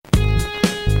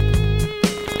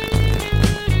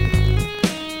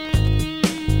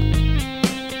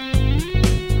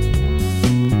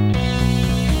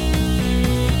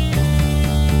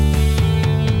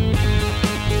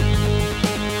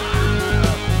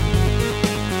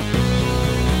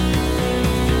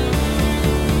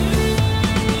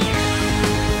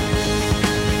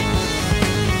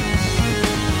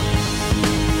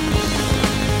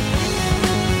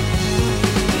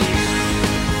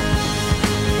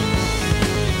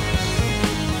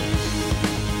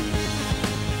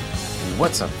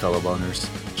What's up, fellow boners?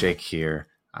 Jake here,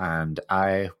 and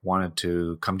I wanted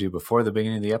to come to you before the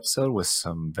beginning of the episode with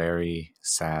some very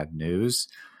sad news.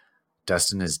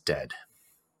 Dustin is dead.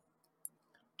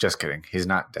 Just kidding. He's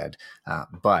not dead.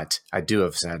 But I do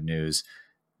have sad news.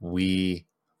 When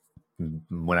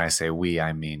I say we,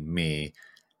 I mean me,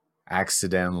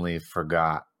 accidentally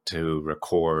forgot to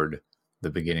record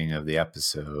the beginning of the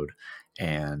episode.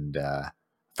 And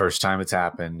first time it's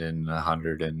happened in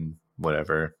 100 and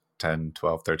whatever, 10,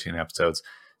 12, 13 episodes.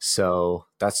 So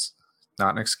that's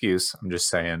not an excuse. I'm just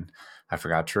saying I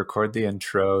forgot to record the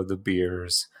intro, the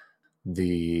beers,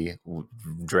 the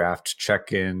draft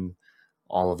check-in,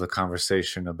 all of the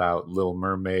conversation about Little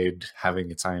Mermaid having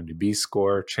its IMDb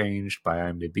score changed by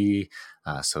IMDb.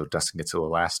 So Dustin gets a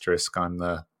little asterisk on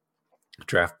the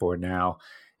draft board now.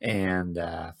 And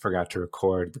forgot to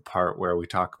record the part where we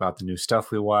talk about the new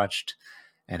stuff we watched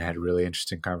and had really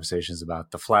interesting conversations about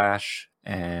The Flash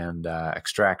and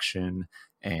Extraction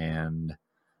and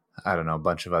I don't know, a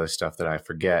bunch of other stuff that I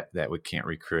forget that we can't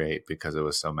recreate because it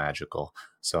was so magical.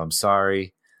 So I'm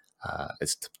sorry.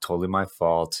 It's totally my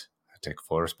fault. I take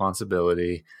full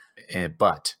responsibility.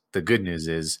 But the good news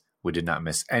is we did not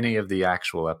miss any of the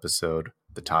actual episode,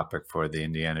 the topic for the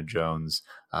Indiana Jones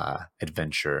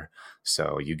adventure.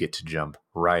 So you get to jump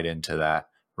right into that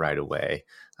right away.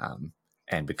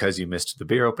 And because you missed the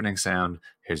beer opening sound,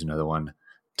 here's another one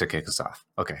to kick us off.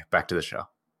 Okay, back to the show.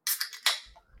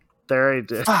 There I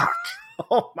did. Fuck.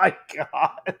 Oh my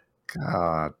God.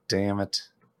 God damn it.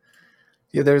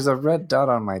 Yeah, there's a red dot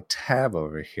on my tab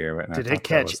over here. And Did it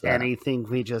catch anything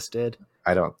we just did?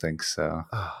 I don't think so.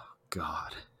 Oh,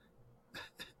 God.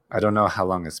 I don't know how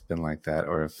long it's been like that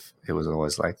or if it was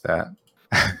always like that.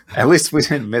 At least we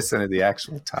didn't miss any of the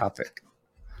actual topic.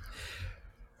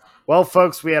 Well,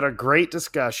 folks, we had a great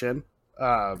discussion.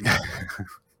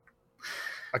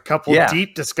 A couple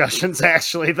deep discussions,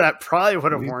 actually, that probably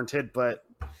would have warranted, but...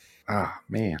 Oh,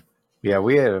 man. Yeah,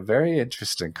 we had a very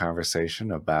interesting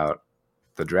conversation about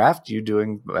the draft, you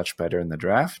doing much better in the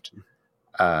draft.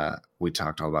 We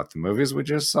talked all about the movies we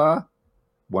just saw.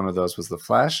 One of those was The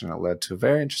Flash, and it led to a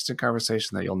very interesting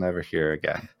conversation that you'll never hear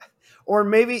again. Or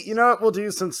maybe, you know what we'll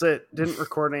do since it didn't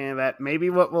record any of that? Maybe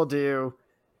what we'll do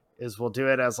is we'll do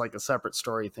it as like a separate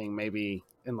story thing. Maybe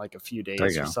in like a few days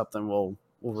or something, we'll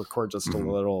record just a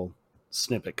little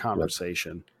snippet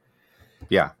conversation.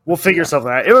 Yeah. We'll figure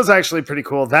something out. It was actually pretty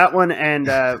cool. That one,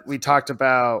 and we talked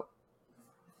about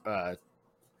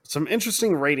some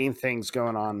interesting rating things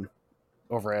going on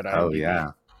over at IMDb. Oh,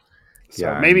 yeah.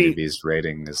 So yeah, maybe IMDb's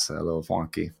rating is a little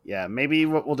wonky. Yeah, maybe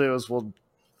what we'll do is we'll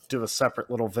do a separate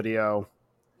little video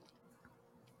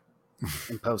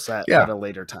and post that at a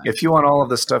later time. If you want all of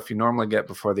the stuff you normally get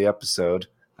before the episode,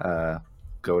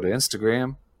 go to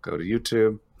Instagram, go to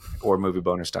YouTube, or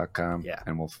movieboners.com,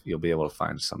 and you'll be able to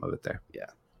find some of it there. Yeah,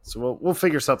 so we'll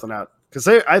figure something out because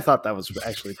I thought that was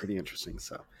actually pretty interesting.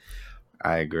 So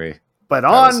I agree. But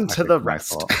on to the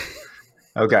rest.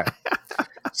 Okay,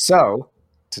 so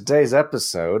today's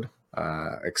episode,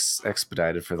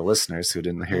 expedited for the listeners who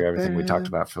didn't hear everything we talked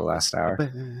about for the last hour,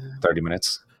 30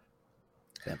 minutes.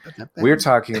 We're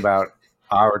talking about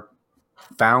our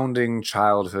founding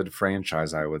childhood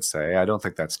franchise, I would say. I don't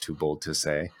think that's too bold to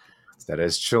say. That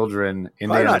as children,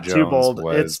 Indiana Jones too bold.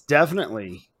 was... It's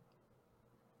definitely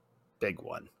big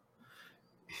one.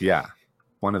 Yeah,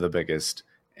 one of the biggest.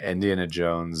 Indiana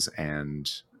Jones and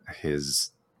his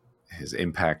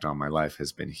impact on my life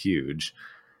has been huge.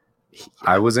 Yeah.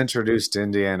 I was introduced to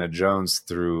Indiana Jones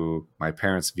through my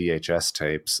parents' VHS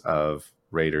tapes of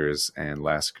Raiders and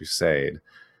Last Crusade,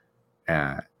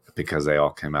 because they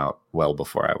all came out well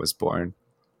before I was born.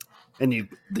 And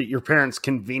your parents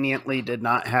conveniently did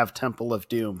not have Temple of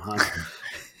Doom, huh?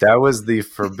 That was the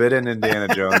forbidden Indiana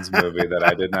Jones movie that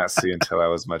I did not see until I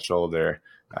was much older.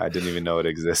 I didn't even know it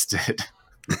existed.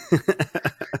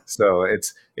 So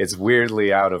it's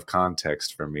weirdly out of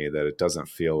context for me that it doesn't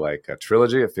feel like a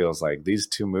trilogy. It feels like these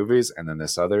two movies and then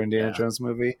this other Indiana Jones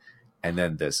movie and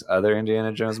then this other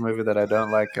Indiana Jones movie that I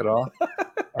don't like at all.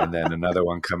 And then another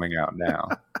one coming out now.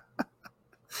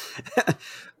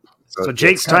 So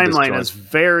Jake's timeline is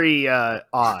very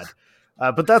odd.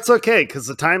 But that's okay, because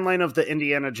the timeline of the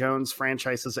Indiana Jones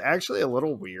franchise is actually a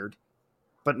little weird,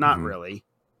 but not really.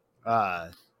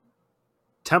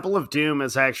 Temple of Doom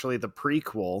is actually the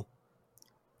prequel.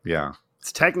 Yeah.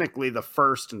 It's technically the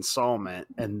first installment,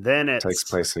 and then it takes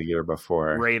place a year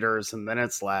before Raiders, and then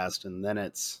it's last, and then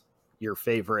it's your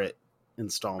favorite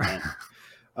installment.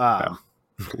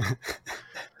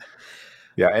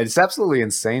 Yeah, it's absolutely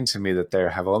insane to me that there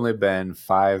have only been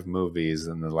 5 movies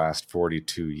in the last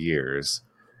 42 years.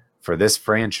 For this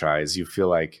franchise, you feel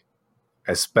like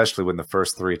especially when the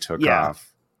first 3 took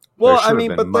off. Well, I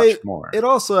mean, but it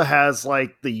also has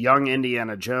like the Young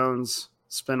Indiana Jones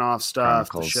spin-off stuff,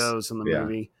 Chronicles. The shows in the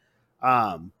movie,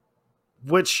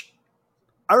 which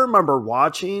I remember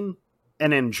watching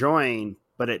and enjoying,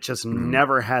 but it just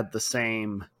never had the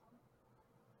same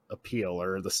appeal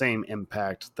or the same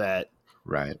impact that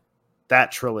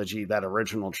that trilogy, that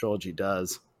original trilogy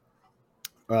does.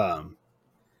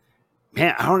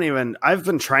 Man, I've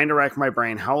been trying to rack my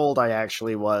brain how old I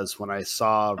actually was when I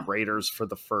saw Raiders for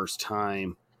the first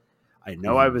time. I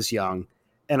know I was young,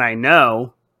 and I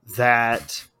know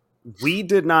that we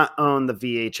did not own the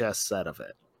VHS set of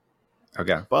it.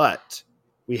 Okay. But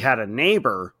we had a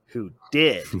neighbor who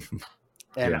did.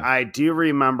 And I do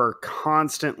remember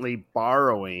constantly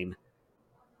borrowing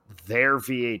their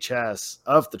VHS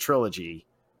of the trilogy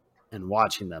and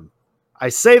watching them. I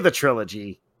say the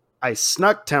trilogy. I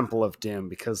snuck Temple of Doom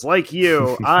because, like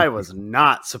you, I was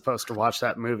not supposed to watch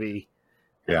that movie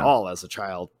at all as a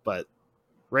child. But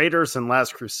Raiders and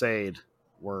Last Crusade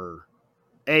were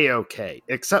A-okay,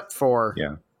 except for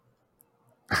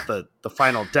the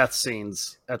final death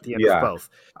scenes at the end of both.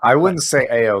 I wouldn't say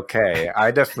A-okay. I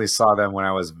definitely saw them when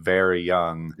I was very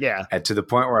young. Yeah. And to the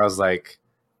point where I was like,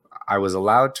 I was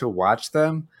allowed to watch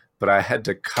them, but I had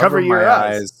to cover my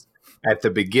eyes at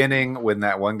the beginning when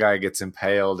that one guy gets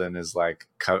impaled and is like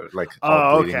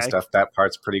all bleeding and stuff. That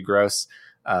part's pretty gross.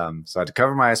 So I had to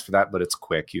cover my eyes for that, but it's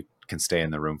quick. You can stay in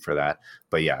the room for that.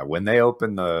 But yeah, when they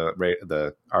opened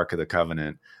the Ark of the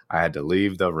Covenant, I had to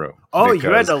leave the room. Oh, you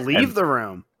had to leave the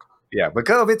room. Yeah,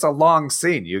 because it's a long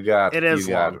scene. You got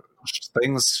long.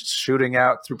 Things shooting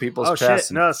out through people's chests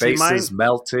and faces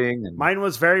melting. And mine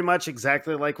was very much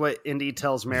exactly like what Indy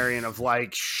tells Marion of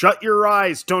like, shut your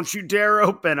eyes, don't you dare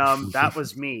open them. That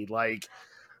was me. Like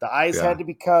the eyes had to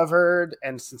be covered.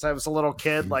 And since I was a little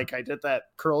kid, like I did that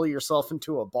curl yourself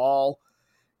into a ball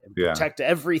and protect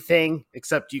everything,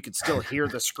 except you could still hear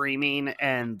the screaming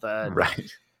and the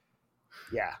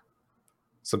yeah.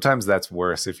 Sometimes that's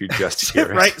worse if you just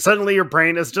hear it. Right. Suddenly your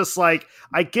brain is just like,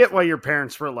 I get why your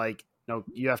parents were like, no,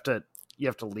 you have to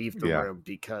leave the room,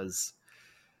 because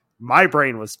my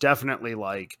brain was definitely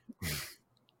like,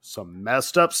 some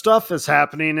messed up stuff is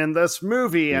happening in this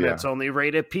movie and it's only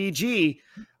rated PG.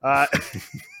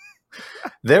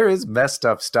 There is messed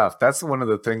up stuff. That's one of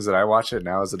the things that I watch it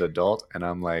now as an adult. And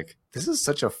I'm like, this is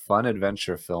such a fun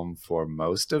adventure film for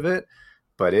most of it,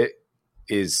 but it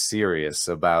is serious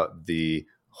about the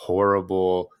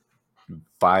horrible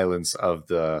violence of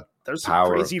the There's some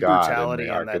crazy brutality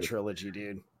in that trilogy,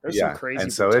 dude. There's some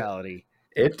crazy brutality.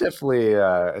 It definitely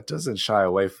it doesn't shy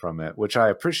away from it, which I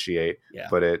appreciate.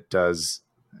 But it does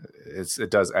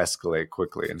escalate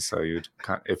quickly, and so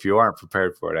if you aren't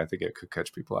prepared for it, I think it could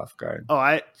catch people off guard.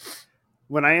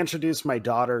 When I introduced my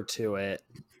daughter to it,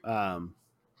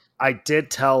 I did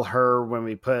tell her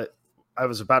when I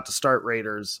was about to start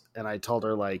Raiders, and I told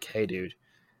her like, hey dude,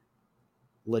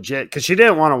 legit, because she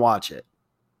didn't want to watch it.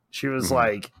 She was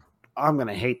like, I'm going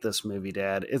to hate this movie,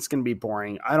 Dad. It's going to be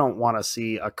boring. I don't want to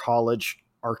see a college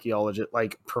archaeologist,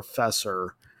 like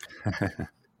professor,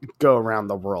 go around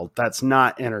the world. That's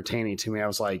not entertaining to me. I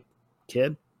was like,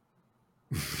 kid,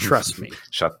 trust me.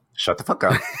 Shut the fuck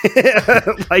up.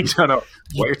 Like, don't know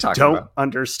what you're talking about. Don't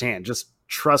understand. Just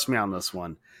trust me on this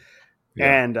one.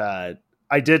 Yeah. And I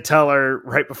did tell her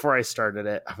right before I started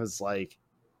it, I was like,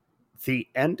 the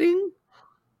ending,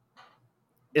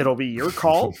 it'll be your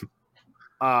call.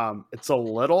 It's a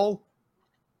little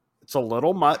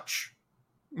much.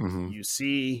 You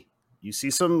see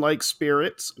some like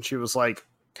spirits, and she was like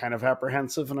kind of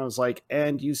apprehensive, and I was like,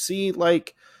 and you see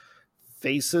like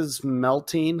faces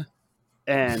melting,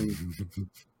 and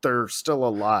they're still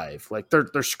alive, like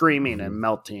they're screaming and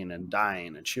melting and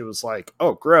dying. And she was like,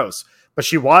 oh, gross. But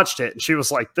she watched it and she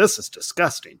was like, this is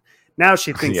disgusting. Now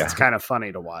she thinks it's kind of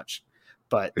funny to watch.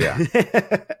 But now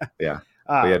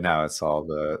it's all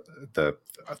the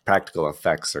practical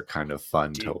effects are kind of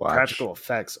fun to watch. Practical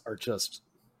effects are just,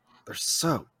 they're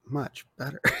so much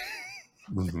better.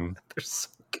 They're so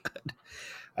good.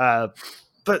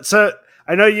 But so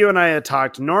I know you and I had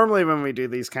talked, normally when we do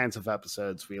these kinds of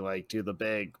episodes, we like do the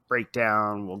big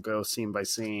breakdown. We'll go scene by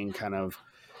scene, kind of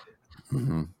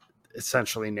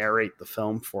essentially narrate the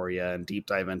film for you and deep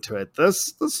dive into it.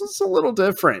 This is a little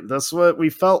different. This is what we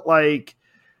felt like,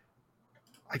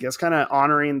 I guess, kind of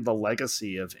honoring the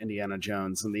legacy of Indiana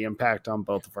Jones and the impact on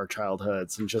both of our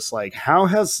childhoods, and just like, how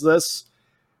has this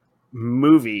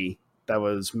movie that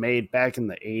was made back in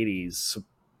the 80s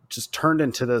just turned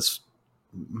into this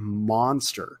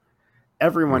monster?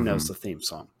 Everyone knows the theme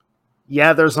song.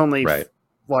 Yeah, there's only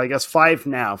I guess 5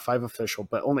 now, 5 official,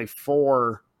 but only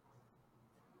 4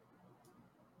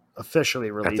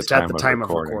 officially released at the time of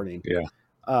recording.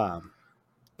 Yeah.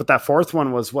 But that fourth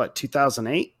one was what,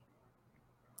 2008?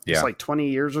 Yeah. It's like 20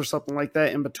 years or something like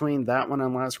that in between that one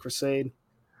and Last Crusade.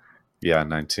 Yeah,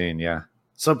 19, yeah.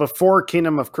 So before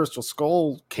Kingdom of Crystal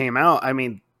Skull came out, I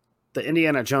mean, the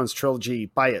Indiana Jones trilogy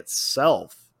by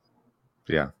itself,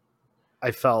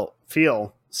 I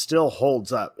feel still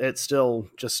holds up. It still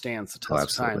just stands the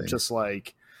test of time. Just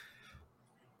like,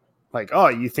 oh,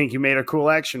 you think you made a cool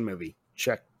action movie?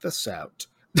 Check this out.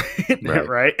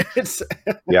 Right?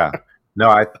 Yeah.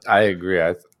 No, I agree.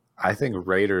 I think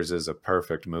Raiders is a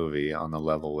perfect movie on the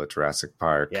level with Jurassic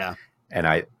Park. Yeah. And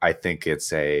I think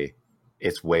it's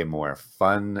way more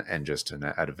fun and just an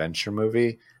adventure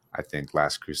movie. I think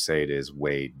Last Crusade is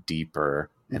way deeper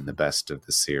and the best of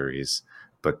the series,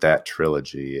 but that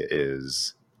trilogy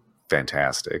is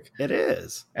fantastic. It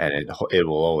is. And it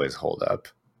will always hold up.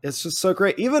 It's just so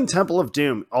great. Even Temple of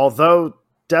Doom, although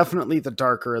definitely the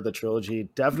darker of the trilogy,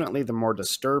 definitely the more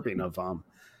disturbing of them.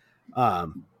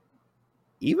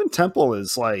 Even Temple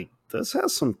is like, this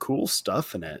has some cool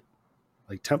stuff in it.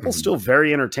 Like Temple's still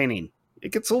very entertaining.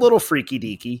 It gets a little freaky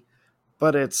deaky,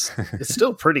 but it's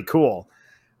still pretty cool.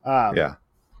 Yeah.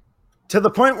 To the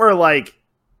point where like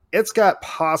it's got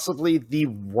possibly the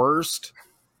worst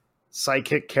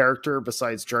sidekick character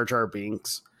besides Jar Jar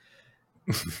Binks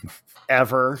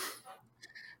ever.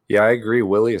 Yeah, I agree.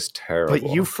 Willie is terrible. But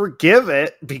you forgive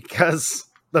it because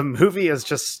the movie is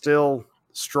just still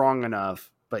strong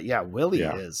enough. But yeah, Willie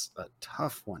is a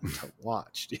tough one to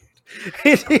watch, dude.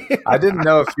 I didn't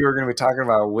know if you were going to be talking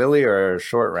about Willie or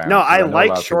Short Round. No, I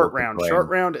like Short Round. Short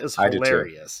Round is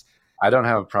hilarious. I don't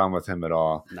have a problem with him at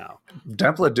all. No.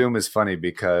 Temple of Doom is funny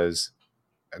because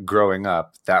growing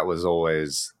up, that was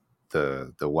always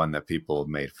the one that people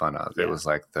made fun of. Yeah. It was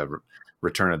like the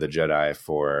Return of the Jedi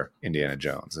for Indiana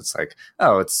Jones. It's like,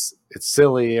 oh, it's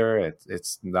sillier.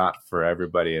 It's not for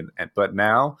everybody. But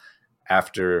now,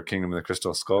 after Kingdom of the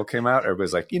Crystal Skull came out,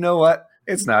 everybody's like, you know what?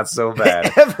 It's not so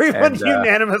bad. Everyone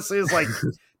unanimously is like,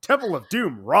 Temple of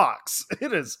Doom rocks.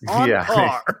 It is on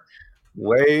par.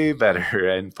 Way better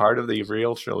and part of the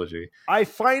real trilogy. I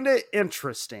find it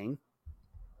interesting.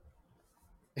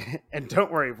 And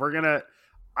don't worry,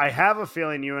 I have a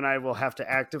feeling you and I will have to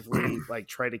actively like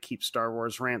try to keep Star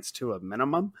Wars rants to a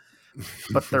minimum,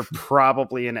 but they're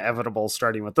probably inevitable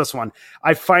starting with this one.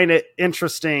 I find it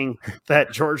interesting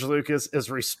that George Lucas is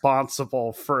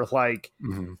responsible for like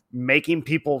making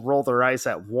people roll their eyes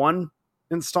at one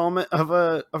installment of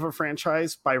a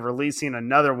franchise by releasing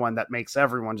another one that makes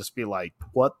everyone just be like,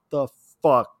 what the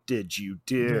fuck did you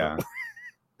do? Yeah.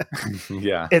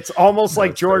 Yeah. It's almost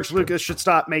like George Lucas should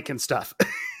stop making stuff.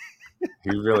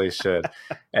 He really should.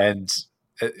 And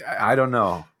I don't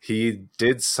know. He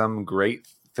did some great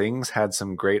things, had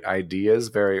some great ideas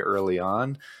very early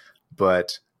on,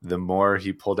 but the more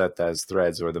he pulled at those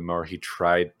threads or the more he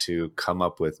tried to come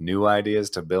up with new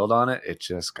ideas to build on it, it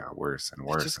just got worse and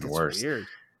worse and worse. Weird.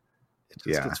 It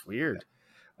just gets weird.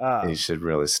 He should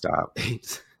really stop.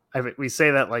 I mean, we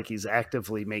say that like he's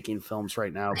actively making films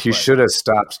right now. He should have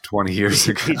stopped 20 years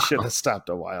ago. He should have stopped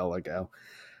a while ago.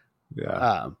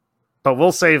 Yeah. But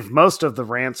we'll save most of the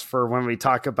rants for when we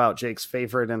talk about Jake's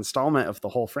favorite installment of the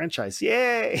whole franchise.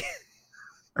 Yay!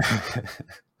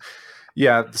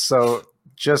 Yeah, so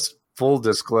just full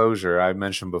disclosure, I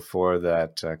mentioned before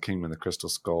that Kingdom of the Crystal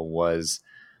Skull was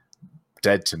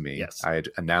dead to me. Yes. I had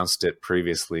announced it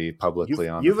previously publicly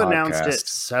on the podcast. You've announced it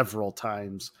several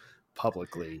times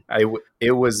publicly.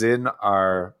 It was in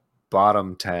our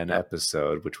bottom 10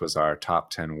 episode, which was our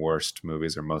top 10 worst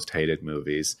movies or most hated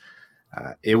movies.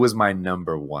 It was my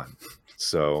number one.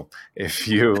 So if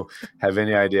you have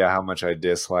any idea how much I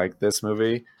dislike this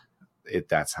movie,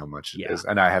 that's how much it is.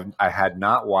 And I had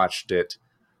not watched it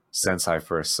since I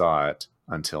first saw it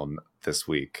until this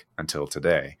week, until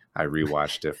today. I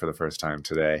rewatched it for the first time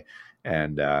today.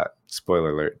 And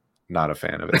spoiler alert, not a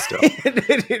fan of it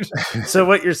still. So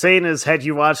what you're saying is, had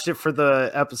you watched it for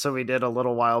the episode we did a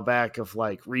little while back of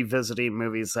like revisiting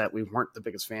movies that we weren't the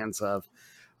biggest fans of,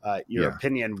 your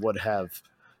opinion would have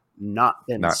not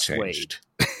been swayed. Changed.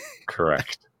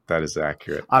 Correct. That is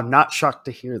accurate. I'm not shocked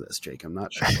to hear this, Jake. I'm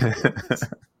not shocked to hear this.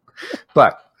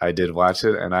 But I did watch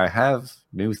it, and I have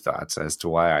new thoughts as to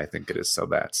why I think it is so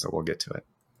bad. So we'll get to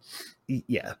it.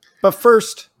 Yeah. But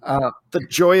first, the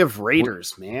joy of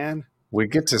Raiders, man. We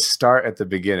get to start at the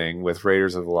beginning with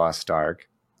Raiders of the Lost Ark.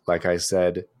 Like I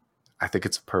said, I think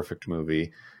it's a perfect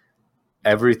movie.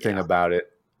 Everything about it,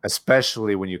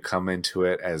 especially when you come into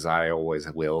it, as I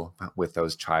always will, with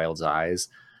those child's eyes,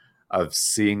 of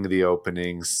seeing the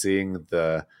opening, seeing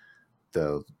the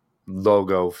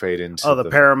logo fade into the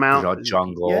Paramount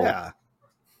jungle. Yeah.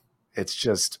 It's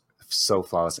just so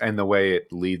flawless, and the way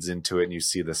it leads into it, and you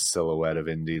see the silhouette of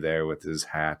Indy there with his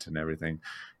hat and everything.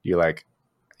 You're like,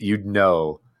 you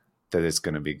know that it's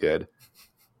going to be good.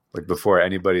 Like before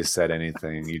anybody said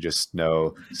anything, you just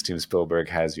know Steven Spielberg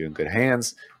has you in good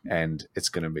hands, and it's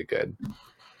going to be good.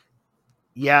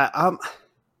 Yeah,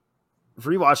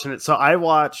 rewatching it. So I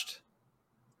watched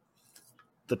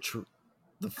the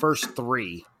first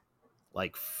 3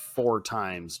 like 4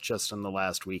 times just in the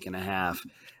last week and a half,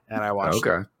 and I watched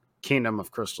Kingdom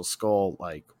of Crystal Skull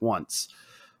like once.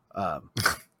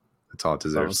 That's all it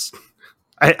deserves.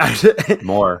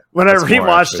 More. When I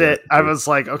rewatched it, I was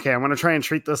like, okay, I'm going to try and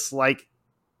treat this like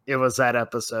it was that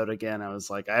episode again. I was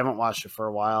like, I haven't watched it for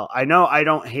a while. I know I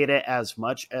don't hate it as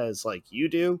much as like you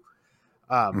do,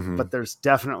 but there's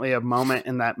definitely a moment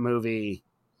in that movie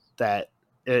that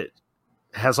it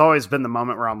has always been the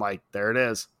moment where I'm like, there it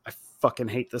is. I fucking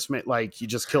hate this. Like, you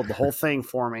just killed the whole thing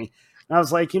for me. And I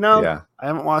was like, I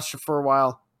haven't watched it for a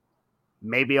while.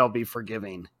 Maybe I'll be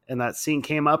forgiving. And that scene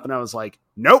came up and I was like,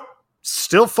 nope.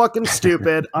 Still fucking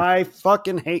stupid. I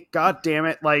fucking hate, God damn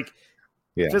it. Like,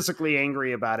 physically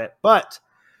angry about it. But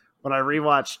when I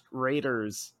rewatched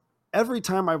Raiders, every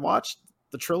time I watched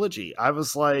the trilogy, I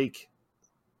was like,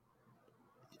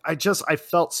 I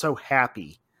felt so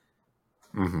happy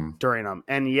during them.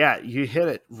 And yeah, you hit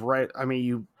it right. I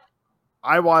mean,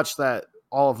 I watched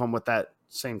all of them with that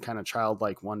same kind of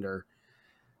childlike wonder.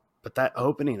 But that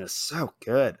opening is so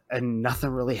good, and nothing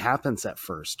really happens at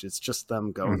first. It's just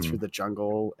them going through the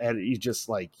jungle, and you just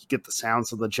like, you get the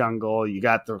sounds of the jungle. You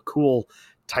got the cool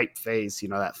typeface,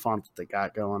 that font that they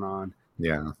got going on.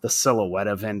 Yeah. The silhouette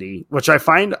of Indy, which I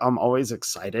find I'm always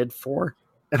excited for.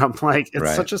 And I'm like,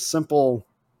 it's such a simple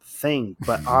thing,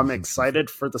 but I'm excited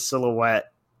for the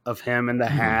silhouette of him in the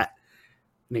hat.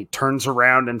 And he turns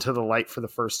around into the light for the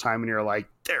first time, and you're like,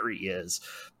 there he is.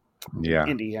 Yeah,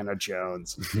 Indiana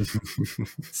Jones.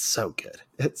 It's so good.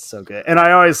 It's so good. And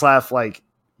I always laugh, like,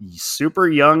 super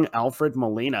young Alfred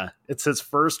Molina. It's his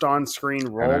first on-screen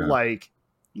role. Like,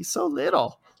 he's so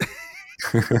little.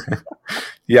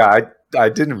 Yeah, I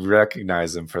didn't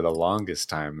recognize him for the longest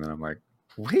time. And I'm like,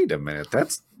 wait a minute,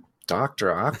 that's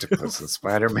Dr. Octopus in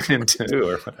Spider-Man 2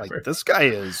 or whatever. Like, this guy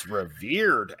is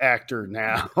revered actor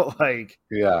now. Like,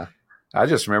 yeah. I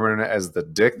just remember him as the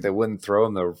dick that wouldn't throw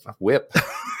him the whip.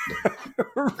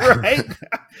 Right?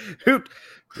 Who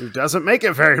doesn't make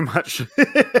it very much.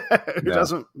 Who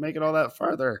doesn't make it all that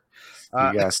farther.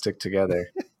 You gotta stick together.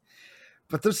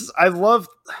 But I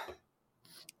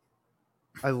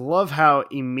love how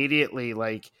immediately,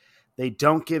 like, they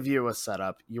don't give you a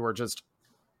setup. You are just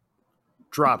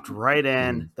dropped right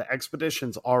in. The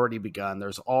expedition's already begun.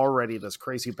 There's already this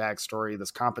crazy backstory,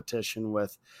 this competition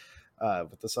with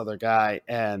this other guy,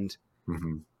 and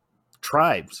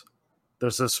tribes.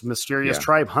 There's this mysterious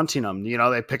tribe hunting them.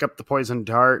 They pick up the poison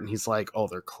dart, and he's like, oh,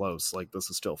 they're close. Like, this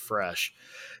is still fresh.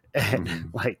 And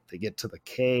like, they get to the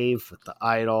cave with the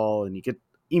idol, and you get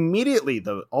immediately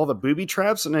all the booby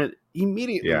traps, and it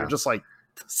immediately you're just like,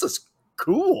 this is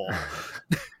cool.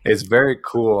 It's very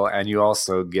cool. And you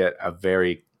also get a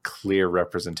very clear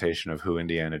representation of who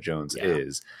Indiana Jones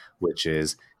is, which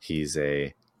is he's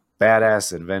a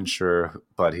badass adventurer,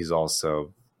 but he's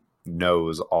also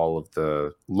knows all of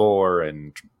the lore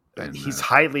and he's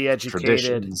highly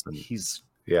educated. He's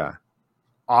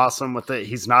awesome with it.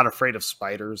 He's not afraid of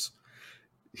spiders.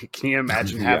 Can you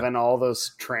imagine having all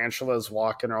those tarantulas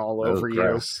walking all over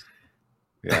you?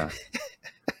 Yeah.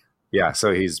 Yeah.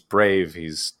 So he's brave.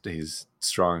 He's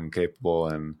strong and capable.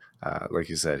 And like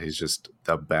you said, he's just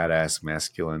the badass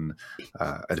masculine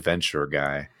adventurer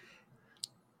guy.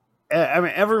 I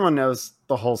mean, everyone knows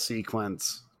the whole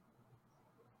sequence,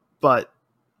 but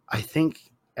I think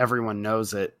everyone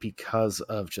knows it because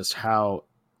of just how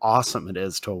awesome it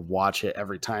is to watch it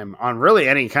every time on really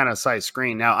any kind of size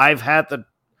screen. Now,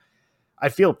 I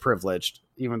feel privileged,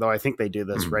 even though I think they do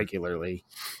this regularly.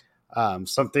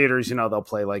 Some theaters, they'll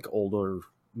play like older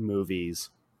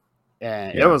movies,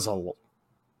 and it was a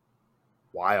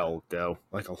while ago,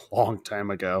 like a long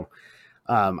time ago.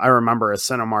 I remember a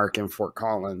Cinemark in Fort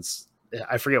Collins.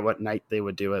 I forget what night they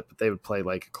would do it, but they would play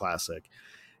like a classic.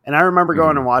 And I remember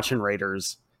going and watching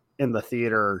Raiders in the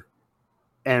theater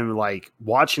and like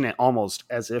watching it almost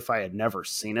as if I had never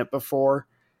seen it before.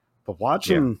 But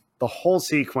watching the whole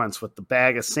sequence with the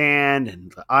bag of sand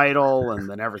and the idol, and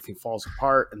then everything falls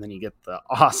apart, and then you get the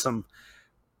awesome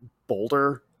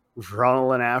boulder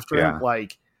rolling after him.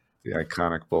 Like, the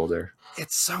iconic boulder.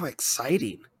 It's so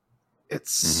exciting.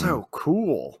 It's so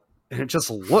cool. And it just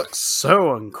looks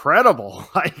so incredible.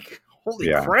 Like,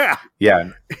 Holy crap.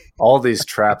 Yeah. All these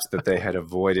traps that they had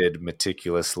avoided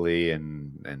meticulously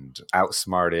and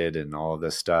outsmarted and all of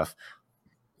this stuff.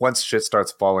 Once shit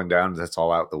starts falling down, that's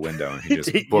all out the window, and he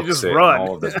just books it. Run. And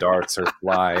all of the darts are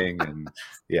flying,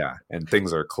 and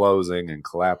things are closing and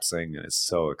collapsing, and it's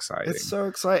so exciting. It's so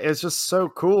exciting. It's just so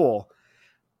cool.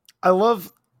 I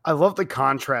love the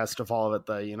contrast of all of it,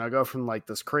 though. Go from like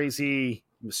this crazy,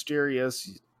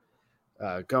 mysterious,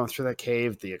 going through that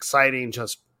cave, the exciting,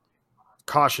 just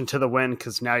caution to the wind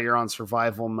because now you're on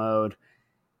survival mode,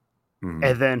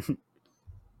 and then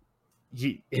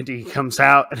he comes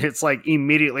out, and it's like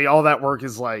immediately all that work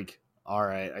is like, all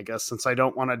right, I guess since I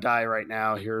don't want to die right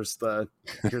now, here's the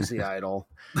idol.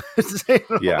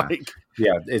 Yeah,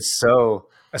 it's so,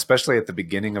 especially at the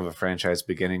beginning of a franchise,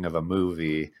 beginning of a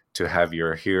movie, to have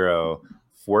your hero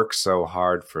work so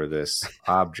hard for this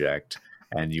object,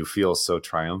 and you feel so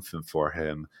triumphant for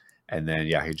him. And then,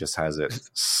 he just has it.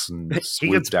 He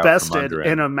gets bested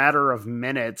in a matter of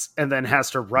minutes, and then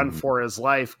has to run for his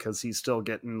life because he's still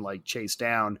getting like chased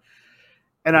down.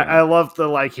 And I love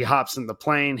he hops in the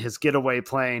plane, his getaway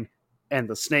plane, and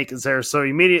the snake is there. So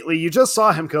immediately, you just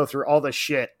saw him go through all this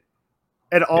shit,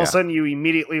 and all of a sudden, you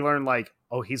immediately learn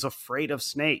he's afraid of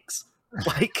snakes.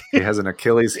 He has an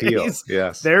Achilles heel.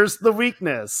 Yes, there's the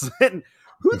weakness. And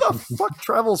who the fuck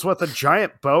travels with a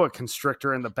giant boa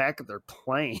constrictor in the back of their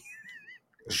plane?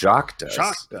 Jacques does.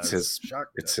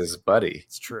 It's his buddy.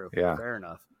 It's true. Yeah. Fair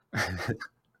enough.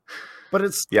 But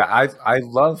it's... Yeah, I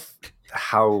love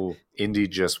how Indy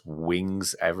just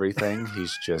wings everything.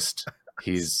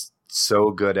 He's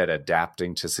so good at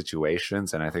adapting to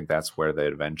situations, and I think that's where the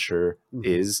adventure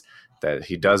is, that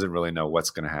he doesn't really know what's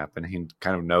going to happen. He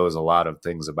kind of knows a lot of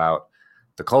things about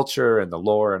the culture and the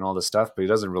lore and all this stuff, but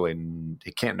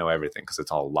he can't know everything because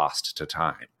it's all lost to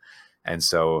time. And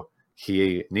so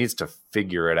he needs to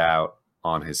figure it out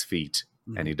on his feet,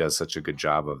 and he does such a good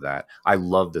job of that. I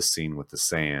love the scene with the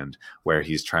sand where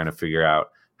he's trying to figure out,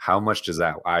 how much does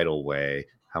that idol weigh?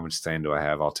 How much sand do I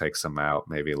have? I'll take some out,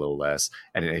 maybe a little less.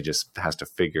 And he just has to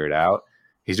figure it out.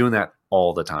 He's doing that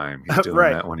all the time. He's doing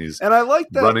that when he's and I like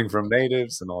that, running from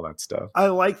natives and all that stuff. I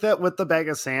like that with the bag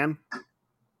of sand.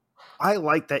 I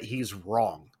like that he's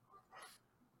wrong.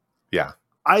 Yeah.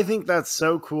 I think that's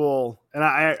so cool.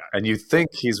 And you think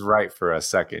he's right for a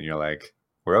second. You're like,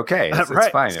 we're okay. It's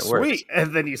fine. It works.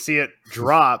 And then you see it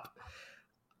drop.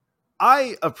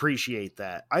 I appreciate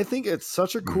that. I think it's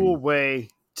such a cool way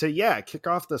to, kick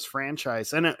off this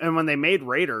franchise. And when they made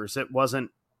Raiders, it wasn't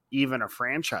even a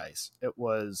franchise. It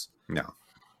was,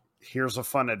 here's a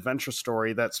fun adventure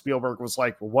story that Spielberg was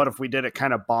like, well, what if we did it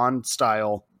kind of Bond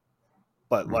style,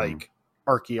 but like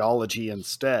archaeology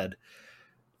instead?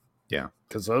 Yeah.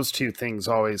 Because those two things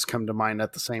always come to mind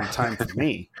at the same time for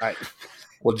me.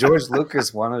 Well, George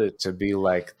Lucas wanted it to be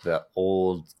like the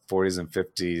old 40s and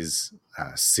 50s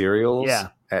serials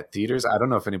at theaters. I don't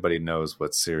know if anybody knows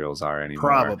what serials are anymore.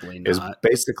 Probably not. It was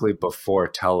basically before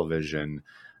television,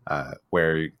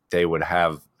 where they would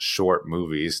have short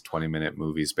movies, 20-minute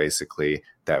movies basically,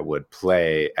 that would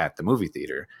play at the movie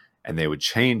theater. And they would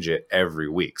change it every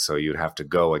week. So you'd have to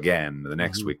go again the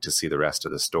next week to see the rest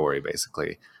of the story,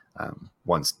 basically.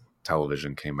 Once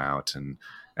television came out, and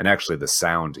actually the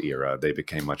sound era, they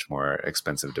became much more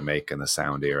expensive to make in the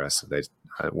sound era, so they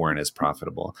weren't as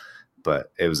profitable.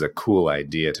 But it was a cool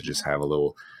idea to just have a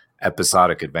little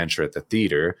episodic adventure at the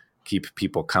theater, keep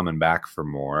people coming back for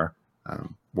more.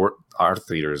 Our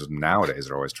theaters nowadays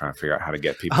are always trying to figure out how to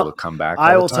get people to come back.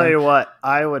 I will tell you what,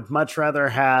 I would much rather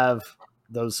have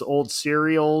those old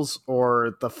serials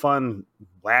or the fun,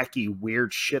 wacky,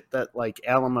 weird shit that like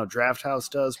Alamo Drafthouse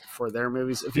does before their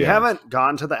movies. If you haven't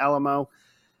gone to the Alamo,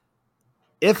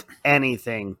 if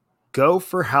anything, go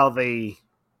for how they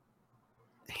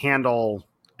handle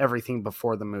everything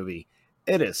before the movie.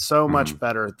 It is so much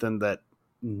better than that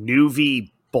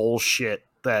Nuvi bullshit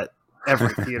that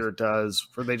every theater does,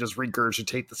 where they just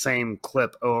regurgitate the same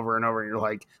clip over and over. And you're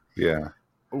like,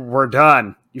 we're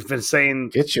done. You've been saying,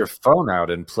 get your phone out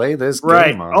and play this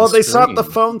game on they stopped the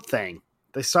phone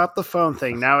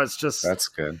thing. Now it's just, that's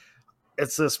good.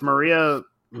 It's this Maria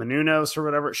Menounos or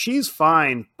whatever. She's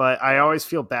fine, but I always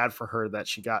feel bad for her that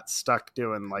she got stuck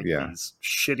doing like these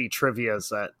shitty trivias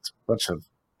that it's a bunch of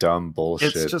dumb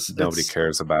bullshit. Nobody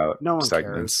cares about. No one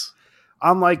segments. Cares.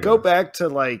 I'm like, go back to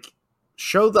like,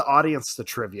 show the audience the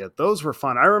trivia. Those were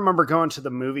fun. I remember going to the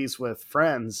movies with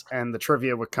friends and the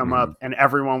trivia would come up and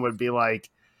everyone would be like,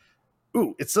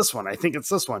 ooh, it's this one. I think it's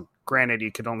this one. Granted,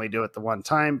 you could only do it the one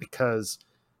time because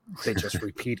they just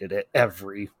repeated it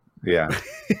every. Yeah.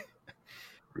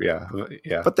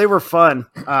 But they were fun.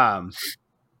 But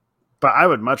I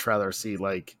would much rather see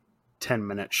like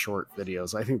 10-minute short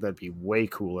videos. I think that'd be way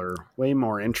cooler, way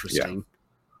more interesting.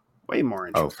 Way more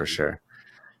interesting. Oh, for sure.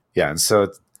 Yeah, and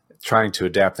so trying to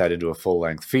adapt that into a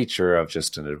full-length feature of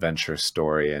just an adventure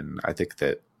story, and I think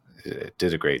that it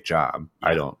did a great job. Yeah.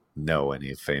 I don't know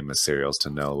any famous serials to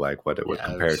know like what it would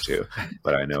compare to,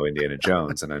 but I know Indiana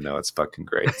Jones, and I know it's fucking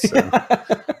great. So.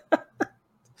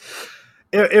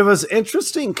 It was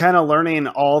interesting kind of learning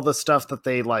all the stuff that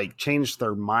they like changed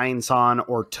their minds on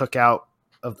or took out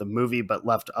of the movie, but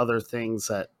left other things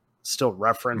that still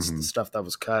referenced the stuff that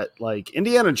was cut. Like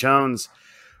Indiana Jones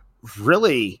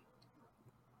really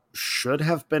should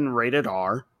have been rated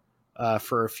R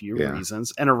for a few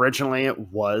reasons. And originally it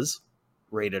was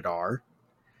rated R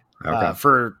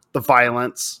for the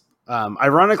violence.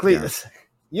 Ironically,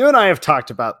 you and I have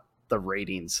talked about the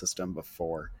rating system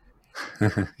before.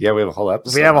 Yeah, we have a whole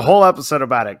episode. We have a whole episode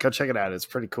about it. Go check it out. It's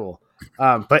pretty cool.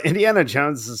 But Indiana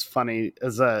Jones is funny,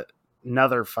 is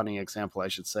another funny example, I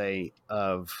should say,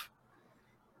 of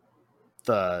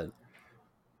the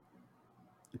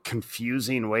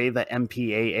confusing way the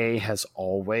MPAA has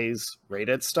always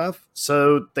rated stuff.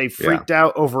 So they freaked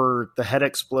out over the head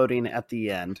exploding at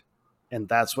the end, and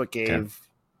that's what gave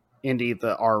Indy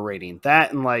the R rating.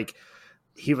 That and like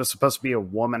he was supposed to be a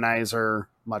womanizer,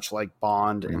 much like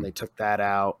Bond, and they took that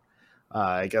out.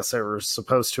 I guess they were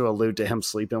supposed to allude to him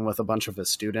sleeping with a bunch of his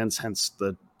students, hence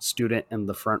the student in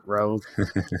the front row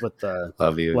with the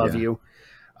love you.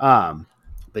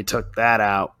 They took that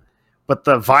out. But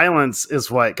the violence is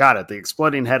what got it. The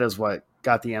exploding head is what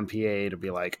got the MPAA to be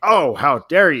like, oh, how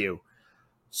dare you?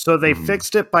 So they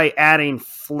fixed it by adding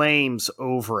flames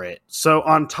over it. So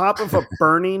on top of a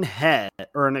burning head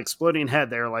or an exploding head,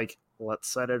 they're like, let's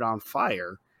set it on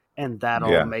fire, and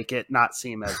that'll make it not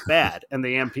seem as bad. And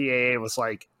the MPAA was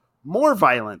like, more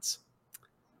violence.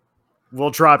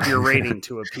 We'll drop your rating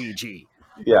to a PG.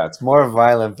 Yeah, it's more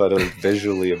violent, but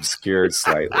visually obscured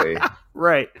slightly.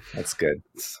 Right. That's good.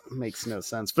 It makes no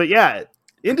sense. But yeah,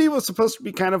 Indy was supposed to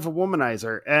be kind of a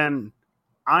womanizer, and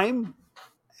I'm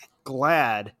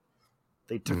glad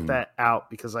they took that out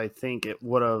because I think it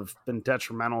would have been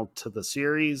detrimental to the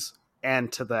series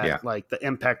and to that, like the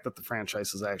impact that the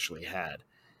franchise has actually had.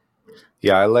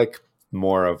 Yeah, I like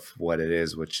more of what it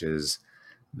is, which is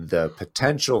the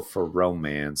potential for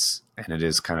romance, and it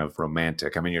is kind of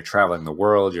romantic. I mean, you're traveling the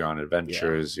world, you're on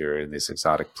adventures, you're in these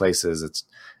exotic places.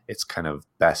 It's kind of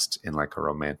best in like a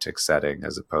romantic setting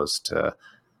as opposed to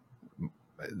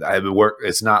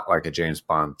it's not like a James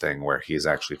Bond thing where he's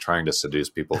actually trying to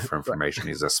seduce people for information.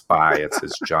 He's a spy. It's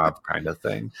his job kind of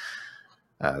thing.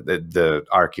 The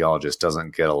archaeologist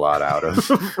doesn't get a lot out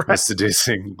of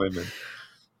seducing women.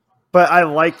 But I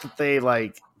like that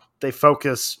they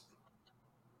focus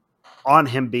on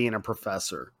him being a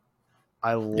professor.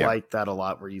 I like that a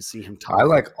lot where you see him talk. I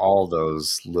like all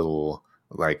those little,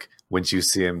 like when you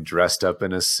see him dressed up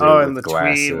in a suit and with the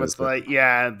glasses. Tweed with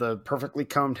the perfectly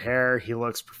combed hair. He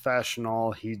looks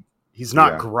professional. He's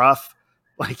not gruff.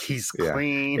 Like he's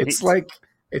clean.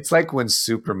 It's like when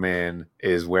Superman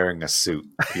is wearing a suit.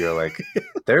 You're like,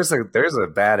 there's a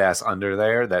badass under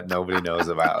there that nobody knows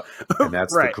about, and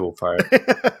that's the cool part.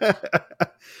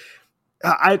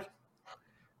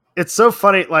 It's so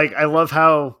funny. Like I love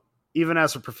how even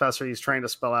as a professor, he's trying to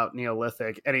spell out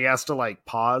Neolithic, and he has to like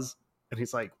pause, and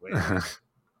he's like, "Wait,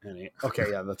 okay,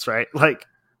 yeah, that's right." Like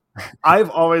I've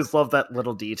always loved that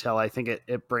little detail. I think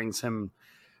it brings him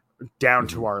down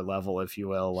to our level, if you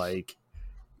will. Like.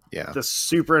 Yeah, the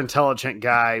super intelligent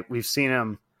guy. We've seen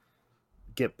him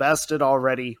get bested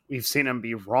already. We've seen him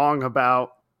be wrong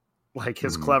about like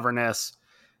his cleverness.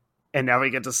 And now we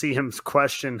get to see him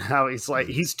question how he's like,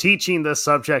 he's teaching this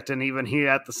subject. And even he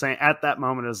at that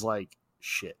moment is like,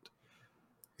 shit.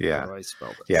 Yeah. How do I spell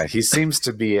this? Yeah. He seems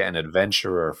to be an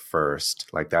adventurer first.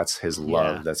 Like that's his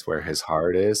love. Yeah. That's where his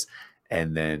heart is.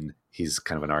 And then he's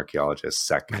kind of an archaeologist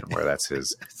second, where that's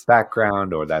his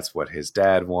background or that's what his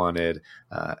dad wanted.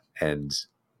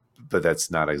 But that's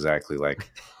not exactly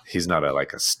like, he's not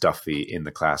a stuffy in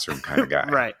the classroom kind of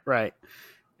guy. Right.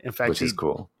 In fact, which is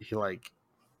cool. He like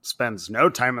spends no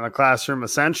time in the classroom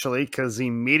essentially, because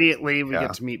immediately we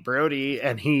get to meet Brody,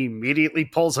 and he immediately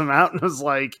pulls him out and was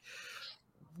like,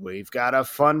 we've got a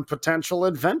fun potential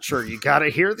adventure. You got to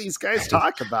hear these guys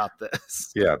talk about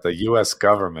this. Yeah, the U.S.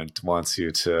 government wants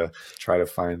you to try to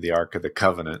find the Ark of the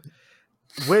Covenant.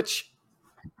 Which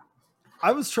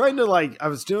I was trying to I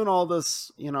was doing all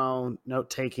this, note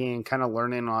taking, kind of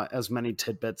learning as many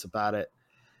tidbits about it.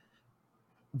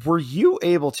 Were you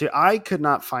able to, I could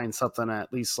not find something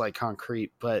at least like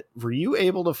concrete, but were you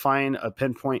able to find a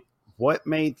pinpoint what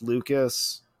made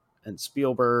Lucas and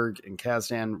Spielberg and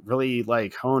Kasdan really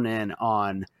hone in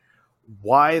on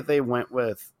why they went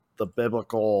with the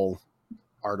biblical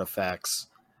artifacts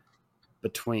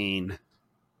between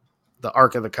the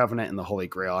Ark of the Covenant and the Holy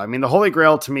Grail. I mean, the Holy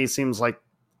Grail to me seems like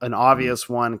an obvious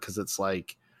one because it's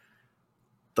like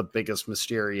the biggest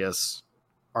mysterious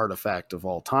artifact of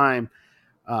all time.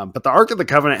 But the Ark of the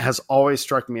Covenant has always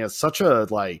struck me as such a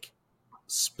like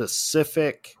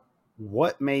specific.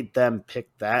 What made them pick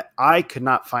that? I could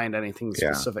not find anything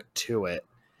specific to it.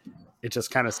 It just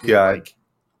kind of seemed like.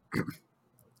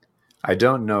 I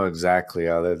don't know exactly,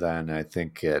 other than I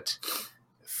think it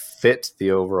fit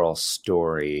the overall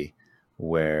story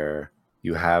where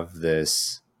you have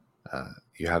this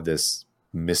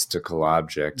mystical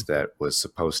object that was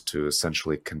supposed to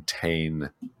essentially contain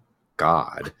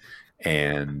God,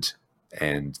 and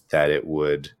that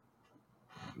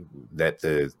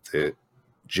the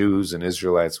Jews and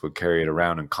Israelites would carry it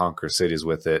around and conquer cities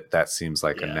with it. That seems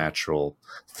like a natural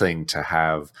thing to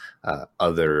have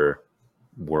other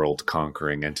world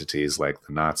conquering entities like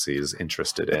the Nazis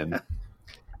interested in.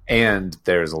 And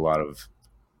there's a lot of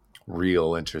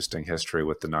real interesting history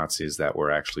with the Nazis that were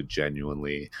actually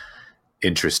genuinely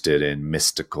interested in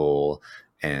mystical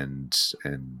and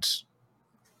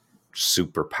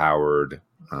super powered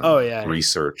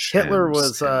research. Hitler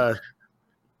was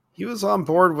he was on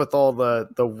board with all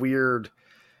the weird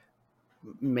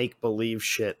make believe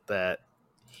shit that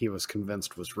he was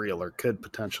convinced was real or could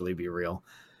potentially be real.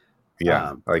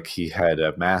 Yeah, like he had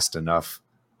amassed enough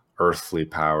earthly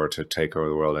power to take over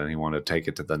the world, and he wanted to take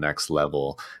it to the next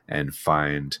level and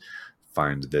find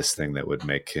this thing that would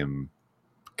make him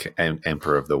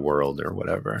emperor of the world or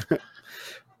whatever.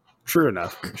 True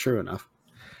enough.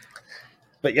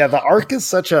 But yeah, the Ark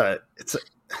is it's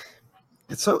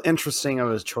so interesting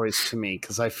of a choice to me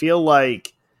because I feel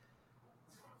like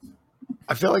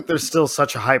there's still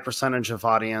such a high percentage of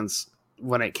audience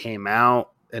when it came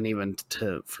out, and even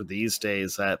for these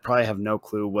days, that probably have no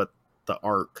clue what the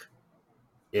Ark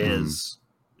is,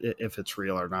 if it's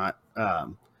real or not.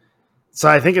 So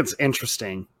I think it's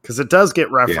interesting because it does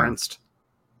get referenced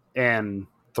in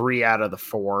 3 out of the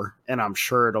 4, and I'm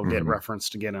sure it'll get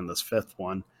referenced again in this 5th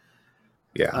one.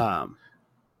 Yeah.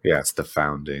 It's the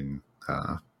founding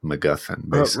MacGuffin,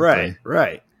 basically.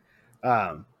 Right.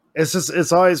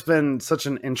 It's always been such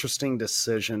an interesting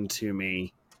decision to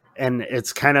me, and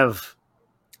it's kind of,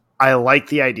 I like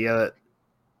the idea that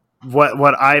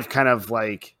what I've kind of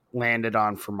like landed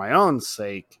on for my own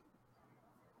sake,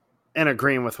 and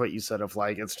agreeing with what you said of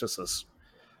like, it's just this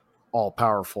all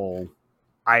powerful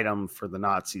item for the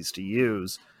Nazis to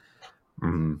use,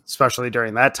 especially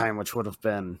during that time, which would have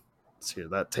been,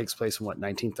 that takes place in what,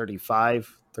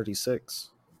 1935, 36?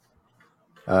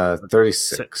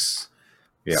 36.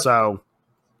 Yeah. So,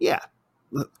 yeah.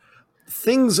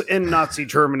 Things in Nazi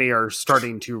Germany are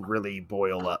starting to really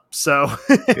boil up. So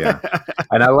yeah,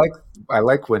 and I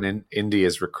like when Indy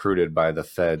is recruited by the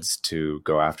feds to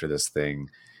go after this thing.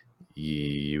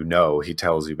 He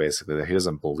tells you basically that he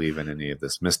doesn't believe in any of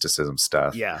this mysticism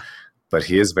stuff. Yeah, but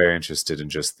he is very interested in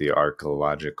just the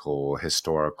archaeological,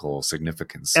 historical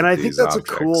significance. And I think that's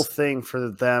objects. A cool thing for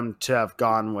them to have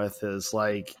gone with is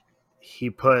like he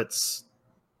puts,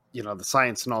 the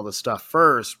science and all this stuff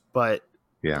first, but.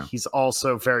 Yeah, he's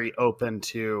also very open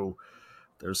to,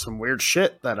 there's some weird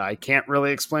shit that I can't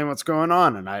really explain what's going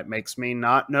on, and it makes me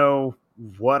not know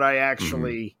what I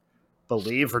actually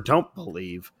believe or don't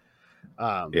believe.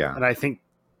 And I think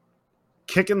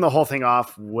kicking the whole thing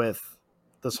off with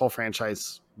this whole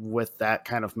franchise with that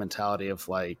kind of mentality of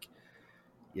like,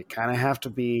 you kind of have to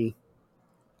be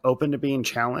open to being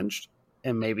challenged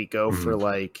and maybe go for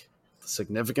like the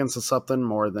significance of something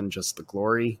more than just the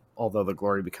glory, although the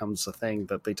glory becomes a thing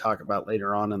that they talk about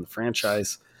later on in the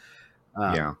franchise.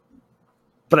 But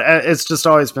it's just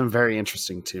always been very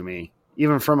interesting to me,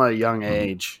 even from a young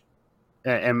age.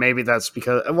 And maybe that's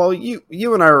because, well, you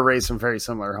and I were raised in very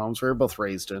similar homes. We were both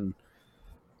raised in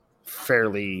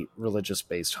fairly religious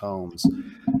based homes.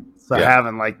 So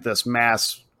having like this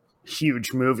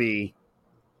huge movie,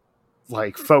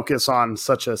 like focus on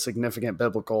such a significant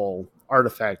biblical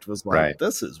artifact was like,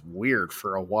 this is weird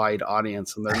for a wide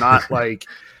audience. And they're not like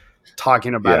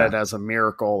talking about it as a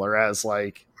miracle or as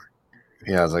like,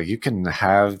 it's like you can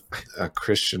have a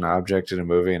Christian object in a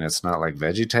movie and it's not like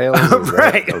VeggieTales.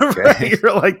 Right.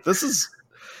 You're like,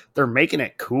 they're making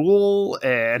it cool.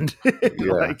 And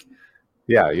like,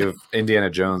 you have Indiana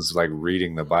Jones like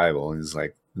reading the Bible and he's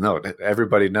like, no,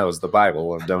 everybody knows the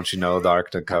Bible. Don't you know the Ark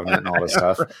of the Covenant and all this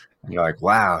stuff? And you're like,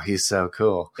 wow, he's so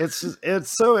cool. It's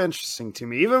so interesting to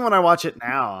me. Even when I watch it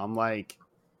now, I'm like,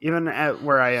 even at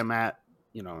where I am at,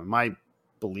 in my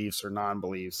beliefs or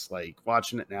non-beliefs, like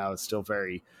watching it now is still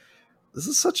this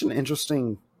is such an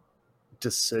interesting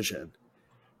decision.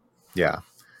 Yeah.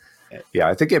 Yeah,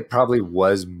 I think it probably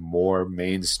was more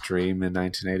mainstream in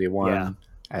 1981,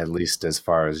 at least as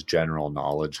far as general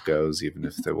knowledge goes, even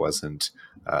if there wasn't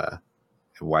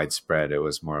widespread. It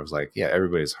was more of like,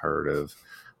 everybody's heard of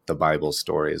the Bible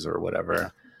stories or whatever. Yeah.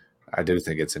 I do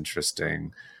think it's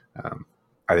interesting.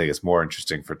 I think it's more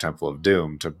interesting for Temple of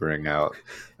Doom to bring out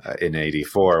in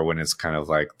 84 when it's kind of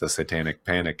like the Satanic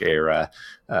Panic era.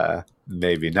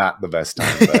 Maybe not the best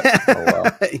time, but oh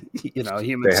well.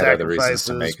 Human sacrifices,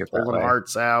 to make it pulling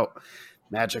hearts out,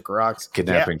 magic rocks,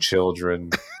 kidnapping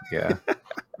children. Yeah.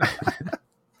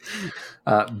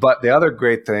 But the other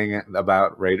great thing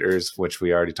about Raiders, which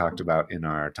we already talked about in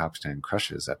our Top 10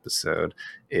 Crushes episode,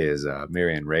 is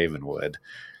Marion Ravenwood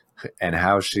and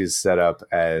how she's set up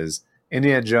as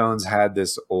Indiana Jones had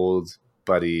this old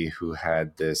buddy who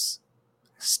had this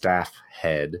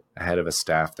head of a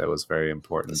staff that was very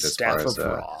important. The staff of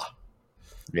Ra.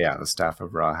 Yeah, the staff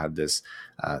of Ra had this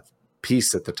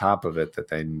piece at the top of it that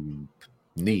they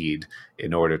need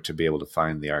in order to be able to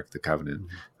find the Ark of the Covenant,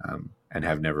 and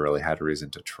have never really had a reason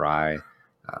to try.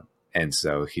 And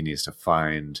so he needs to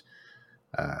find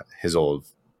his old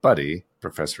buddy,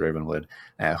 Professor Ravenwood,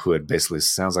 who had basically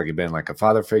sounds like he'd been like a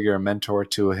father figure, a mentor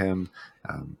to him.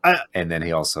 And then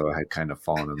he also had kind of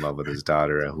fallen in love with his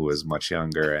daughter, who was much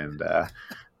younger, and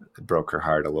broke her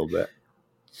heart a little bit.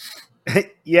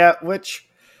 Yeah, which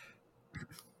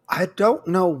I don't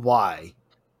know why,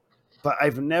 but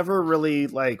I've never really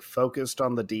focused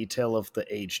on the detail of the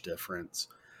age difference.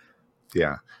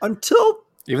 Yeah. Until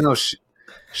even though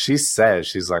she says,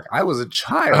 she's like, I was a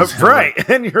child. Right.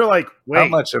 And you're like, wait. How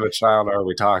much of a child are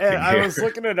we talking here? I was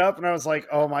looking it up and I was like,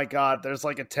 oh my God, there's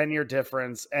like a 10-year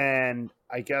difference. And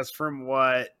I guess from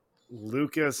what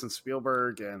Lucas and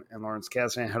Spielberg and Lawrence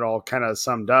Kasdan had all kind of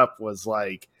summed up was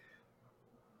like,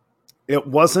 it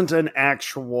wasn't an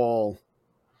actual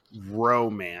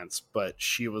romance, but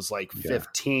she was like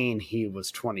 15, he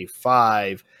was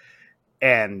 25,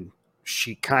 and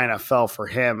she kind of fell for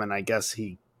him. And I guess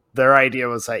their idea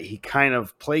was that he kind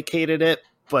of placated it,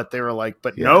 but they were like,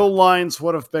 but no lines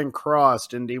would have been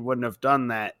crossed and he wouldn't have done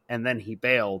that. And then he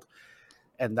bailed,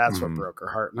 and that's what broke her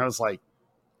heart. And I was like,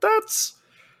 that's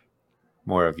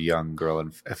more of young girl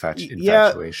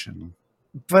infatuation.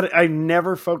 But I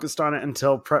never focused on it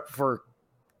until prep for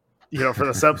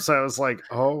this episode. I was like,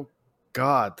 oh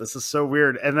God, this is so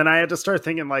weird. And then I had to start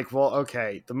thinking like, well,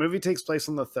 okay, the movie takes place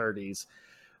in the 30s,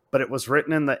 but it was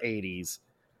written in the 80s.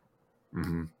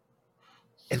 Mm-hmm.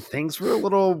 And things were a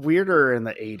little weirder in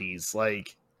the 80s.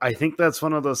 Like, I think that's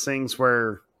one of those things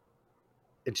where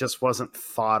it just wasn't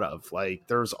thought of. Like,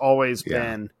 there's always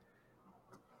been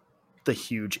the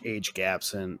huge age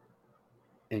gaps in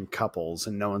couples,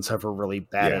 and no one's ever really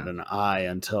batted an eye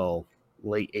until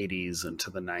late 80s into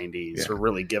the 90s, or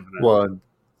really given it. Well,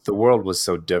 the world was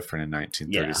so different in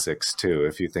 1936 too.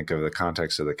 If you think of the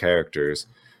context of the characters,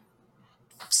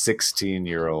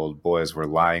 16-year-old boys were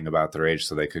lying about their age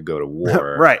so they could go to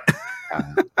war. Right.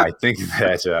 I think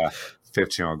that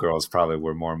 15-year-old girls probably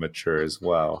were more mature as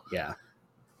well. Yeah.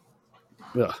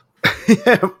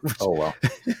 Oh, well.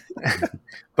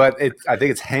 But I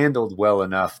think it's handled well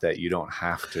enough that you don't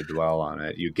have to dwell on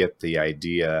it. You get the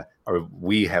idea, or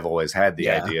we have always had the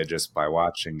idea just by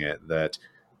watching it, that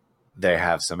they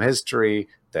have some history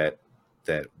that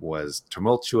was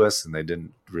tumultuous and they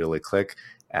didn't really click.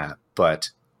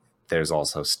 But there's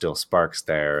also still sparks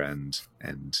there, and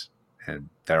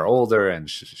they're older, and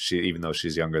she even though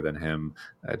she's younger than him,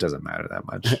 it doesn't matter that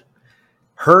much.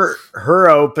 Her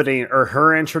opening, or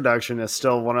her introduction, is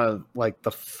still one of like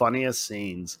the funniest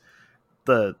scenes.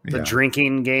 The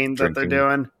drinking game that they're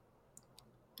doing.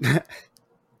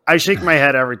 I shake my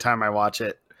head every time I watch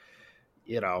it,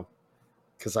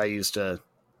 because I used to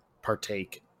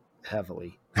partake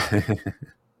heavily.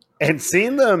 And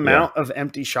seeing the amount of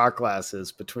empty shot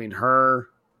glasses between her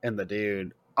and the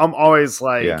dude, I'm always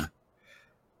like,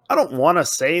 I don't want to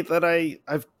say that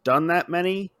I've done that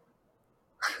many,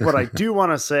 but I do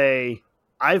want to say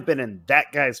I've been in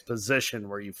that guy's position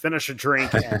where you finish a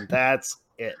drink and that's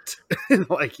it.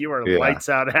 Like, you are lights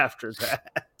out after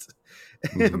that.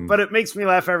 Mm-hmm. But it makes me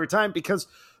laugh every time because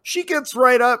she gets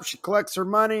right up, she collects her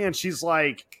money, and she's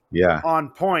like on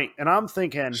point. And I'm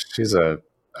thinking, she's a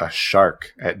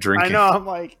shark at drinking. I know. I'm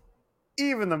like,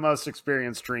 even the most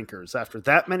experienced drinkers, after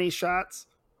that many shots,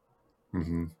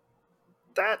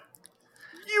 that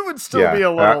you would still be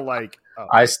a little like, oh.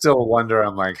 I still wonder,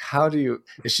 I'm like,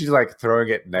 is she like throwing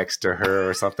it next to her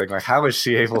or something? Like, how is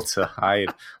she able to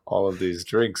hide all of these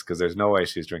drinks? Because there's no way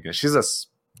she's drinking. She's a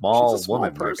small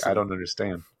woman. Like, I don't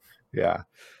understand. Yeah.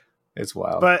 It's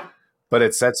wild. But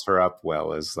it sets her up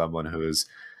well as someone who's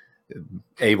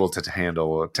able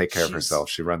to take care of herself.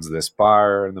 She runs this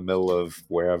bar in the middle of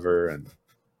wherever, and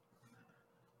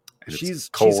she's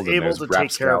able to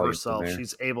take care of herself.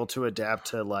 She's able to adapt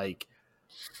to like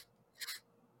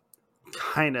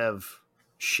kind of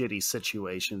shitty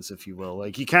situations, if you will.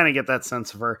 Like you kind of get that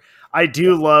sense of her. I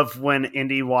do love when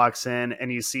Indy walks in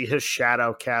and you see his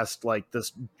shadow cast like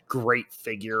this great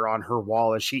figure on her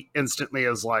wall, and she instantly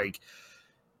is like,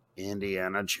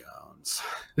 Indiana Jones.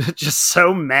 Just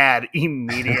so mad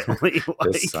immediately.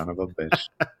 Like, this son of a bitch.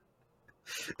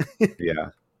 Yeah.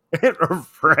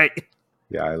 Right.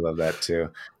 Yeah, I love that too.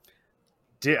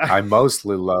 I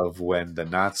mostly love when the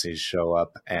Nazis show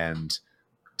up and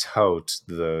Tote,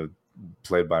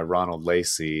 played by Ronald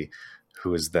Lacey,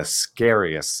 who is the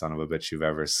scariest son of a bitch you've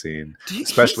ever seen.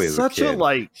 Especially as a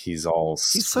kid. He's all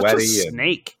sweaty. Such a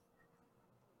snake.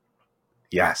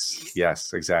 Yes,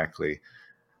 exactly.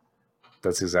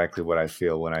 That's exactly what I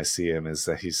feel when I see him, is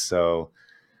that he's so...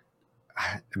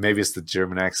 Maybe it's the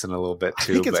German accent a little bit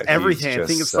too. I think it's everything. I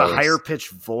think it's the higher pitched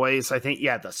voice. I think,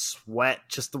 the sweat,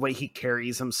 just the way he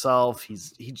carries himself.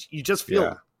 You just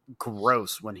feel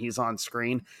gross when he's on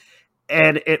screen.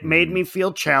 And it made me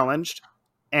feel challenged.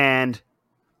 And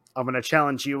I'm going to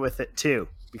challenge you with it too.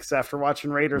 Because after watching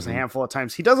Raiders a handful of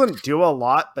times, he doesn't do a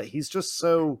lot, but he's just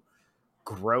so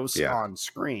gross on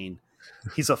screen.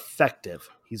 He's effective.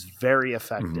 He's very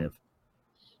effective.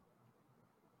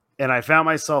 And I found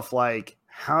myself like,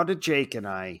 how did Jake and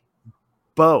I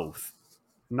both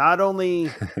not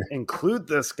only include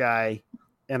this guy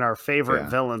in our favorite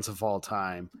villains of all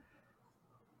time,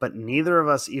 but neither of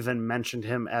us even mentioned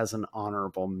him as an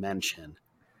honorable mention.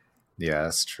 Yeah,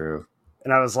 that's true.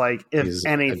 And I was like, if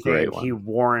anything, he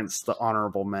warrants the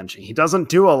honorable mention. He doesn't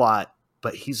do a lot,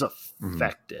 but he's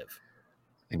effective.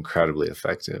 Incredibly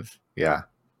effective. Yeah.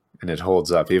 And it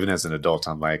holds up. Even as an adult,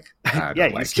 I'm like,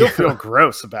 you still feel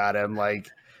gross about him. Like,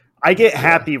 I get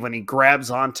happy when he grabs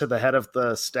onto the head of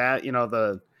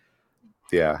the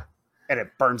and it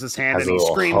burns his hand and he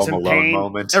screams in pain.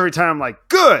 Moment. Every time I'm like,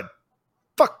 good,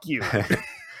 fuck you.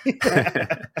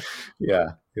 Yeah.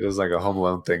 He does like a Home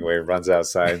Alone thing where he runs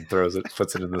outside and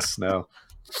puts it in the snow.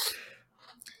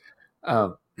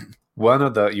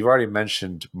 You've already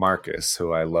mentioned Marcus,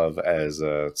 who I love as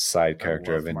a side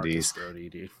character of Indy's.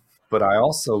 But I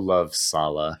also love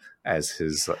Sallah as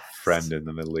his friend in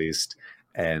the Middle East.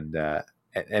 And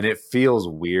it feels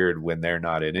weird when they're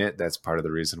not in it. That's part of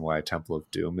the reason why Temple of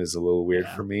Doom is a little weird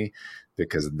for me,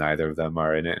 because neither of them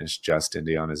are in it. And it's just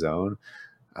Indy on his own.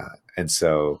 And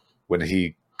so when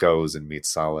he goes and meets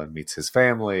Sallah and meets his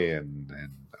family and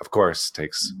of course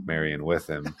takes Marion with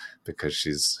him because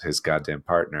she's his goddamn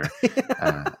partner,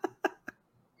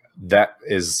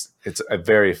 it's a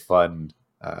very fun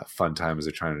time as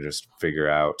they're trying to just figure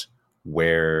out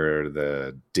where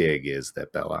the dig is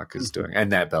that Belloq is doing,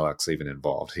 and that Belloq's even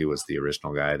involved. He was the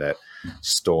original guy that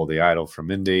stole the idol from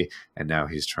Indy, and now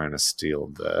he's trying to steal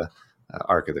the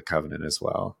Ark of the Covenant as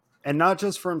well. And not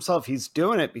just for himself, he's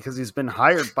doing it because he's been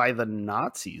hired by the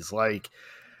Nazis. Like,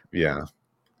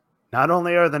 not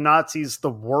only are the Nazis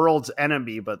the world's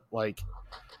enemy, but like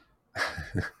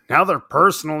now they're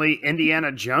personally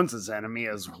Indiana Jones's enemy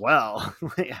as well.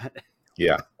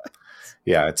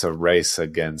 Yeah, it's a race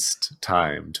against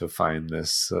time to find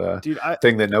this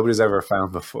thing that nobody's ever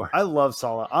found before. I love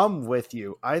Sallah. I'm with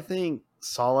you. I think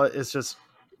Sallah is just,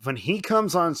 when he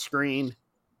comes on screen,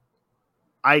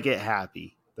 I get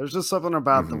happy. There's just something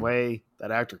about the way that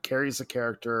actor carries the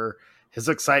character, his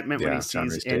excitement when he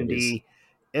sees Indy.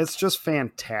 It's just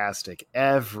fantastic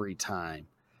every time.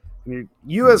 I mean,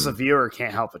 you as a viewer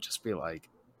can't help but just be like,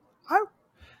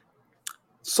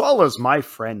 Sallah's my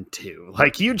friend too.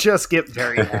 Like, you just get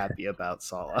very happy about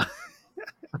Sallah.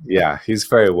 Yeah, he's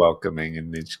very welcoming,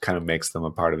 and he kind of makes them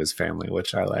a part of his family,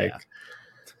 which I like.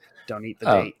 Don't eat the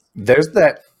date. There's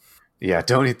that. Yeah,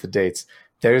 don't eat the dates.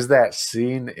 There's that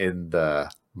scene in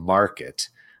the market,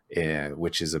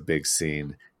 which is a big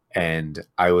scene. And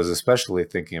I was especially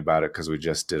thinking about it because we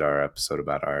just did our episode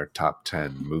about our top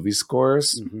 10 movie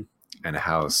scores and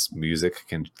how music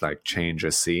can like change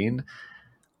a scene.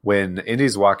 When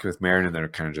Indy's walking with Marion and they're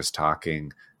kind of just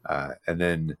talking, and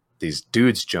then these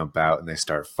dudes jump out and they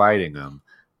start fighting them,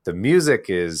 the music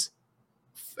is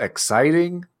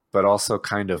exciting, but also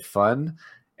kind of fun.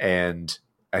 And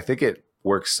I think it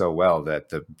works so well that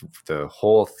the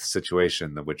whole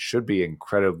situation, which should be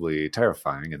incredibly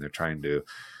terrifying, and they're trying to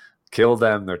kill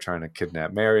them, they're trying to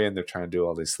kidnap Marion, they're trying to do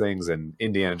all these things, and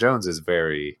Indiana Jones is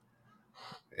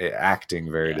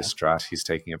acting very distraught. He's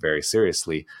taking it very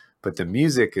seriously, but the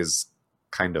music is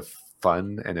kind of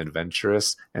fun and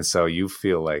adventurous, and so you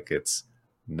feel like it's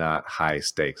not high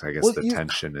stakes. I guess the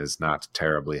tension is not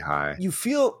terribly high. You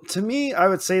feel, to me, I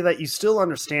would say that you still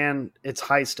understand it's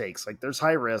high stakes. Like there's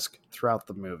high risk throughout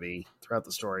the movie, throughout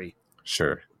the story.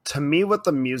 Sure. To me, what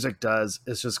the music does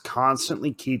is just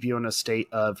constantly keep you in a state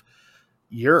of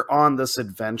you're on this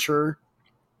adventure,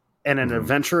 and an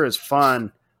adventure is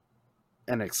fun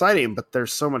and exciting, but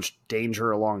there's so much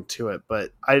danger along to it.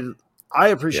 But I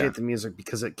appreciate the music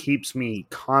because it keeps me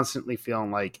constantly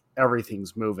feeling like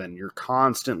everything's moving. You're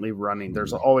constantly running.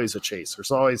 There's always a chase.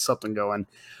 There's always something going,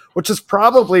 which is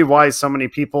probably why so many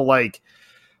people like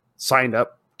signed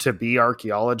up to be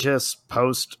archaeologists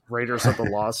post Raiders of the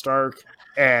Lost Ark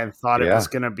and thought it was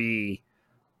going to be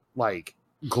like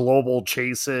global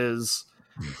chases,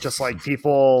 just like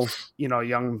people, you know,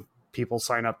 young people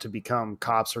sign up to become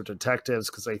cops or detectives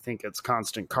because they think it's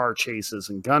constant car chases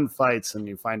and gunfights, and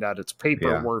you find out it's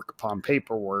paperwork upon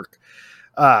paperwork.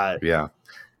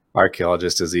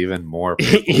 Archaeologist is even more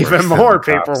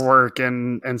paperwork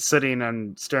and sitting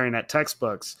and staring at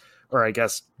textbooks, or I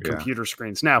guess computer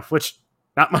screens now, which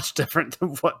not much different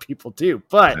than what people do.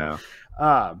 But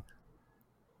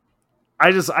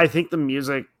I think the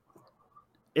music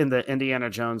in the Indiana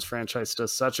Jones franchise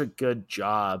does such a good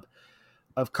job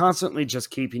of constantly just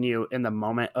keeping you in the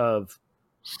moment of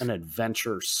an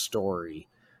adventure story.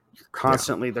 You're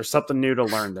constantly, there's something new to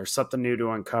learn. There's something new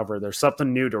to uncover. There's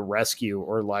something new to rescue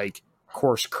or like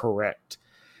course correct,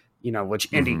 you know,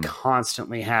 which Indy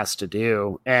constantly has to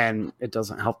do. And it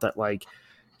doesn't help that like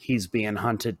he's being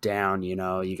hunted down. You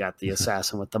know, you got the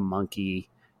assassin with the monkey.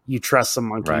 You trust the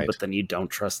monkey, but then you don't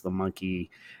trust the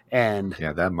monkey. And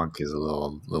that monkey is a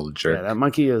little jerk. Yeah, that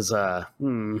monkey is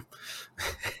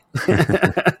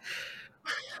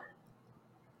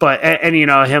But and you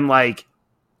know him, like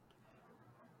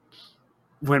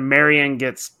when Marion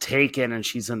gets taken and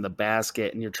she's in the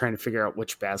basket and you're trying to figure out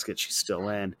which basket she's still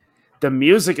in, the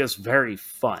music is very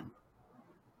fun.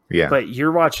 Yeah. But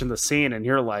you're watching the scene and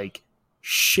you're like,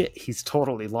 shit, he's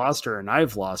totally lost her and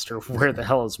I've lost her. Where the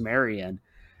hell is Marion?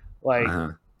 Like,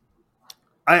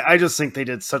 I just think they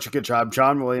did such a good job.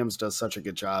 John Williams does such a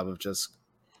good job of just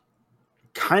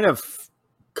kind of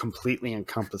completely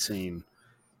encompassing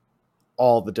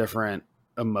all the different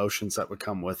emotions that would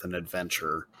come with an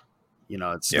adventure. You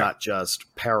know, it's not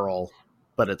just peril,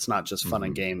 but it's not just fun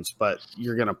and games, but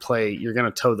you're going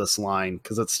to toe this line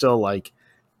because it's still like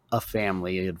a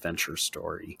family adventure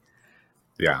story.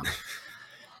 Yeah.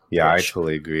 Yeah, I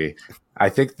totally agree. I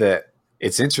think that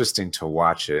it's interesting to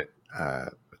watch it,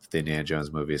 the Indiana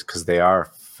Jones movies, because they are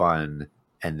fun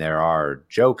and there are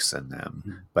jokes in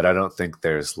them, but I don't think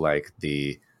there's like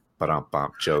the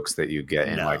bump jokes that you get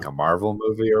in like a Marvel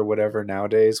movie or whatever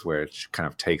nowadays, where it kind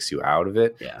of takes you out of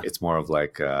it. Yeah. It's more of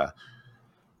like,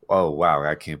 oh wow,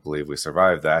 I can't believe we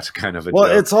survived that kind of a joke.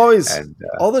 It's always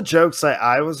all the jokes that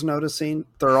I was noticing,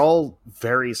 they're all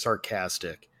very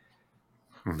sarcastic.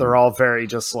 They're all very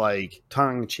just like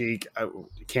tongue in cheek. I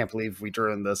can't believe we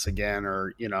doing this again,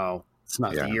 or you know, it's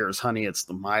not the years, honey, it's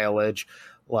the mileage.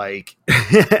 Like,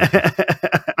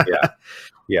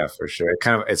 yeah, for sure.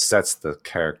 It sets the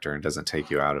character and doesn't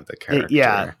take you out of the character.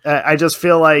 Yeah, I just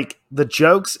feel like the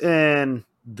jokes in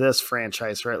this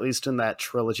franchise, or at least in that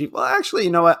trilogy. Well, actually, you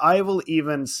know what? I will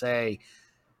even say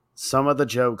some of the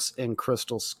jokes in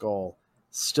Crystal Skull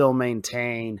still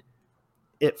maintain.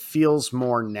 It feels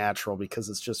more natural because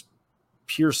it's just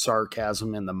pure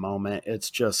sarcasm in the moment. It's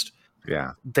just,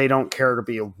 they don't care to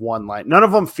be a one-line. None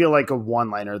of them feel like a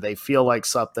one-liner. They feel like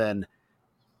something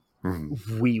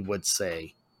we would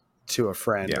say to a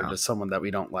friend or to someone that we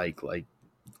don't like. Like,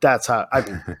 that's how, I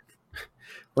mean,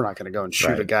 we're not going to go and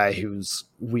shoot a guy who's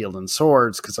wielding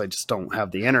swords because I just don't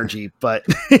have the energy, but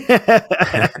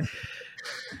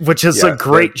which is a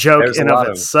great joke in of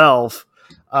itself.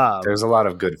 There's a lot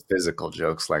of good physical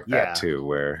jokes like that too,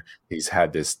 where he's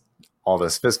had all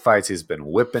this fist fights, he's been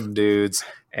whipping dudes,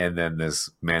 and then this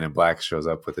man in black shows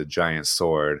up with a giant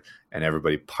sword, and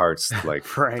everybody parts like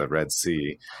the Red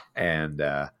Sea, and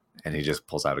he just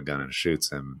pulls out a gun and shoots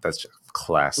him. That's just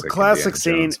classic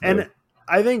scene, and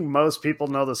I think most people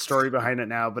know the story behind it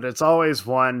now, but it's always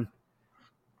one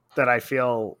that I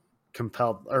feel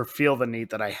compelled or feel the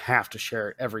need that I have to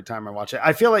share every time I watch it.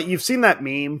 I feel like you've seen that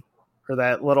meme or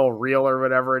that little reel or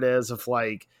whatever it is of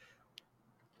like,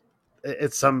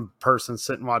 it's some person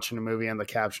sitting watching a movie and the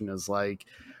caption is like,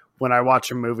 when I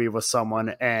watch a movie with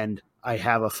someone and I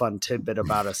have a fun tidbit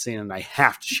about a scene and I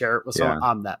have to share it with someone,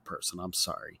 I'm that person. I'm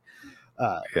sorry.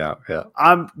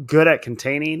 I'm good at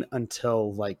containing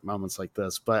until like moments like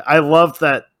this, but I love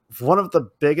that one of the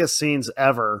biggest scenes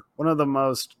ever, one of the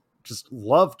most just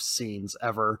loved scenes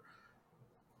ever,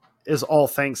 is all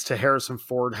thanks to Harrison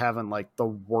Ford having like the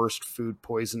worst food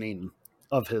poisoning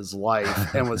of his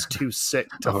life and was too sick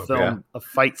to film a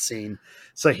fight scene.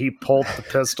 So he pulled the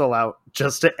pistol out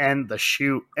just to end the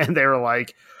shoot. And they were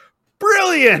like,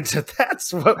 brilliant.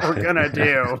 That's what we're going to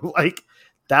do. Like,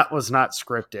 that was not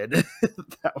scripted.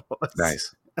 That was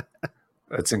nice.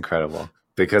 That's incredible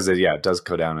because it does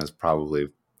go down as probably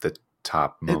the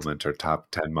top moment or top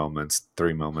 10 moments,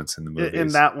 3 moments in the movie. In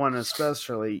that one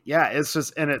especially. Yeah. It's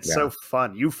just, and it's so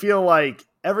fun. You feel like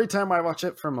every time I watch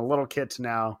it from a little kid to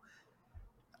now,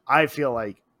 I feel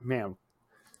like, man,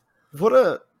 what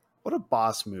a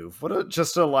boss move. What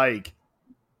a like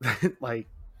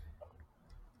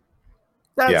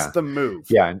that's the move.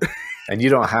 Yeah. And you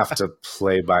don't have to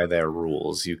play by their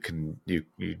rules. You can, you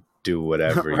do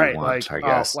whatever you want, like, I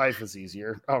guess. Life is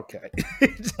easier. Okay.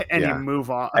 And you move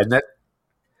on. And that,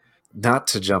 not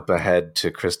to jump ahead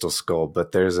to Crystal Skull,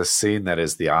 but there's a scene that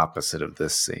is the opposite of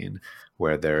this scene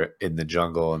where they're in the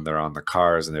jungle and they're on the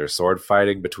cars and they're sword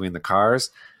fighting between the cars.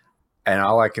 And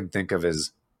all I can think of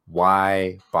is,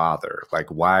 why bother? Like,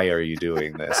 why are you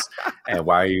doing this? And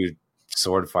why are you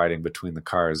sword fighting between the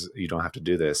cars? You don't have to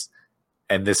do this.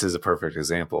 And this is a perfect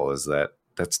example, is that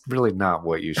that's really not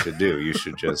what you should do. You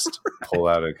should just pull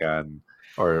out a gun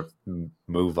or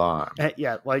move on.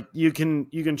 Yeah, like you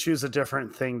can choose a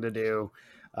different thing to do.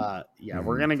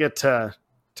 We're going to get to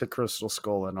Crystal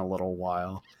Skull in a little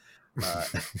while.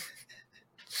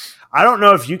 I don't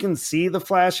know if you can see the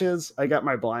flashes. I got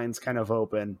my blinds kind of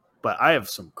open, but I have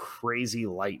some crazy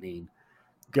lightning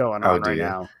going on right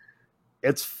now.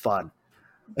 It's fun.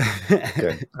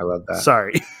 Good. I love that.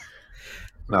 Sorry.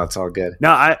 No, it's all good.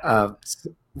 No,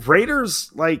 Raiders,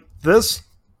 like this,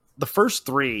 the first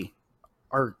 3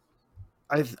 are,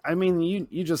 I mean,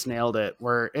 you just nailed it,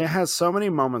 where it has so many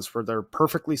moments where they're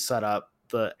perfectly set up.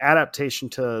 The adaptation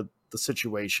to the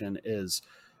situation is...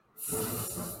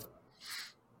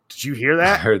 Did you hear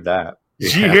that? I heard that.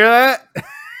 Did you hear that?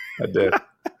 I did.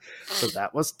 So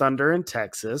that was thunder in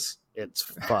Texas. It's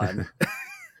fun.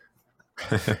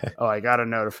 Oh, I got a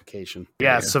notification.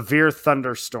 Yeah, severe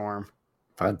thunderstorm.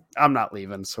 Fun. I'm not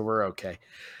leaving, so we're okay.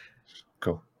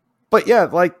 Cool. But yeah,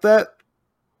 like those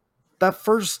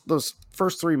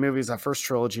first 3 movies, that first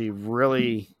trilogy,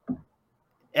 really,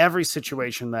 every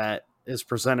situation that is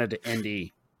presented to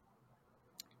Indy,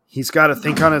 he's got to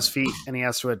think on his feet and he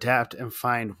has to adapt and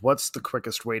find what's the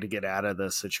quickest way to get out of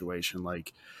this situation.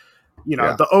 Like,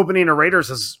 the opening of Raiders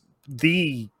is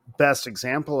the best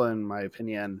example, in my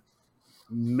opinion,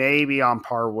 maybe on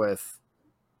par with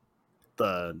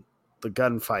the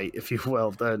gunfight, if you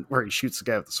will, where he shoots the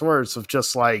guy with the swords, of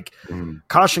just like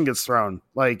caution gets thrown,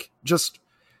 like just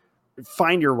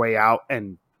find your way out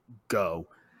and go.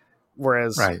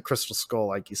 Whereas Crystal Skull,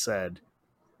 like you said,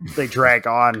 they drag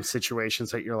on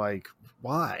situations that you're like,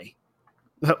 why?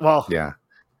 Well,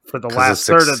 for the last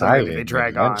third of the movie, they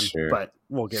drag on, but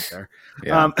we'll get there.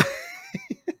 Yeah.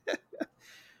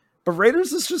 But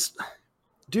Raiders is just,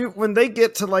 dude, when they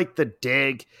get to like the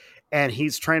dig and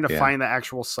he's trying to find the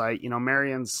actual site,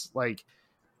 Marion's like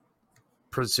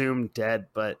presumed dead,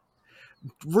 but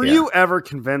were you ever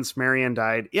convinced Marion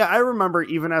died? Yeah, I remember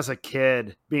even as a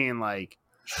kid being like,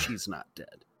 she's not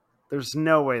dead. There's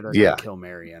no way they're going to kill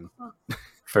Marion.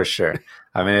 For sure.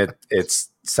 I mean,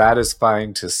 it's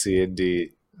satisfying to see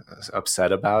Indy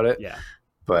upset about it. Yeah.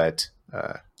 But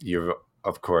you're,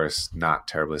 of course, not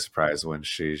terribly surprised when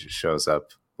she shows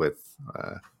up with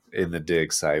in the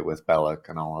dig site with Belloc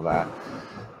and all of that.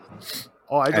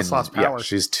 Oh, I just lost power. Yeah,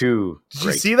 she's too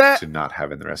great to not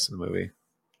have in the rest of the movie.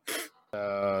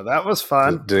 That was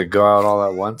fun. Did it go out all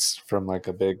at once from like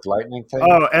a big lightning thing?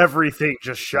 Oh, everything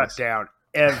just shut down.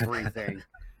 Everything.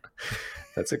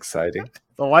 That's exciting.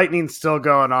 The lightning's still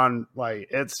going on. Like,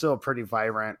 it's still pretty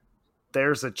vibrant.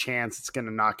 There's a chance it's going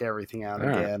to knock everything out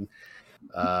again.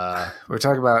 We're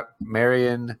talking about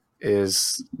Marion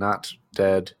is not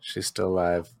dead. She's still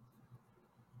alive.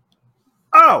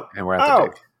 Oh, and we're at the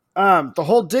dig. The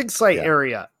whole dig site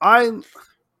area.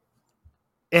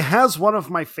 It has one of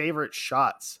my favorite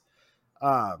shots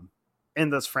in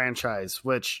this franchise,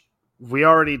 which we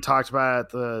already talked about at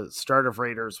the start of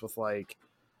Raiders with like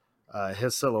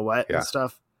his silhouette and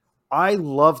stuff. I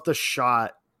love the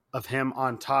shot of him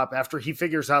on top after he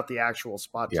figures out the actual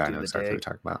spot to do the exactly dig. What you're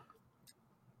talking about.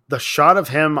 The shot of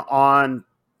him on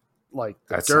like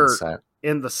the dirt sunset.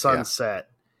 In the sunset.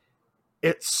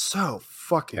 It's so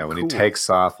fucking when cool. he takes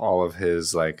off all of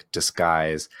his like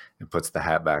disguise and puts the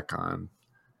hat back on.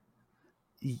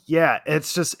 Yeah,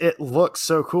 it's just, it looks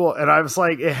so cool. And I was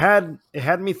like, it had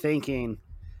me thinking,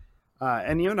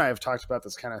 And you and I have talked about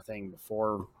this kind of thing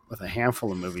before with a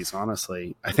handful of movies,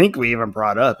 honestly. I think we even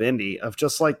brought up Indy, of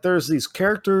just like there's these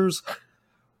characters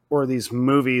or these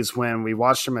movies when we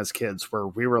watched them as kids where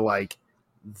we were like,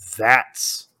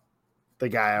 that's the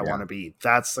guy I want to be.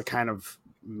 That's the kind of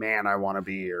man I want to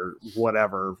be, or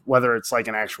whatever, whether it's like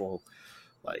an actual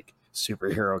like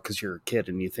superhero because you're a kid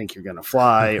and you think you're going to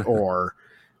fly or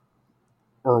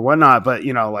whatnot. But,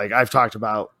 you know, like I've talked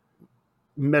about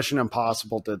Mission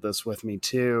Impossible did this with me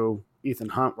too, Ethan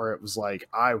Hunt, where it was like,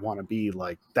 I want to be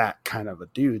like that kind of a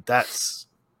dude. That's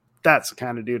the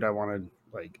kind of dude I want to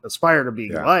like aspire to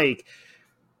be like.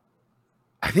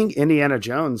 I think Indiana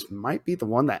Jones might be the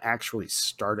one that actually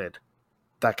started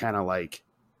that kind of like,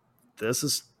 this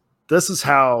is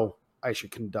how I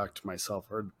should conduct myself,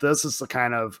 or this is the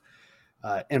kind of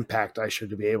impact I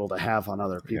should be able to have on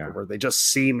other people, where they just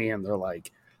see me and they're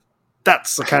like,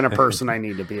 that's the kind of person I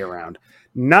need to be around.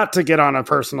 Not to get on a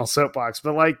personal soapbox,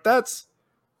 but like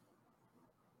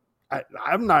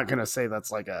I'm not going to say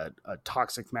that's like a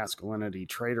toxic masculinity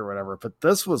trait or whatever, but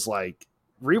this was like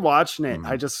rewatching it.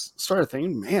 I just started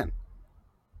thinking, man,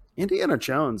 Indiana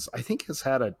Jones, I think, has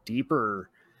had a deeper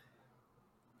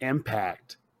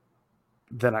impact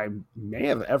than I may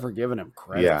have ever given him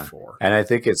credit for. And I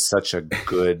think it's such a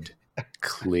good,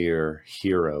 clear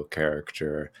hero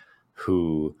character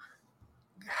who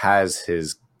has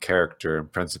his character and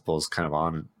principles kind of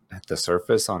on the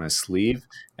surface on his sleeve.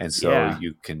 And so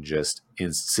you can just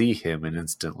see him and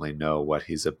instantly know what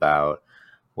he's about,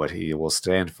 what he will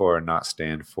stand for and not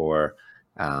stand for.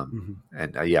 And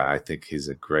I think he's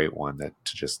a great one that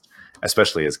to just,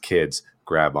 especially as kids,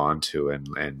 grab onto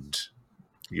and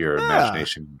your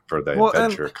imagination for the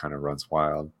adventure kind of runs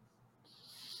wild.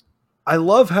 I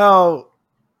love how,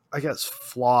 I guess,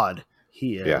 flawed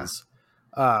he is.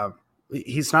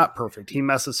 He's not perfect. He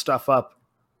messes stuff up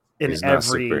in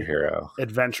every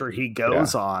adventure he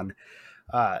goes on.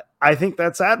 I think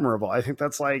that's admirable. I think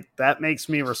that's like, that makes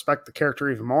me respect the character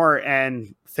even more.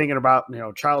 And thinking about, you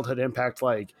know, childhood impact,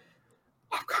 like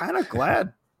I'm kind of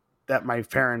glad that my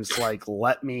parents like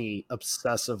let me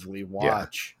obsessively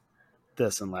watch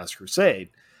this in Last Crusade.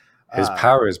 His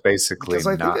power is basically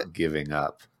not giving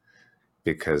up,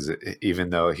 because even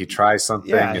though he tries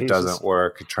something, it doesn't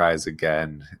work. He tries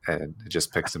again and it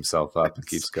just picks himself up and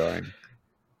keeps going.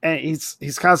 And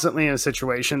he's constantly in a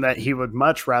situation that he would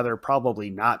much rather probably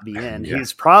not be in.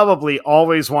 He's probably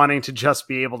always wanting to just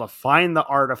be able to find the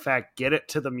artifact, get it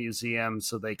to the museum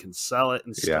so they can sell it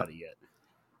and study it.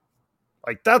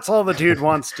 Like, that's all the dude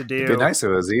wants to do. It'd be nice if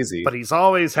it was easy. But he's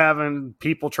always having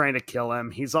people trying to kill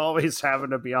him. He's always having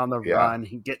to be on the run.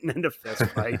 He's getting into fist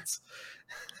fights.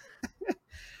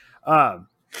 But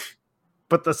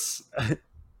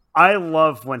I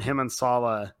love when him and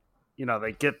Sala, you know,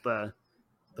 they get the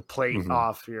plate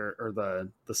off here, or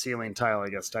the ceiling tile, I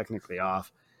guess, technically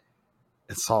off.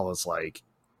 And Sala's like,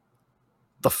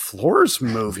 the floor's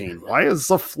moving. Why is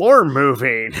the floor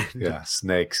moving? Yeah,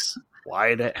 snakes.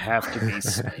 Why'd it have to be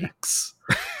snakes?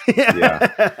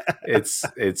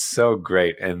 It's so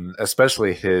great. And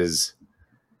especially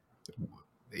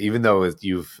even though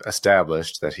you've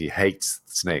established that he hates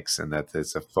snakes and that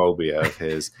it's a phobia of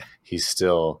his, he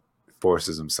still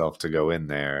forces himself to go in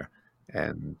there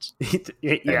and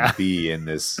be in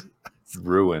this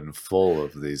ruin full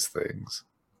of these things.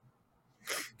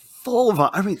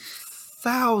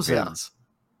 Thousands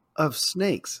of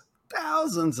snakes.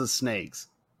 Thousands of snakes.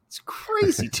 It's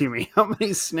crazy to me how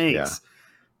many snakes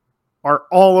are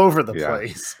all over the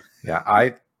place.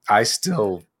 Yeah, I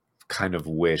still kind of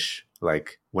wish,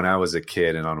 like, when I was a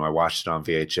kid and I watched it on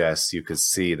VHS, you could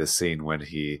see the scene when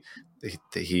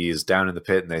he's down in the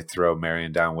pit and they throw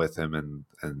Marion down with him,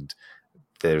 and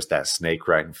there's that snake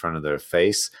right in front of their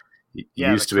face. You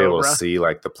used to be able to see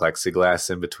like the plexiglass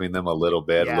in between them a little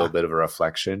bit of a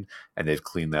reflection, and they've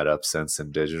cleaned that up since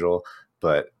in digital.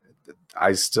 But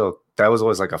that was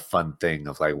always like a fun thing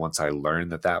of like, once I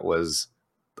learned that was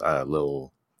a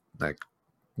little like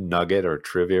nugget or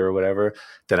trivia or whatever,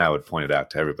 then I would point it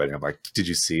out to everybody. I'm like, did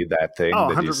you see that thing? Oh,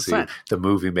 did 100%. you see the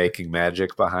movie making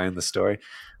magic behind the story?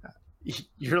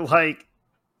 You're like,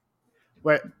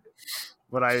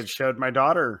 when I showed my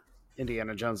daughter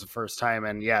Indiana Jones the first time,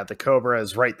 and the cobra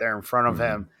is right there in front of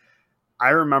him, I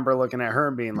remember looking at her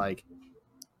and being like,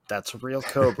 that's a real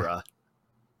cobra.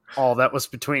 All that was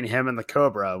between him and the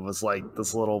cobra was like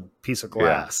this little piece of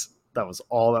glass. That was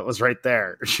all that was right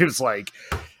there. She was like,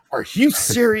 are you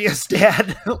serious,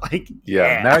 Dad? Like,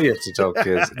 now you have to tell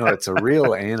kids, no, it's a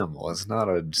real animal. It's not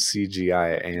a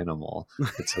CGI animal.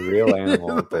 It's a real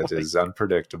animal that is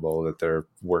unpredictable that they're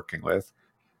working with.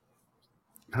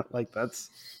 Like, that's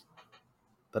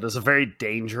That is a very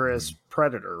dangerous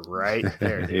predator right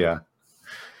there, dude. Yeah.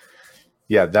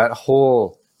 Yeah, that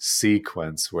whole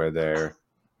sequence where they're...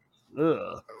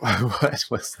 Ugh. What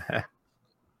was that?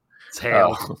 It's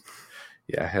Hale. Oh,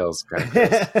 yeah, Hale's kind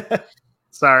of...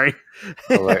 Sorry.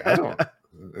 You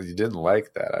didn't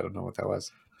like that. I don't know what that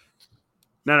was.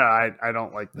 No, I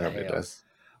don't like that. Nobody does.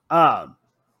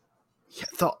 Yeah,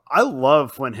 so I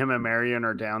love when him and Marion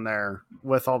are down there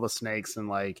with all the snakes, and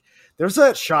like there's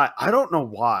that shot. I don't know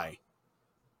why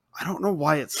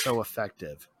it's so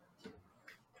effective,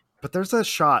 but there's that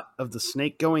shot of the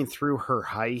snake going through her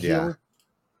high heel,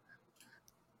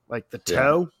 like the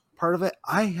toe part of it.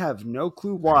 I have no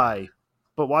clue why,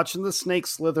 but watching the snake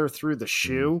slither through the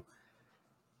shoe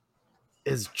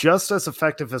is just as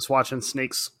effective as watching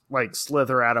snakes like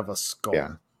slither out of a skull.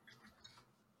 Yeah.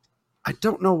 I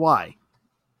don't know why,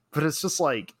 but it's just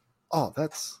like, oh,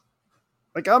 that's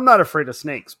like, I'm not afraid of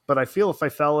snakes, but I feel if I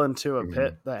fell into a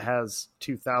pit that has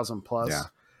 2,000 plus,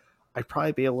 I'd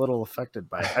probably be a little affected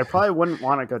by it. I probably wouldn't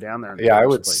want to go down there. I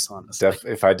would.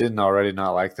 If I didn't already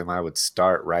not like them, I would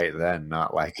start right then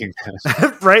not liking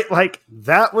them. Right? Like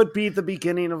that would be the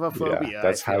beginning of a phobia. Yeah,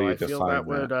 that's how you define that.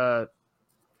 Would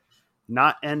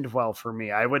not end well for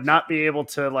me. I would not be able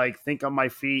to like think on my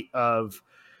feet of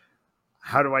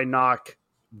how do I knock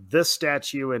this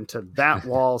statue into that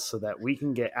wall so that we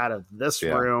can get out of this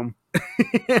room.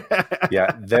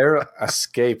 Their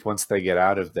escape once they get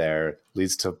out of there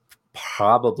leads to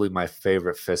probably my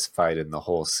favorite fist fight in the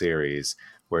whole series,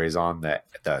 where he's on the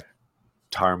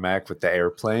tarmac with the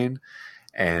airplane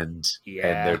and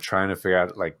they're trying to figure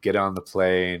out, like, get on the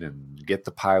plane and get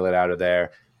the pilot out of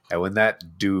there. And when that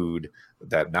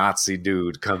Nazi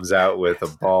dude comes out with a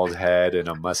bald head and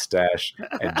a mustache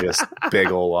and just big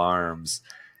ol' arms,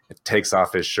 it takes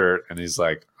off his shirt and he's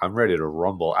like, I'm ready to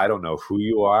rumble. I don't know who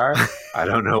you are. I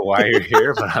don't know why you're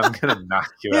here, but I'm going to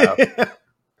knock you out.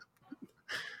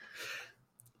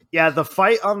 Yeah, the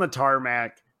fight on the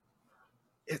tarmac,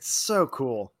 it's so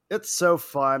cool. It's so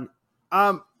fun.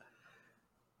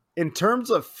 In terms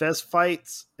of fist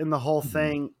fights in the whole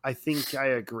thing, I think I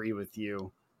agree with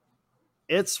you.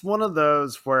 It's one of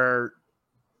those where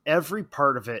every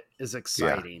part of it is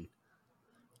exciting.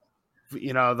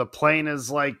 You know, the plane is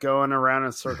like going around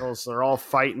in circles. They're all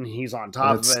fighting. He's on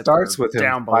top of it. It starts with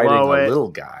him fighting a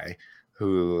little guy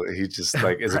who he just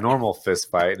like is a normal fist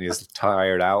fight, and he's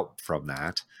tired out from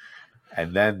that.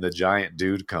 And then the giant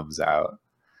dude comes out.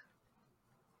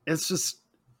 It's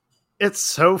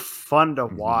so fun to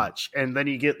watch. And then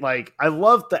you get like, I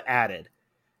love the added.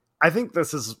 I think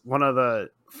this is one of the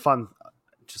fun,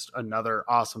 just another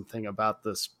awesome thing about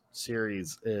this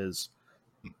series is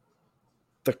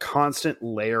the constant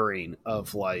layering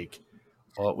of like,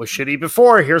 oh, it was shitty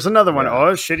before. Here's another one. Oh,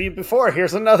 it was shitty before.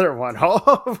 Here's another one.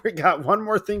 Oh, we got one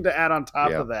more thing to add on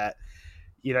top of that.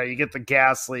 You know, you get the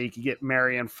gas leak, you get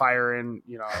Marion firing,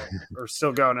 you know, or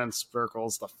still going in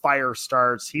circles. The fire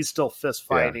starts. He's still fist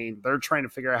fighting. They're trying to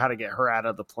figure out how to get her out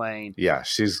of the plane. Yeah,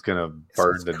 she's going to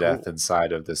burn to death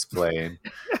inside of this plane.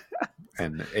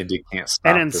 And Indy can't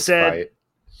stop this fight.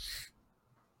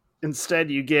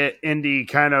 Instead, you get Indy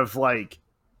kind of like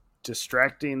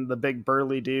distracting the big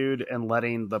burly dude and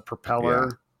letting the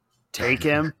propeller take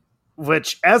him,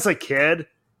 which as a kid,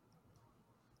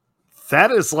 that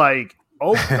is like,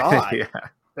 oh God,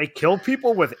 they kill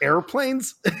people with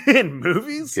airplanes in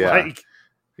movies? Like,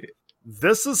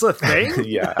 this is a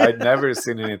thing? I'd never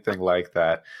seen anything like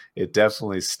that. It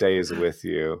definitely stays with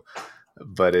you,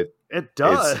 but it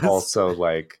does. It's also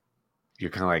like,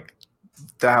 you're kind of like,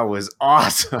 that was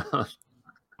awesome.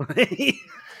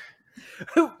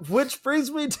 Which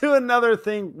brings me to another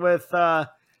thing with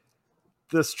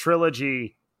this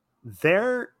trilogy.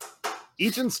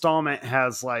 Each installment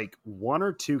has like one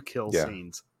or two kill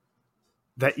scenes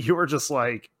that you were just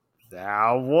like,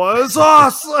 that was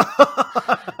awesome.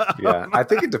 I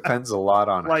think it depends a lot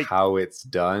on like, how it's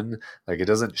done. Like, it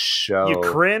doesn't show. You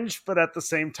cringe, but at the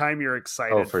same time, you're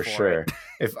excited. Oh, for sure.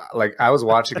 If like I was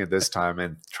watching it this time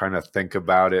and trying to think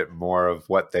about it more of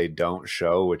what they don't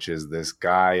show, which is this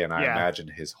guy, and I imagine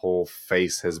his whole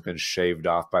face has been shaved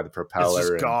off by the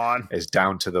propeller and gone. Is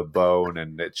down to the bone,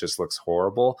 and it just looks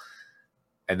horrible.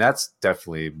 And that's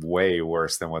definitely way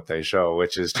worse than what they show,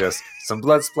 which is just some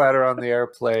blood splatter on the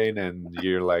airplane, and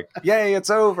you're like, "Yay, it's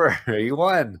over! You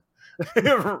won!"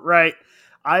 Right?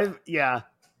 The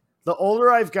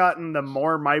older I've gotten, the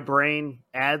more my brain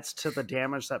adds to the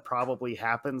damage that probably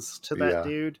happens to that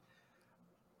dude.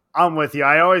 I'm with you.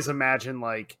 I always imagine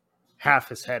like half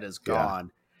his head is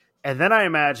gone, and then I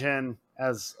imagine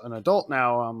as an adult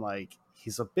now, I'm like,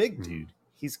 he's a big dude.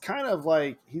 He's kind of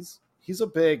like he's a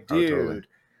big dude. Oh, totally.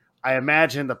 I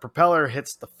imagine the propeller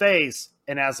hits the face,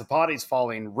 and as the body's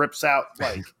falling, rips out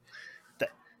like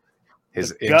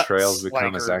his the entrails guts,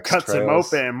 become his extrails. Cuts him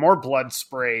open, and more blood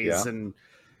sprays, and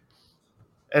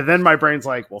then my brain's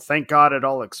like, well, thank God it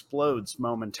all explodes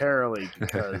momentarily,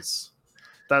 because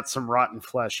that's some rotten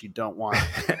flesh you don't want.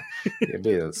 It'd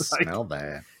be a smell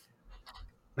bad.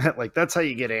 Like, that's how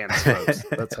you get ants, folks.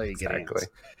 That's how you get ants.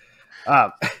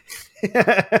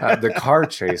 The car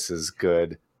chase is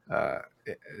good,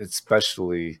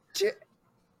 especially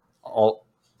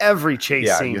every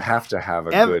chase scene. You have to have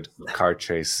a good car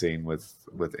chase scene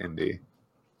with Indy.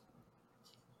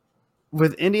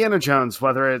 With Indiana Jones,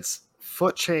 whether it's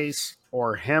foot chase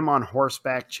or him on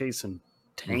horseback chasing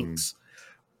tanks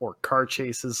or car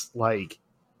chases, like,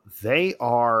 they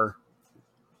are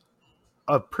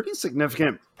a pretty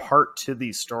significant part to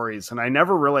these stories. And I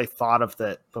never really thought of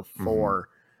that before,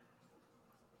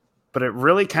 but it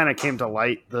really kind of came to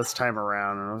light this time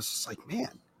around. And I was just like,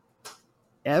 man,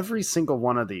 every single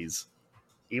one of these,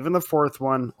 even the fourth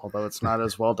one, although it's not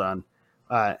as well done,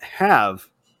 have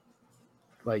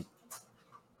like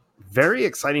very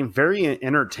exciting, very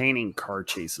entertaining car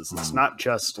chases. It's not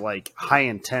just like high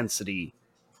intensity,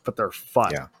 but they're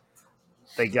fun. Yeah.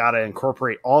 They got to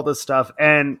incorporate all this stuff.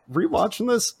 And rewatching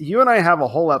this, you and I have a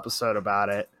whole episode about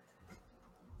it.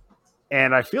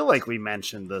 And I feel like we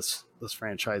mentioned this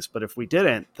franchise, but if we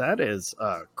didn't, that is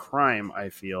a crime, I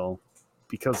feel,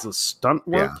 because the stunt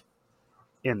work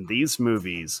in these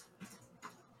movies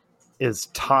is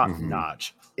top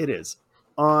notch. It is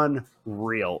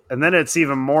unreal. And then it's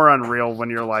even more unreal when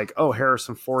you're like, oh,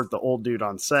 Harrison Ford, the old dude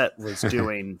on set, was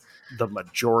doing the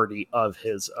majority of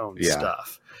his own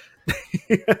stuff.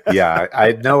 Yeah,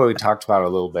 I know we talked about it a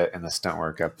little bit in the stunt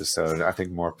work episode. I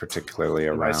think more particularly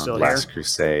around Last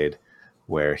Crusade,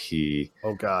 where he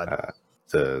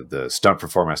the stunt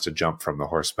performer has to jump from the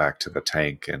horseback to the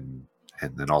tank and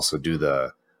then also do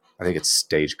I think it's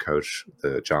Stagecoach,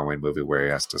 the John Wayne movie, where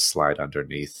he has to slide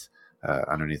underneath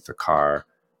the car.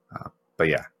 But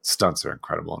yeah, stunts are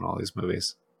incredible in all these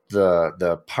movies.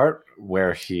 The part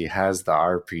where he has the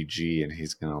RPG and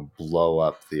he's going to blow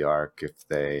up the Ark if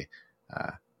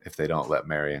they don't let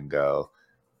Marion go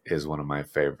is one of my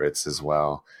favorites as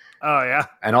well. Oh yeah,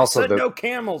 and also no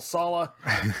camels, Sala.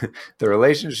 The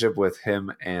relationship with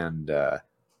him and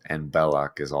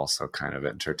Belloq is also kind of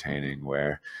entertaining,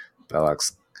 where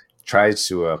Belloq tries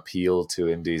to appeal to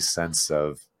Indy's sense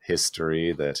of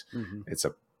history, that it's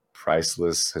a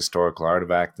priceless historical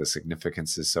artifact. The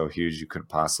significance is so huge you couldn't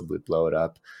possibly blow it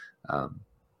up.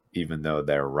 Even though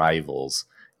they're rivals,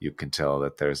 you can tell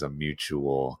that there's a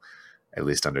mutual, at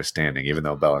least, understanding. Even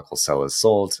though Belloq will sell his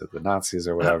soul to the Nazis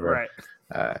or whatever,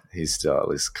 he still at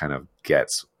least kind of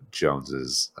gets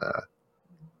Jones's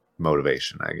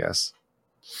motivation, I guess.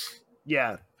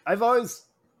 Yeah,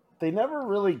 they never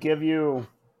really give you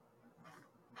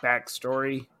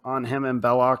backstory on him and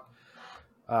Belloq.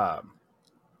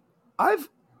 I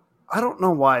don't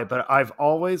know why, but I've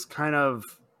always kind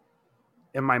of,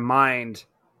 in my mind,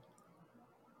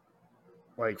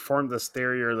 like, formed this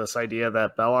theory or this idea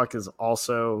that Belloq is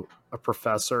also a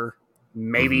professor,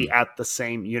 maybe at the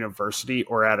same university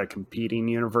or at a competing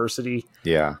university.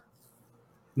 Yeah.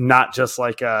 Not just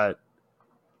like a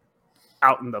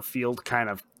out in the field kind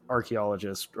of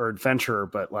archaeologist or adventurer,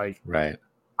 but like, right.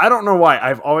 I don't know why.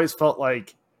 I've always felt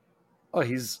like, oh,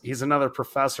 he's another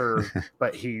professor,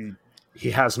 but he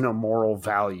has no moral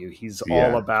value. He's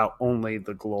all about only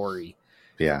the glory.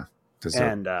 Yeah.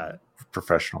 And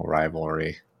professional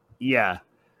rivalry. Yeah.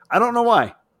 I don't know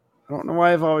why.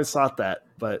 I've always thought that,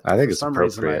 but I think it's some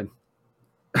appropriate.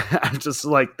 reason I'm just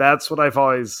like, that's what I've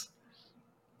always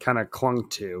kind of clung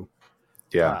to.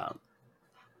 Yeah.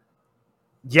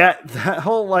 Yeah, that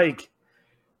whole, like,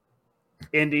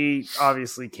 Indy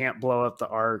obviously can't blow up the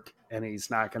Ark, and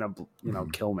he's not going to,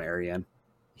 kill Marion.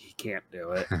 He can't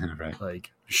do it. Right.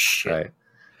 Like, shit. Right.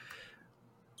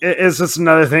 It's just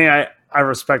another thing I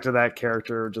respected that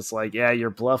character. Just like, yeah,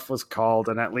 your bluff was called,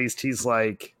 and at least he's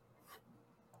like,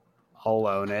 I'll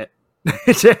own it.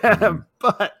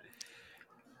 But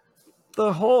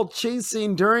the whole chase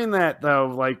scene during that, though,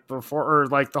 like before, or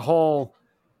like the whole,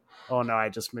 oh no, I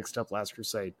just mixed up Last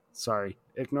Crusade. Sorry.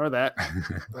 Ignore that.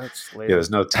 That's later. Yeah, there's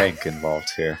no tank involved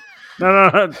here.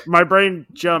 No. My brain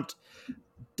jumped.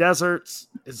 Deserts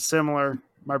is similar.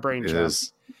 My brain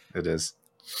jumped. It is.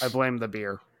 I blame the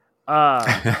beer.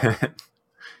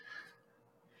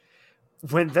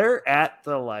 When they're at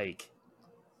the, like,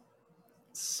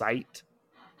 site.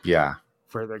 Yeah.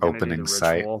 Where they're going to do the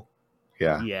ritual.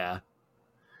 Site. Yeah.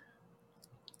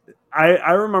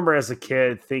 I remember as a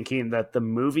kid thinking that the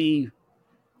movie,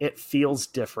 it feels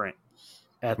different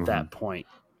at that point.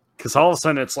 because all of a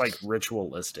sudden it's like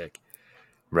ritualistic,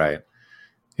 right?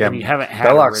 Yeah, and you haven't had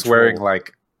Belloq's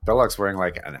wearing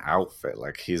like an outfit,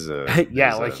 like he's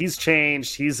he's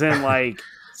changed. He's in like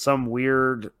some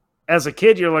weird. As a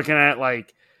kid, you're looking at it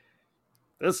like,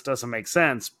 this doesn't make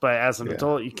sense, but as an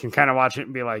adult, you can kind of watch it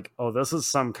and be like, oh, this is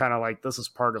some kind of like, this is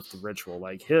part of the ritual.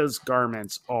 Like his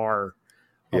garments are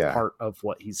a part of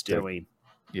what he's doing.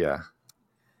 Yeah.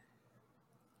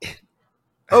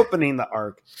 Opening the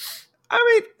arc.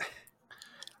 I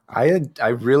mean, I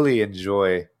really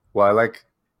enjoy, well, I like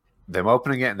them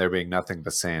opening it and there being nothing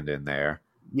but sand in there.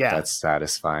 Yeah. That's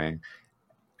satisfying.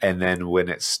 And then when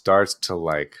it starts to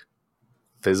like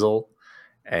fizzle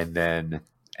and then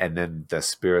the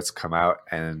spirits come out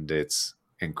and it's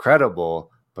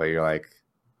incredible, but you're like,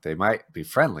 they might be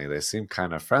friendly. They seem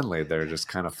kind of friendly. They're just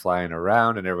kind of flying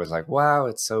around and everyone's like, wow,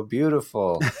 it's so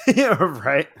beautiful. Yeah,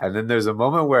 right. And then there's a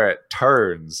moment where it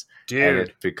turns, dude, and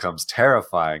it becomes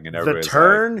terrifying. And the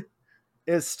turn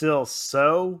is still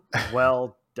so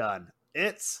well done.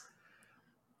 It's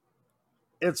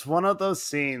one of those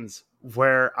scenes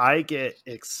where I get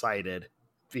excited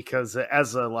because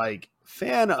as a like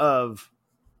fan of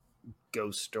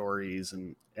ghost stories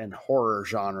and horror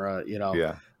genre, you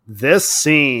know, this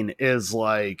scene is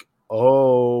like,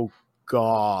 oh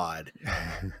God.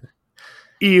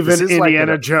 Even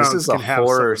Indiana Jones. This is a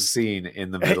horror scene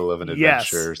in the middle of an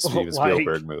adventure Steven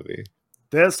Spielberg movie.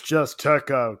 This just took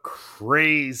a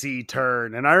crazy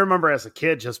turn. And I remember as a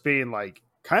kid just being like,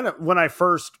 kind of when I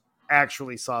first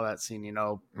actually saw that scene, you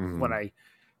know, when I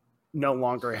no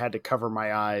longer had to cover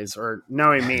my eyes, or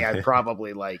knowing me, I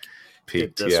probably like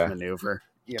did this maneuver.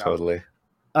 You know? Totally.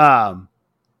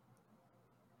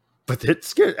 But it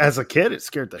scared, as a kid, it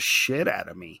scared the shit out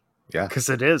of me. Yeah. Because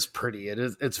it is pretty.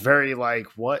 It's very like,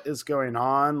 what is going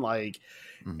on? Like,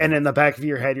 and in the back of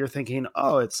your head, you're thinking,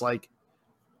 oh, it's like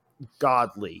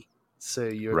godly. So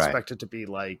you expect it to be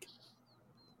like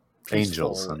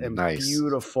angels and nice,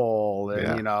 beautiful,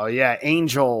 and you know,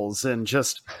 angels, and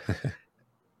just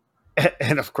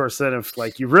and of course, then if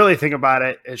like you really think about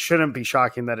it, it shouldn't be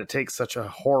shocking that it takes such a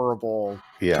horrible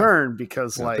turn,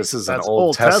 because like this is that's an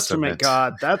Old Testament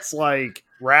God. That's like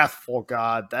wrathful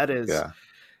God. That is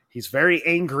he's very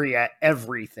angry at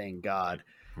everything, God.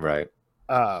 Right.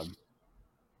 But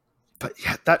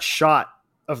yeah, that shot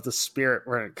of the spirit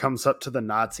where it comes up to the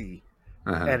Nazi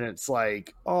and it's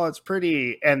like, oh, it's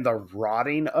pretty, and the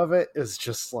rotting of it is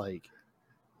just like,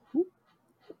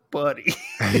 buddy.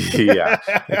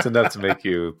 It's enough to make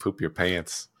you poop your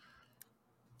pants.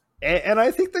 And I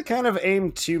think they kind of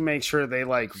aim to make sure they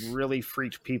like really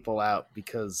freak people out,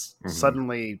 because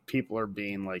suddenly people are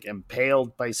being like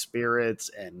impaled by spirits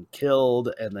and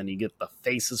killed, and then you get the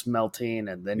faces melting,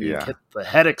 and then you get the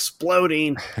head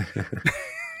exploding.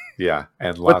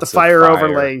 And lots with the fire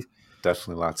overlay.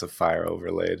 Definitely lots of fire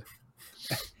overlaid.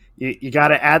 You got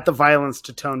to add the violence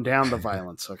to tone down the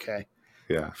violence, okay?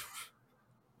 Yeah.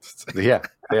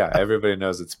 Everybody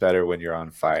knows it's better when you're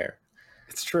on fire.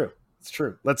 It's true. It's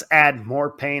true. Let's add more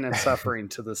pain and suffering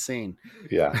to the scene.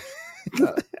 Yeah.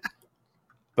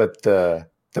 But the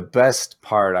best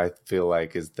part, I feel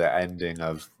like, is the ending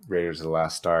of Raiders of the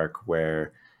Lost Ark,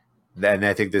 where, and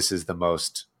I think this is the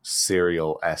most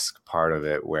serial-esque part of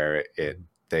it, where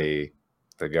the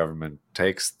government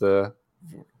takes the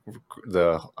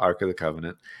Ark of the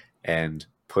Covenant and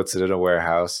puts it in a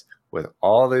warehouse with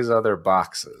all these other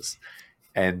boxes.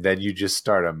 And then you just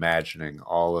start imagining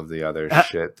all of the other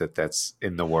shit that's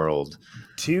in the world.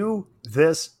 To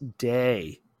this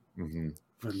day, when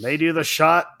they do the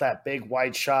shot, that big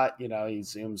wide shot, you know, he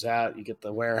zooms out, you get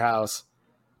the warehouse.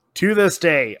 To this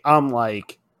day, I'm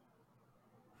like,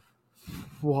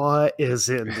 what is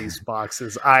in these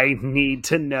boxes? I need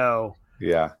to know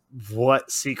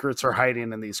what secrets are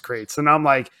hiding in these crates. And I'm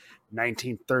like,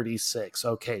 1936.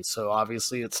 Okay, so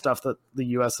obviously it's stuff that the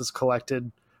U.S. has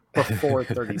collected before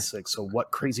 36. So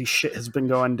what crazy shit has been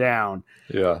going down?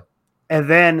 Yeah. And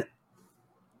then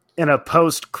in a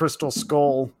post Crystal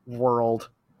Skull world,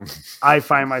 I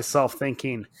find myself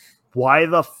thinking, why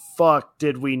the fuck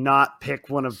did we not pick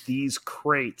one of these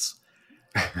crates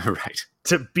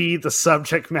to be the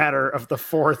subject matter of the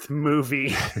fourth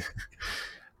movie?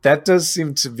 That does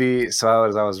seem to be, so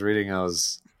as I was reading, I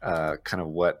was kind of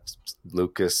what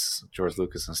George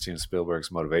Lucas and Steven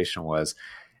Spielberg's motivation was.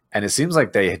 And it seems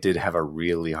like they did have a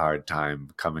really hard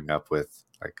time coming up with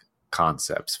like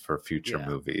concepts for future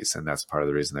movies. And that's part of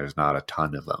the reason there's not a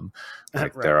ton of them.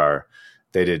 Like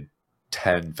they did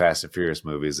 10 Fast and Furious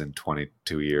movies in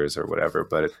 22 years or whatever,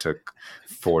 but it took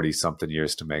 40 something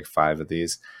years to make 5 of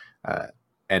these.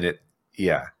 And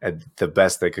Yeah, and the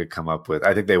best they could come up with.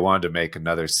 I think they wanted to make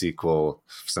another sequel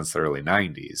since the early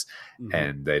 90s,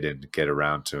 and they didn't get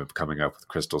around to coming up with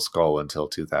Crystal Skull until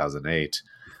 2008.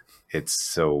 It's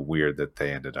so weird that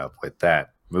they ended up with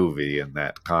that movie and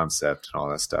that concept and all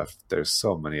that stuff. There's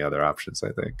so many other options,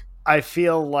 I think. I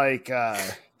feel like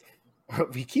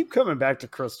we keep coming back to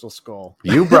Crystal Skull.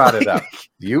 You brought it up.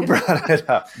 You've brought it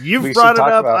up.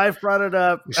 I've brought it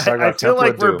up. I feel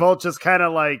like we're both just kind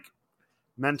of like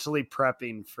mentally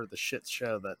prepping for the shit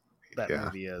show that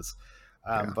movie is.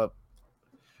 But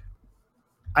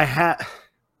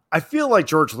I feel like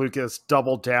George Lucas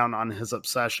doubled down on his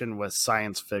obsession with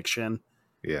science fiction.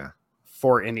 Yeah.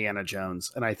 For Indiana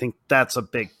Jones. And I think that's a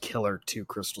big killer to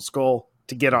Crystal Skull.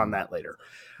 To get on that later.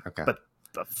 Okay. But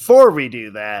before we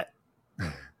do that,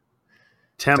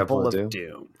 Temple of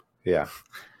Doom. Yeah.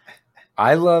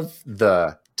 I love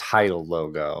the title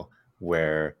logo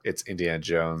where it's Indiana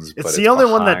Jones. It's the only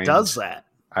one that does that.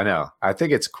 I know. I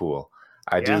think it's cool.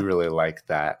 I do really like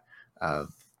that.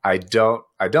 I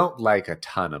don't like a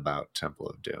ton about Temple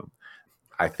of Doom.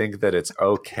 I think that it's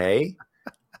okay.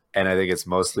 And I think it's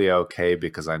mostly okay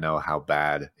because I know how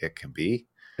bad it can be.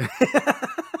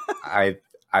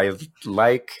 I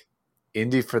like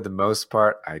Indy for the most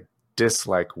part. I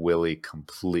dislike Willie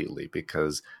completely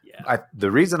because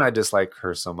the reason I dislike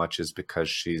her so much is because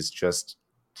she's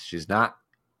not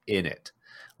in it.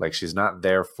 Like, she's not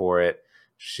there for it.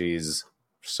 She's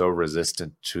so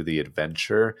resistant to the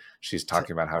adventure. She's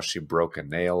talking about how she broke a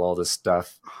nail, all this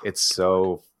stuff. It's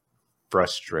so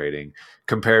frustrating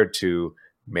compared to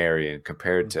Marion,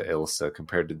 compared to Ilsa,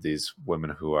 compared to these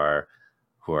women who are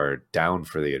down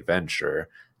for the adventure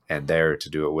and there to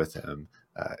do it with him.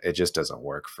 It just doesn't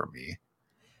work for me.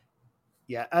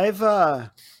 Yeah,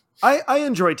 I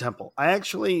enjoy Temple. I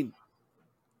actually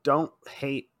don't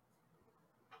hate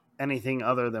anything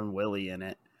other than Willie in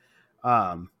it.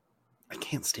 I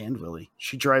can't stand Willie.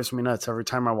 She drives me nuts every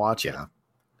time I watch it.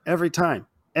 Every time.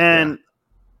 And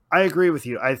I agree with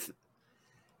you.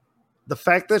 The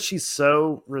fact that she's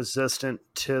so resistant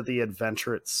to the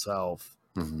adventure itself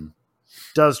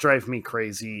does drive me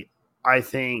crazy. I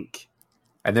think.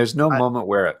 And there's no moment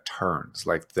where it turns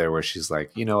like there where she's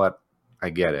like, you know what? I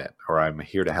get it. Or I'm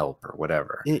here to help or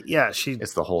whatever.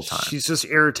 It's the whole time. She's just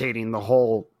irritating the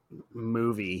whole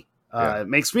movie. It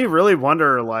makes me really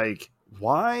wonder, like,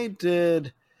 why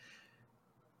did.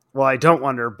 Well, I don't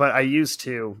wonder, but I used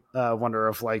to wonder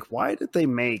of like, why did they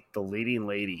make the leading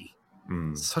lady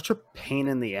such a pain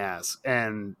in the ass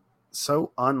and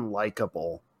so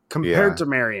unlikable compared to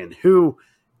Marion, who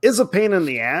is a pain in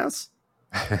the ass,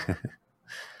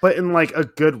 but in like a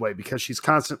good way because she's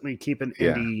constantly keeping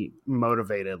Indy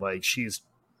motivated. Like, she's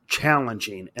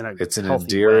challenging in a it's an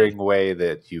endearing way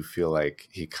that you feel like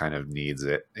he kind of needs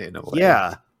it in a way.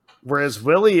 Yeah. Whereas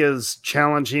Willie is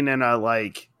challenging in a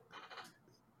like,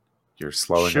 you're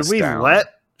slowing us down.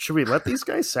 Should we let these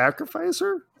guys sacrifice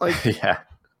her? Like,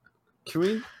 can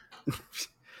we?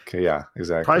 Okay, yeah,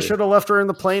 exactly. Probably should have left her in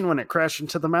the plane when it crashed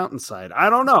into the mountainside. I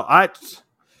don't know.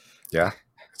 Yeah,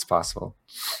 it's possible.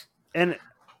 And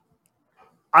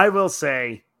I will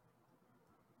say,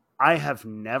 I have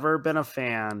never been a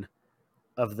fan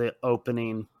of the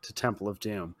opening to Temple of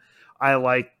Doom. I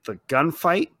like the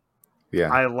gunfight.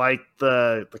 Yeah. I like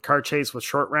the car chase with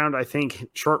Short Round. I think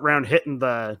Short Round hitting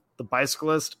the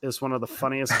bicyclist is one of the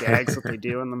funniest gags that they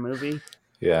do in the movie.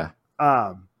 Yeah.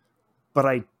 But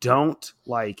I don't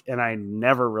like, and I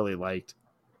never really liked,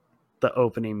 the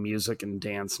opening music and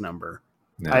dance number.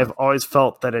 No. I've always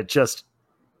felt that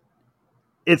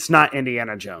it's not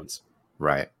Indiana Jones.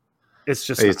 Right. It's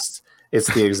just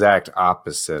it's the exact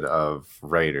opposite of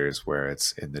Raiders, where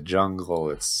it's in the jungle,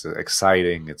 it's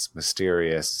exciting, it's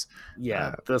mysterious.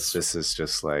 Yeah. This is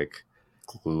just like,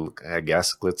 I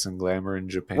guess, glitz and glamour in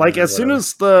Japan. Like, as soon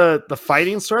as the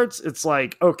fighting starts, it's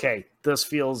like, okay, this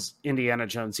feels Indiana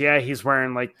Jones. Yeah, he's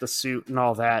wearing like the suit and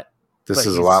all that. This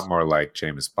is a lot more like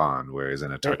James Bond, where he's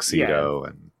in a tuxedo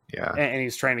and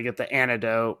he's trying to get the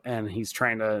antidote, and she's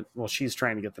trying to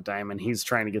get the diamond. He's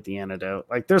trying to get the antidote.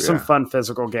 Like, there's some fun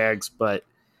physical gags, but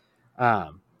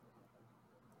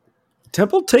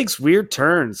Temple takes weird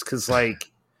turns because,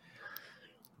 like,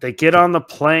 they get on the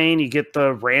plane, you get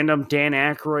the random Dan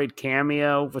Aykroyd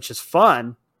cameo, which is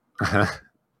fun,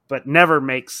 but never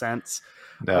makes sense.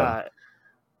 No.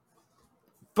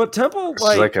 But Temple, it's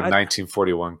like a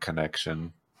 1941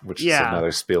 Connection, which is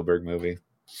another Spielberg movie.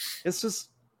 It's just,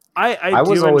 I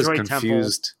was always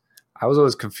confused. Temple. I was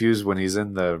always confused when he's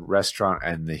in the restaurant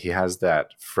and he has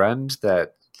that friend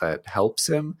that helps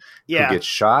him who gets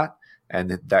shot,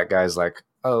 and that guy's like,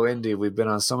 "Oh, Indy, we've been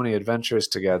on so many adventures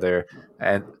together,"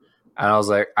 and I was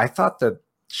like, I thought that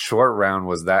Short Round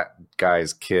was that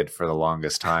guy's kid for the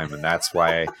longest time, and that's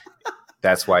why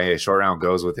Short Round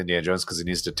goes with Indiana Jones, because he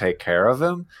needs to take care of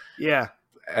him. Yeah.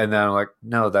 And then I'm like,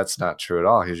 no, that's not true at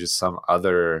all. He's just some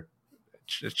other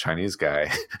Chinese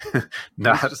guy,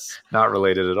 not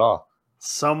related at all.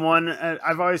 Someone,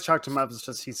 I've always chalked him up as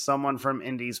just he's someone from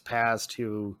Indy's past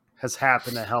who has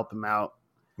happened to help him out.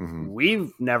 Mm-hmm.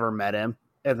 We've never met him,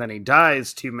 and then he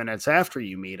dies 2 minutes after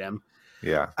you meet him.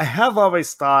 Yeah. I have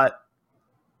always thought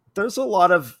there's a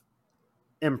lot of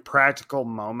impractical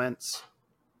moments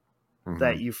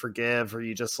that you forgive, or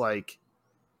you just like,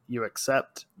 you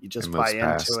accept, you just buy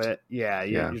into it. Yeah.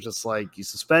 You're just like, you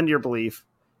suspend your belief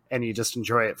and you just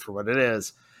enjoy it for what it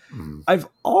is. Mm. I've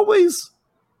always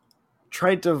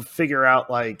tried to figure out,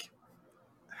 like,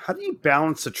 how do you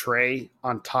balance a tray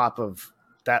on top of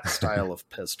that style of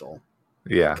pistol?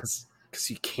 Yeah. Because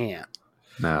you can't.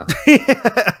 No.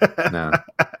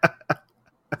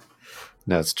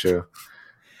 No, it's true.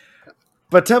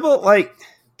 But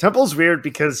Temple's weird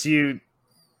because it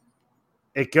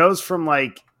goes from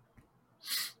like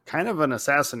kind of an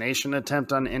assassination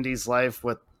attempt on Indy's life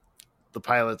with the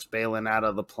pilots bailing out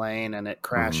of the plane and it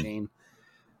crashing.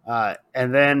 Mm-hmm.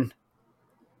 And then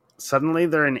suddenly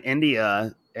they're in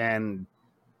India and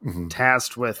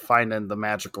tasked with finding the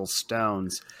magical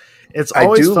stones. It's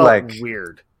always felt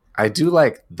weird. I do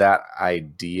like that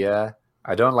idea.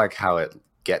 I don't like how it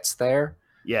gets there.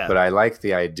 Yeah. But I like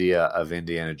the idea of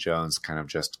Indiana Jones kind of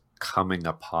just coming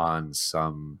upon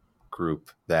some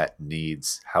group that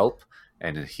needs help,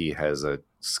 and he has a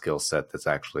skill set that's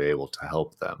actually able to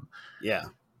help them. Yeah.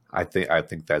 I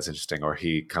think that's interesting. Or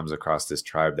he comes across this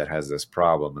tribe that has this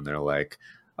problem, and they're like,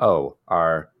 oh,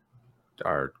 our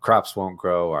crops won't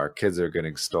grow, our kids are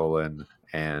getting stolen,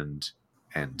 and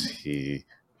he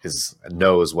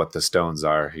knows what the stones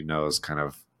are. He knows kind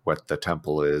of what the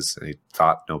temple is, and he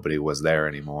thought nobody was there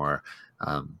anymore.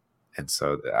 And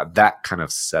so that kind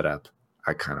of setup,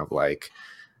 I kind of like.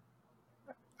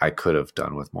 I could have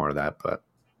done with more of that, but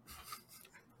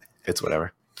it's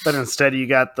whatever. But instead you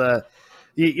got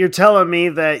you're telling me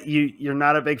that you're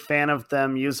not a big fan of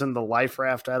them using the life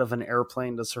raft out of an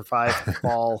airplane to survive the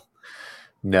fall.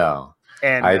 No,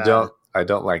 and I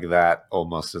don't like that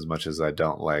almost as much as I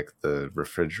don't like the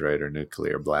refrigerator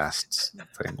nuclear blasts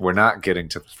thing. We're not getting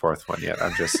to the fourth one yet.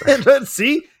 I'm just saying. But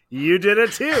see, you did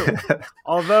it too.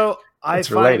 Although I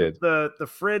find the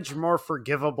fridge more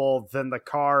forgivable than the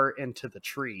car into the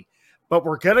tree. But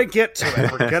we're going to get to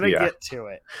it. We're going to get to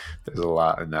it. There's a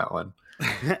lot in that one.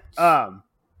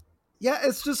 Yeah,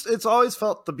 it's always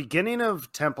felt, the beginning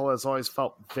of Temple has always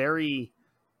felt very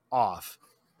off.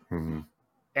 Mm-hmm.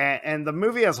 And the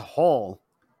movie as a whole,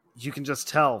 you can just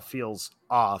tell feels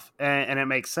off. And it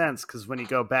makes sense because when you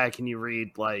go back and you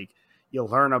read, like, you'll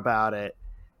learn about it.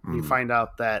 You find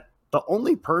out that the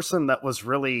only person that was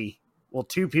really,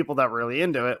 two people that were really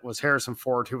into it was Harrison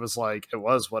Ford, who was like, it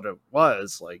was what it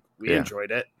was. Like, we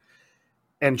enjoyed it.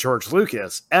 And George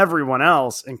Lucas. Everyone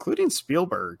else, including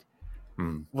Spielberg,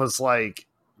 was like,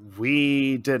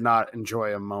 we did not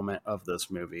enjoy a moment of this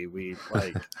movie.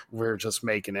 We're just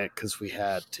making it because we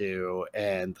had to,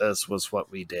 and this was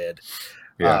what we did.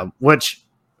 Which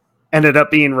ended up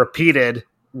being repeated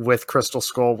with Crystal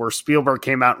Skull, where Spielberg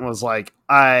came out and was like,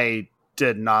 I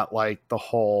did not like the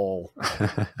whole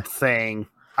thing.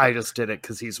 I just did it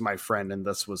because he's my friend and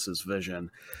this was his vision.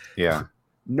 Yeah.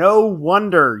 No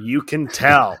wonder you can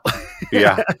tell.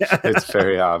 Yeah, it's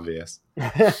very obvious.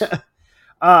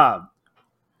 Yeah,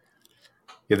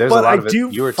 there's a lot of it.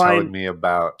 You were telling me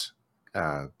about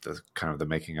the kind of the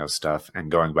making of stuff and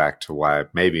going back to why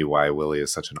Willie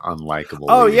is such an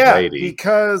unlikable lady.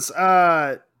 Because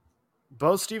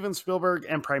both Steven Spielberg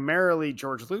and primarily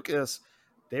George Lucas,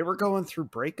 they were going through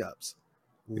breakups.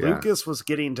 Lucas was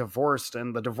getting divorced,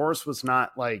 and the divorce was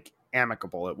not like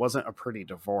amicable. It wasn't a pretty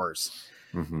divorce.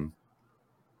 Mm-hmm.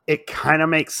 It kind of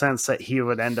makes sense that he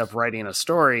would end up writing a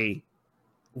story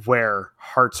where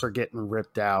hearts are getting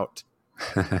ripped out.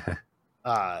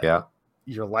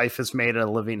 Your life is made a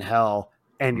living hell,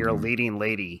 and your leading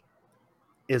lady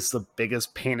is the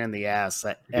biggest pain in the ass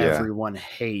that everyone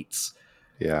hates.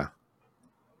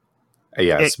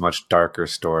 It's a much darker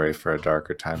story for a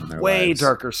darker time in their lives. Way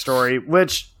darker story,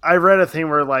 which I read a thing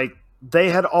where like they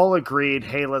had all agreed,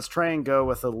 hey, let's try and go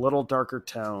with a little darker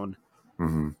tone.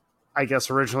 Mm-hmm. I guess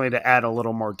originally to add a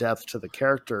little more depth to the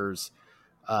characters.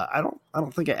 I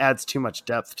don't think it adds too much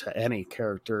depth to any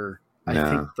character. I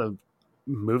think the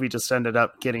movie just ended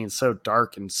up getting so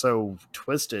dark and so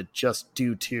twisted just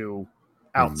due to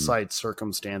outside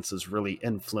circumstances really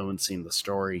influencing the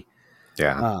story.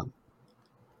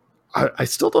 I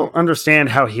still don't understand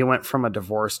how he went from a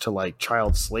divorce to like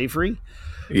child slavery.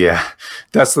 Yeah,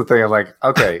 that's the thing. I'm like,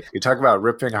 okay, you talk about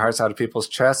ripping hearts out of people's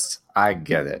chests. I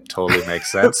get it. Totally makes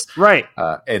sense. Right.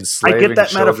 Enslaving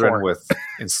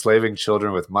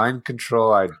children with mind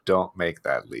control. I don't make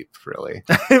that leap, really.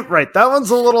 Right. That one's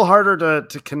a little harder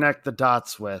to connect the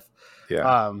dots with.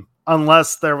 Yeah.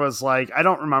 Unless there was like, I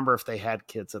don't remember if they had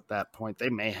kids at that point. They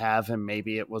may have, and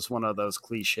maybe it was one of those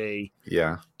cliche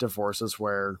divorces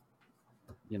where,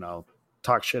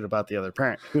 talk shit about the other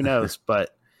parent. Who knows?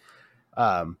 But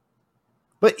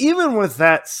even with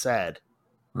that said,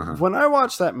 when I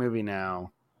watch that movie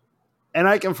now, and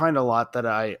I can find a lot that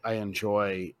I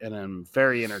enjoy and am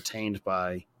very entertained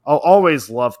by, I'll always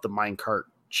love the minecart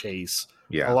chase.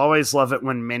 Yeah. I'll always love it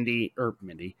when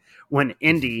when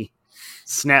Indy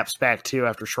snaps back too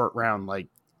after Short Round like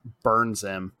burns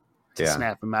him to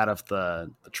snap him out of the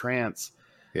trance.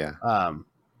 Yeah.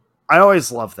 I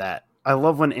always love that. I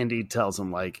love when Indy tells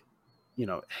him like,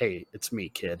 hey, it's me,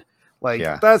 kid.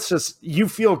 Like that's just, you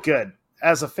feel good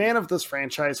as a fan of this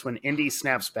franchise. When Indy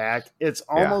snaps back, it's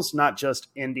almost not just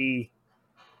Indy,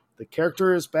 the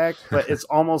character is back, but it's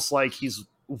almost like he's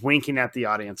winking at the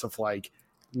audience of like,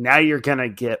 now you're going to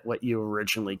get what you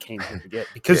originally came here to get,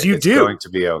 because it's going to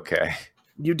be okay.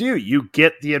 You do. You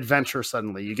get the adventure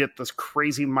suddenly. You get this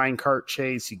crazy minecart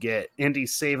chase. You get Indy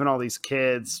saving all these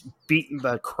kids, beating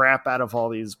the crap out of all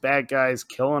these bad guys,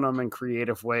 killing them in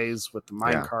creative ways with the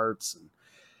minecarts.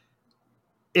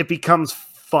 It becomes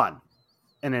fun,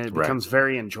 and it becomes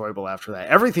very enjoyable after that.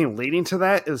 Everything leading to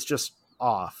that is just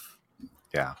off.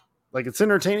 Yeah. Like, it's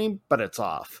entertaining, but it's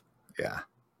off. Yeah.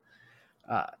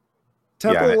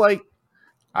 Temple,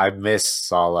 I miss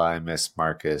Sala. I miss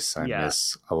Marcus. I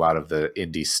miss a lot of the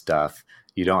Indy stuff.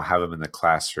 You don't have him in the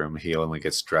classroom. He only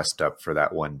gets dressed up for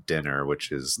that one dinner,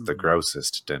 which is the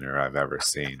grossest dinner I've ever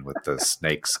seen, with the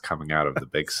snakes coming out of the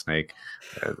big snake.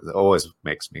 It always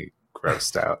makes me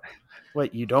grossed out.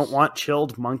 What, you don't want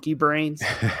chilled monkey brains?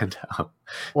 No.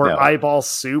 Or eyeball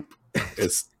soup?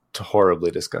 It's horribly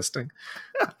disgusting.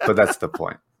 But that's the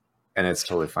point. And it's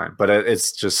totally fine. But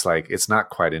it's just like, it's not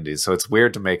quite Indy. So it's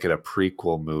weird to make it a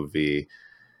prequel movie.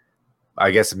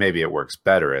 I guess maybe it works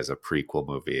better as a prequel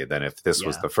movie than if this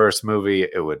was the first movie.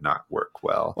 It would not work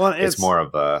well. It's more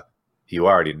of a, you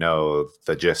already know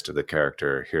the gist of the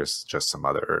character. Here's just some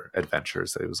other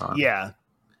adventures that he was on. Yeah.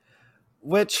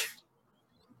 Which,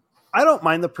 I don't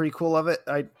mind the prequel of it.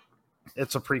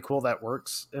 It's a prequel that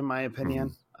works, in my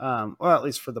opinion. Well, at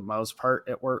least for the most part,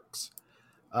 it works.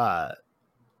 I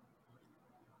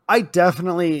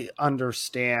definitely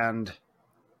understand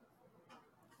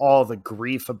all the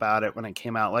grief about it when it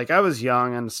came out. Like, I was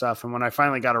young and stuff, and when I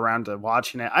finally got around to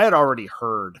watching it, I had already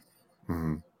heard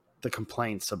the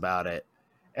complaints about it.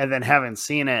 And then having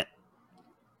seen it,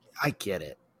 I get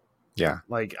it. Yeah.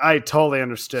 Like, I totally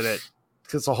understood it,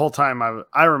 because the whole time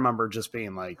I remember just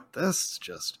being like, this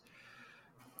just,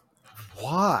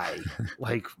 why?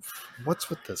 Like, what's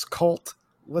with this cult?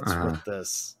 What's with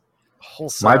this whole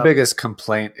setup? My biggest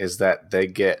complaint is that they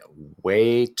get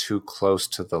way too close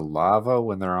to the lava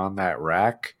when they're on that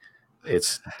rack.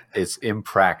 It's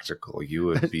impractical. You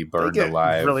would be burned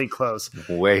alive really close.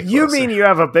 Way closer. You mean you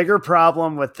have a bigger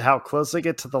problem with how close they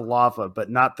get to the lava, but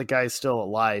not the guy still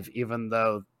alive, even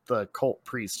though the cult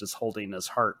priest is holding his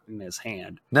heart in his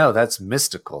hand? No, that's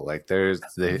mystical. Like, you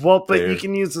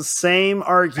can use the same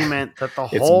argument that the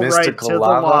whole ride to the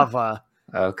lava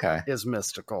is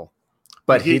mystical.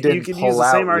 But he didn't pull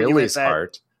out Willie's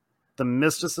heart. The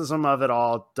mysticism of it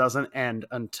all doesn't end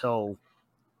until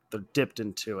they're dipped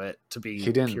into it to be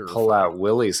He didn't purified. Pull out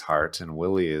Willie's heart, and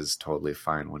Willie is totally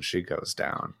fine when she goes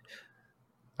down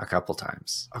a couple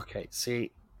times. Okay,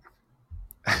 see,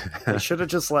 they should have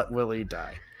just let Willie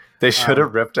die. They should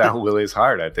have ripped out Willie's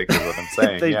heart, I think is what I'm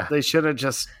saying. They should have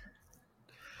just...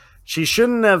 She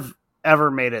shouldn't have ever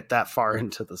made it that far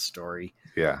into the story.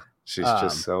 Yeah, she's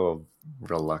just so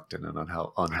reluctant and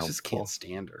unhelpful. I just can't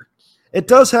stand her. It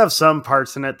does have some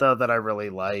parts in it, though, that I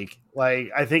really like. Like,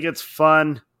 I think it's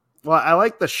fun. Well, I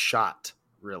like the shot,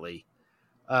 really,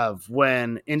 of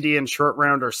when Indy and Short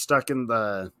Round are stuck in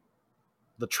the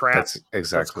trap. That's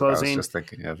exactly what I was just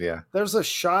thinking of, yeah. There's a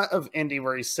shot of Indy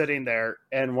where he's sitting there,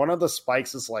 and one of the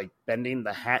spikes is, like, bending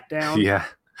the hat down. Yeah.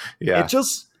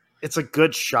 It's a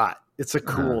good shot. It's a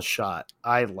cool shot.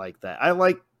 I like that. I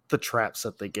like the traps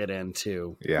that they get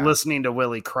into. Yeah. Listening to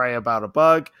Willie cry about a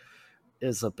bug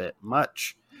is a bit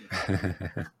much.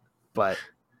 But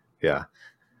yeah.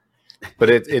 But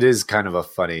it is kind of a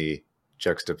funny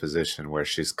juxtaposition where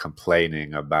she's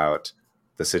complaining about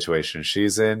the situation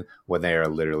she's in when they are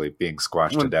literally being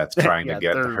squashed to death trying to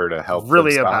get her to help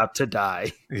really about to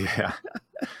die. Yeah.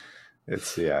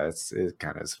 it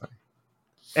kind of is funny.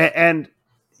 And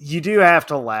you do have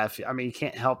to laugh. I mean, you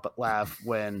can't help but laugh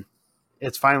when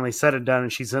it's finally said and done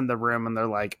and she's in the room and they're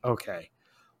like, okay,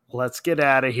 let's get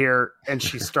out of here. And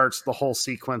she starts the whole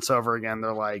sequence over again.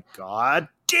 They're like, God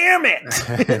damn it.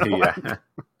 Yeah.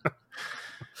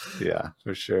 Yeah,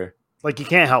 for sure. Like, you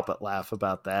can't help but laugh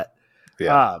about that.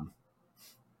 Yeah.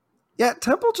 Yeah,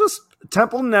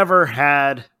 Temple never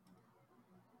had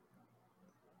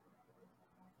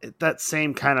that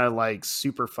same kind of like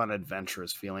super fun,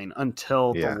 adventurous feeling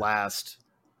until the last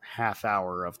half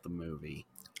hour of the movie.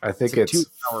 I think it's a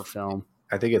 2-hour film.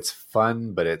 I think it's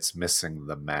fun, but it's missing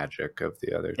the magic of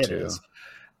the other two. Is.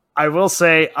 I will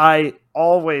say I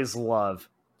always love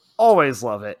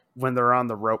it when they're on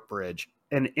the rope bridge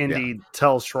and Indy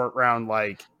tells Short Round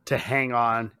like to hang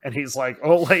on, and he's like,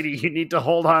 "Oh, lady, you need to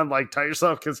hold on, like tie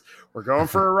yourself because we're going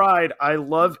for a ride." I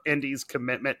love Indy's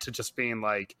commitment to just being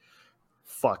like,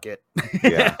 "Fuck it."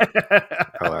 Yeah.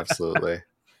 Oh, absolutely.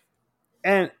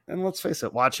 And let's face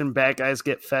it, watching bad guys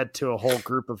get fed to a whole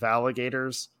group of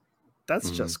alligators,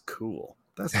 that's just cool.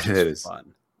 That's just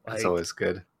fun. Like, it's always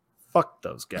good. Fuck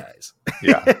those guys.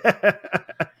 Yeah.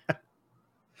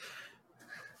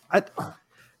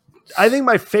 I think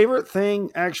my favorite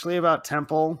thing actually about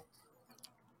Temple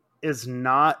is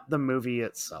not the movie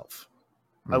itself.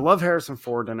 I love Harrison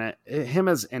Ford in it. Him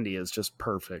as Indy is just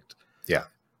perfect. Yeah.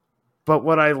 But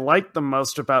what I like the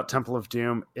most about Temple of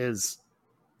Doom is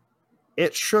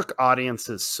it shook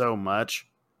audiences so much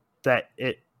that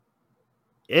it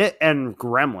and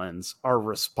Gremlins are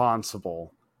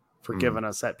responsible for giving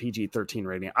us that PG-13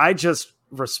 rating. I just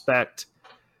respect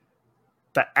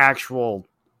the actual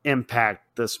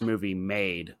impact this movie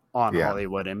made on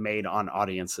Hollywood and made on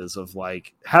audiences of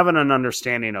like having an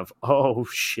understanding of, oh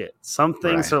shit, some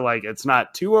things are like, it's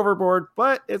not too overboard,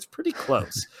 but it's pretty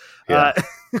close. Personal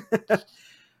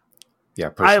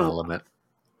limit.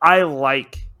 I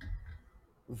like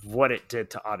what it did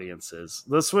to audiences.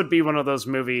 This would be one of those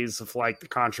movies of like the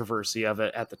controversy of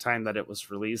it at the time that it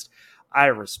was released. I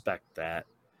respect that.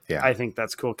 Yeah. I think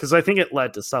that's cool because I think it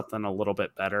led to something a little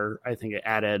bit better. I think it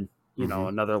added, you know,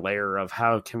 another layer of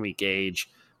how can we gauge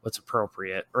what's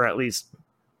appropriate, or at least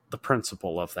the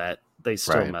principle of that. They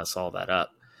still mess all that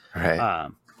up. Right.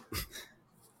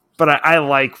 But I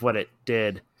like what it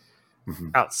did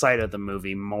outside of the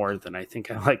movie more than I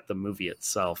think I like the movie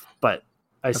itself. But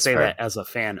I say that as a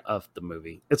fan of the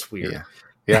movie. It's weird.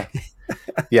 Yeah.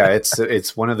 Yeah.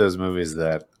 It's one of those movies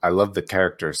that I love the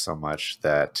characters so much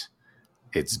that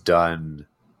it's done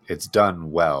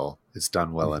well. It's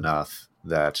done well enough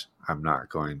that I'm not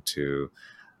going to,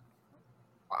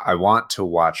 I want to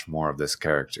watch more of this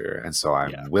character. And so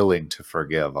I'm willing to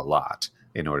forgive a lot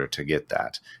in order to get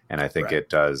that. And I think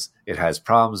it has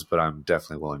problems, but I'm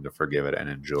definitely willing to forgive it and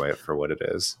enjoy it for what it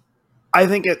is. I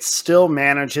think it still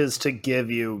manages to give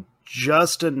you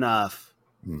just enough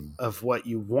of what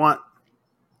you want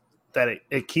that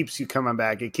it keeps you coming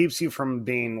back. It keeps you from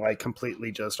being like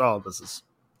completely just, oh, this is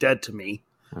dead to me.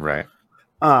 Right.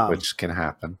 Which can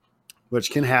happen.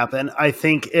 I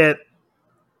think as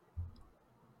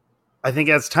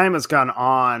time has gone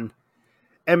on,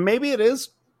 and maybe it is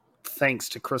thanks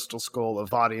to Crystal Skull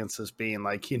of audiences being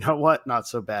like, you know what, not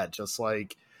so bad. Just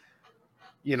like,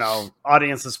 you know,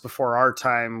 audiences before our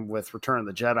time with Return of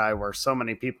the Jedi, where so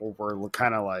many people were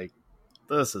kind of like,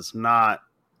 this is not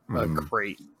a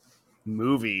great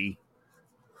movie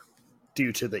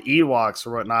due to the Ewoks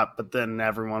or whatnot. But then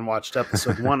everyone watched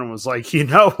episode 1 and was like, you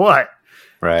know what?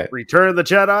 Right. Return of the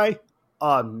Jedi,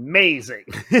 amazing.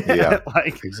 Yeah,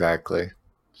 like exactly.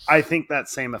 I think that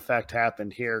same effect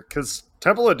happened here because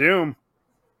Temple of Doom,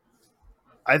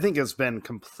 I think, has been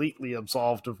completely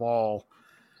absolved of all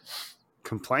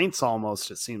complaints almost,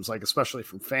 it seems like, especially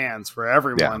from fans, where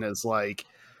everyone is like,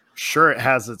 sure, it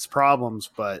has its problems,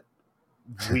 but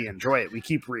we enjoy it. We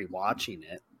keep rewatching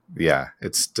it. Yeah,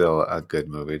 it's still a good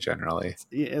movie generally.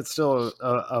 It's still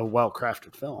a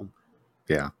well-crafted film.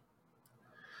 Yeah.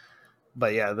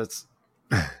 But yeah, that's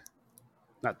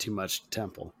not too much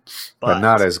Temple. But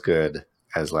not as good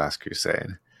as Last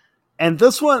Crusade. And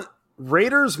this one,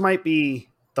 Raiders might be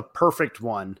the perfect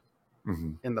one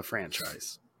in the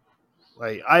franchise.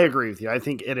 Like, I agree with you. I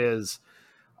think it is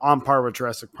on par with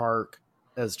Jurassic Park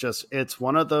as just, it's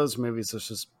one of those movies that's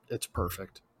just, it's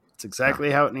perfect. It's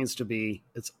exactly how it needs to be.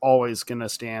 It's always going to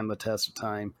stand the test of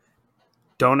time.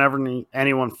 Don't ever need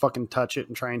anyone fucking touch it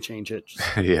and try and change it.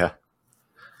 Just, yeah.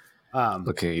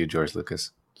 Looking at you, George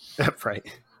Lucas. Right.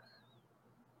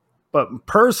 But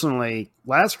personally,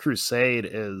 Last Crusade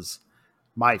is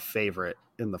my favorite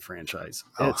in the franchise.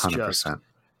 It's 100%.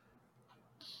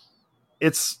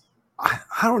 I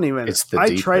don't even.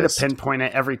 I try to pinpoint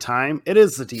it every time. It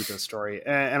is the deepest story,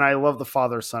 and I love the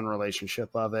father-son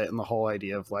relationship of it, and the whole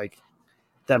idea of like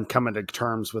them coming to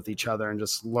terms with each other and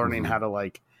just learning how to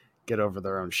like get over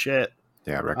their own shit.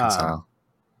 Yeah, reconcile.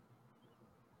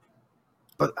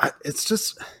 But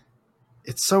it's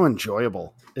so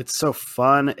enjoyable. It's so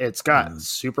fun. It's got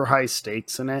super high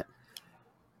stakes in it.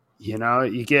 You know,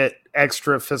 you get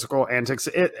extra physical antics.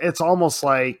 It's almost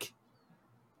like,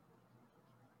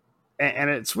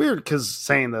 and it's weird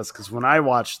because when I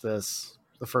watched this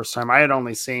the first time, I had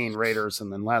only seen Raiders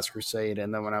and then Last Crusade.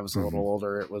 And then when I was a little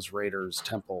older, it was Raiders,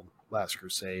 Temple, Last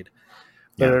Crusade.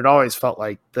 But it always felt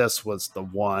like this was the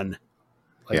one.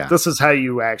 Like, this is how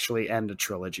you actually end a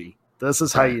trilogy. This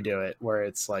is how you do it, where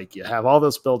it's like you have all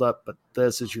this build up, but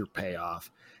this is your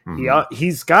payoff.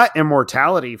 He's got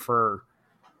immortality for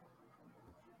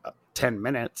 10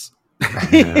 minutes.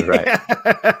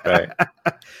 right.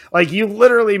 Like, you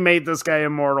literally made this guy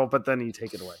immortal, but then you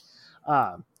take it away.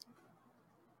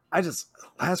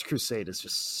 Last Crusade is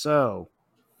just so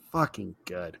fucking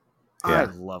good. I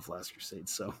love Last Crusade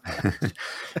so much.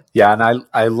 Yeah, and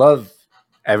I love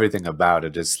everything about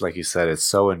it. It's like you said, it's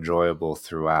so enjoyable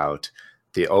throughout.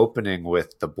 The opening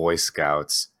with the Boy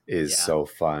Scouts is so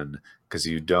fun because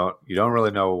you don't really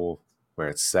know where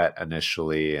it's set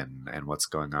initially and what's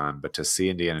going on, but to see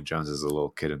Indiana Jones as a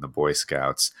little kid in the Boy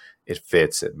Scouts, it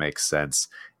fits, it makes sense,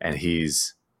 and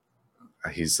he's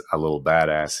a little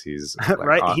badass. He's like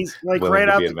right. He's like right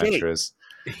out the gate.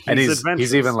 And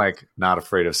he's even like not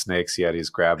afraid of snakes yet. He's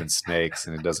grabbing snakes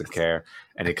and he doesn't care.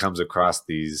 And he comes across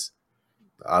these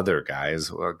other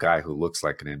guys, a guy who looks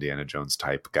like an Indiana Jones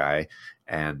type guy,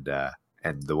 and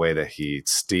the way that he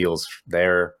steals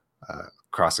their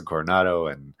Cross Coronado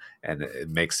and it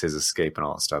makes his escape and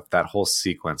all that stuff. That whole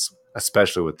sequence,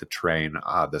 especially with the train,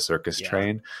 the circus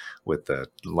train, with the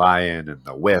lion and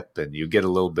the whip, and you get a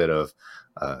little bit of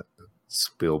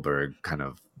Spielberg kind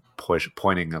of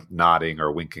pointing, nodding,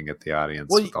 or winking at the audience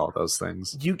with all those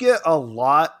things. You get a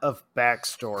lot of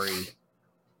backstory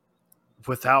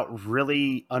without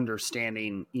really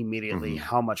understanding immediately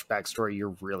how much backstory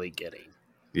you're really getting.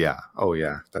 Yeah. Oh,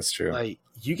 yeah. That's true. Like,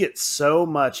 you get so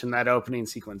much in that opening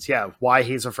sequence. Yeah. Why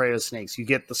he's afraid of snakes. You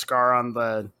get the scar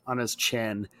on his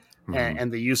chin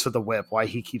and the use of the whip. Why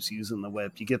he keeps using the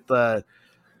whip. You get you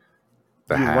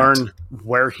hat. Learn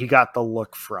where he got the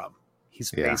look from.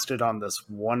 He's based it on this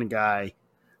one guy.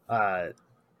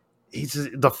 He's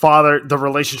the father, the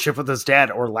relationship with his dad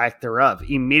or lack thereof.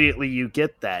 Immediately you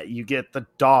get that. You get the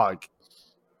dog.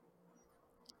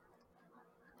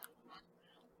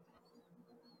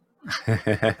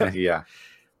 Yeah.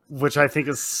 Which I think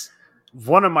is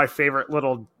one of my favorite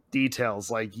little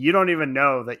details. Like, you don't even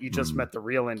know that you just met the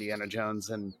real Indiana Jones,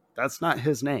 and that's not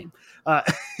his name.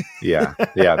 Yeah.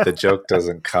 The joke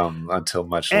doesn't come until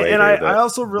much later. And I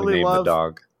also really love the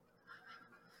dog.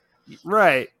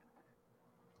 Right.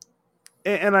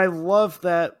 And I love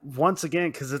that once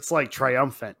again, because it's like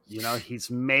triumphant. You know, he's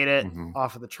made it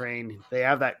off of the train. They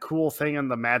have that cool thing in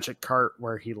the magic cart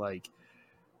where he like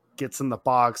gets in the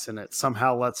box and it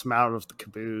somehow lets him out of the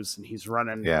caboose, and he's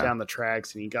running down the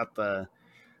tracks, and he got the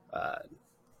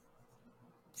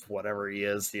whatever he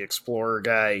is, the explorer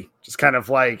guy, just kind of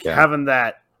like having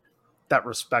that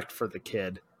respect for the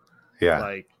kid. Yeah.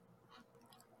 Like,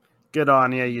 good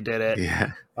on you. You did it.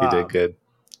 Yeah. You did good.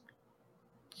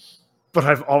 But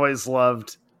I've always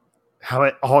loved how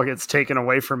it all gets taken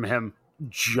away from him,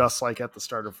 just like at the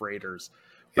start of Raiders.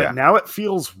 But now it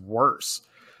feels worse.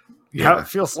 Yeah. Now it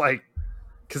feels like,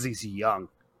 because he's young.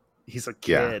 He's a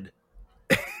kid.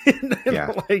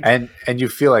 And you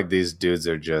feel like these dudes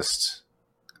are just,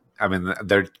 I mean,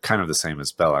 they're kind of the same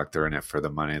as Belloc. They're in it for the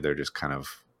money. They're just kind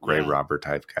of gray robber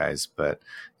type guys. But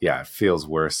it feels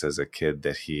worse as a kid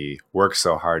that he worked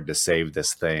so hard to save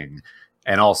this thing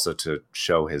and also to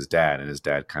show his dad, and his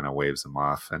dad kind of waves him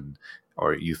off,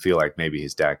 or you feel like maybe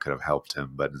his dad could have helped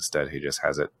him, but instead he just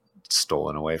has it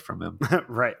stolen away from him.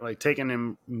 Right. Like, taken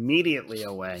him immediately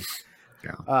away.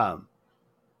 Yeah.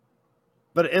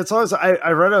 But it's always,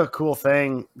 I read a cool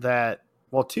thing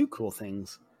two cool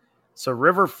things. So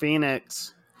River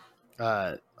Phoenix,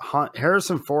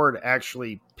 Harrison Ford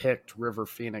actually picked River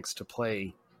Phoenix to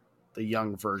play the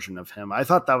young version of him. I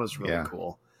thought that was really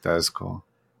cool. That is cool.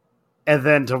 And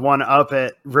then to one up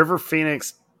it, River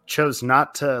Phoenix chose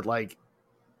not to, like,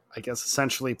 I guess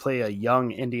essentially play a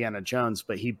young Indiana Jones,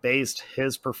 but he based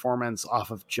his performance off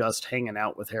of just hanging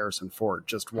out with Harrison Ford,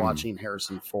 just watching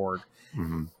Harrison Ford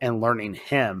and learning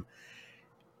him.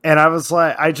 And I was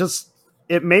like,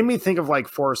 it made me think of like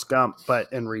Forrest Gump,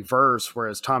 but in reverse,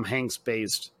 whereas Tom Hanks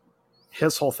based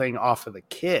his whole thing off of the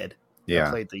kid.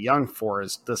 that played the young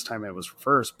Forrest. This time it was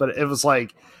reversed, but it was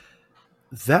like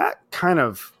that kind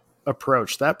of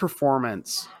approach, that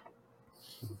performance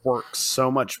works so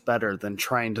much better than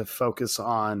trying to focus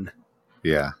on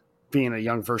being a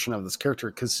young version of this character,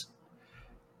 because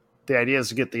the idea is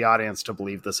to get the audience to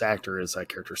believe this actor is that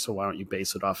character, so why don't you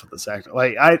base it off of this actor?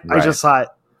 Like I just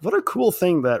thought, what a cool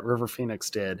thing that River Phoenix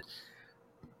did,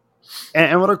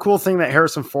 and what a cool thing that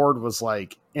Harrison Ford was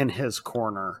like in his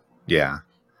corner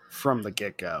from the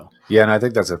get-go. Yeah, and I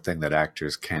think that's a thing that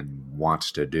actors can want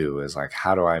to do, is like,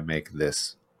 how do I make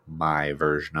this my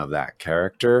version of that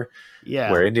character?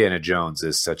 Yeah. Where Indiana Jones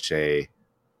is such a...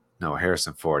 No,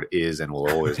 Harrison Ford is and will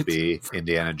always be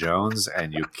Indiana Jones,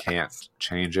 and you can't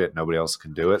change it. Nobody else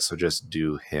can do it, so just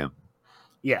do him.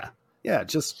 Yeah. Yeah,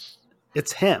 just...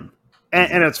 It's him.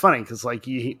 And it's funny, because like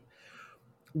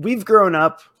we've grown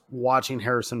up watching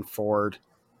Harrison Ford.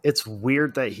 It's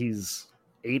weird that he's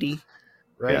 80,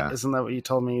 right? Yeah. Isn't that what you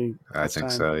told me? I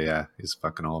think so, yeah. He's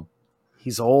fucking old.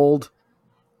 He's old.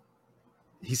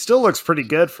 He still looks pretty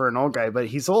good for an old guy, but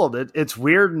he's old. It's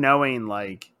weird knowing,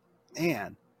 like,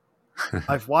 man,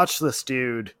 I've watched this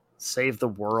dude save the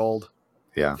world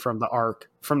from the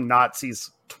Ark, from Nazis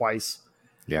twice.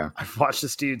 Yeah. I've watched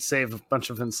this dude save a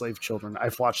bunch of enslaved children.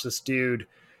 I've watched this dude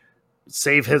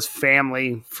save his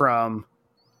family from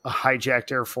a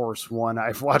hijacked Air Force One.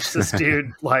 I've watched this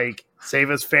dude like save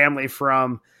his family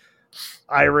from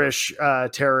Irish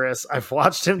terrorists. I've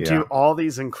watched him do all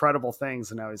these incredible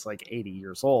things, and now he's like 80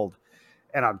 years old.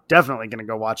 And I'm definitely going to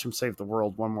go watch him save the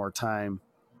world one more time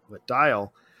with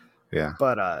Dial. Yeah.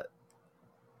 But I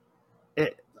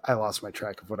lost my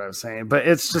track of what I was saying, but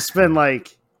it's just been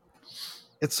like,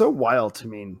 it's so wild to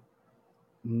me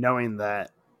knowing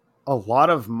that a lot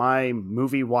of my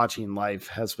movie watching life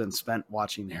has been spent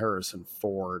watching Harrison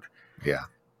Ford. Yeah.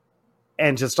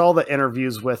 And just all the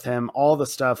interviews with him, all the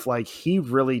stuff, like he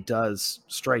really does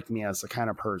strike me as the kind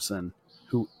of person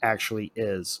who actually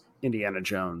is Indiana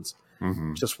Jones,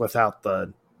 just without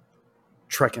the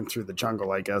trekking through the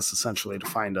jungle, I guess, essentially to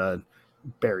find a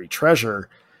buried treasure.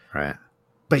 Right.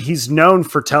 But he's known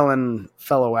for telling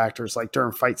fellow actors, like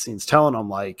during fight scenes, telling them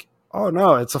like, oh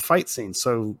no, it's a fight scene,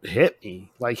 so hit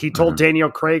me. Like he told Daniel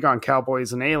Craig on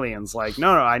Cowboys and Aliens, like,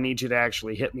 no, I need you to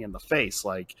actually hit me in the face.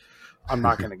 Like, I'm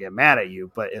not going to get mad at you,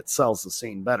 but it sells the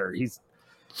scene better.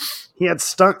 He had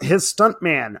his stunt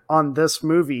man on this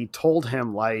movie told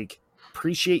him, like,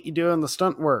 appreciate you doing the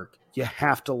stunt work. You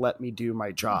have to let me do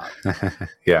my job.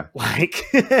 Yeah. Like,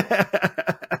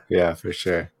 yeah, for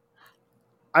sure.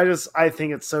 I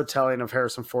think it's so telling of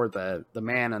Harrison Ford, the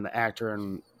man and the actor.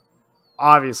 And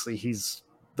obviously he's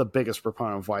the biggest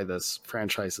proponent of why this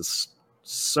franchise is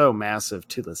so massive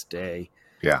to this day.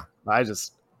 Yeah.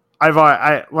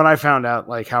 When I found out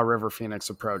like how River Phoenix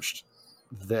approached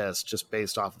this just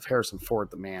based off of Harrison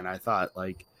Ford, the man, I thought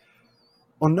like,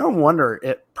 well, no wonder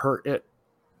it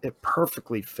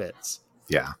perfectly fits.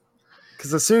 Yeah.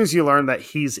 Because as soon as you learn that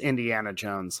he's Indiana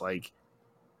Jones, like,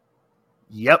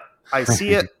 yep, I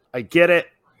see it. I get it.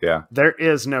 Yeah. There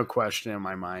is no question in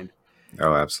my mind.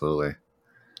 Oh, absolutely.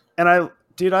 And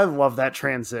I love that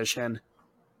transition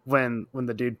when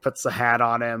the dude puts the hat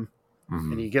on him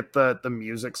and you get the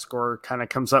music score kind of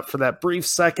comes up for that brief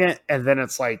second. And then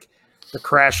it's like the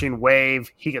crashing wave.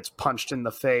 He gets punched in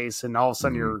the face. And all of a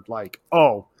sudden you're like,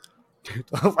 oh,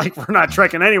 like we're not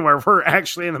trekking anywhere. We're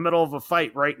actually in the middle of a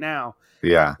fight right now.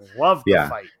 Yeah. Love the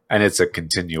fight. And it's a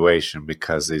continuation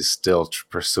because he's still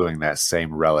pursuing that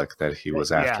same relic that he was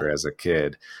after as a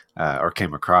kid, or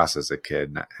came across as a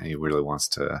kid. And he really wants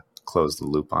to close the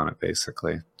loop on it,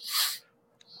 basically.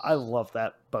 I love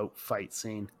that boat fight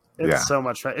scene. It's so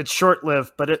much fun. It's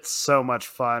short-lived, but it's so much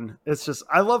fun. It's just,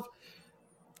 I love...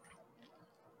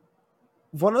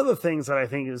 One of the things that I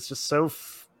think is just so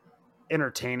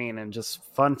entertaining and just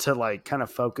fun to like kind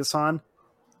of focus on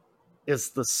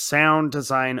is the sound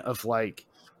design of like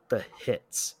the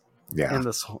hits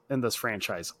in this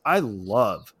franchise. I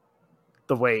love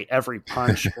the way every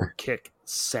punch or kick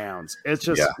sounds. It's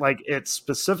just like, it's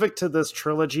specific to this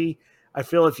trilogy. I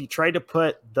feel if you tried to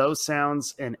put those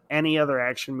sounds in any other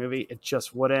action movie, it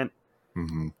just wouldn't.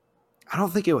 I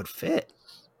don't think it would fit.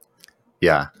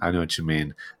 Yeah, I know what you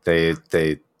mean. They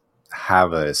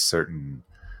have a certain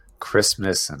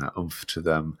crispness and an oomph to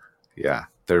them. Yeah,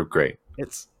 they're great.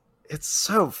 It's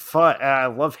so fun. And I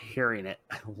love hearing it.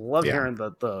 I love hearing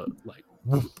the like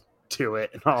whoop to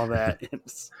it and all that.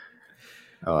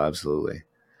 Oh, absolutely.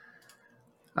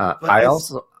 I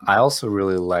also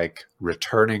really like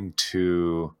returning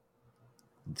to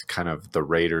kind of the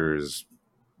Raiders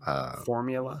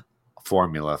formula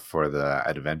for the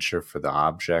adventure, for the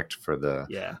object, for the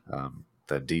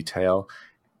detail.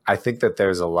 I think that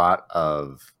there's a lot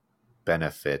of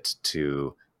benefit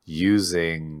to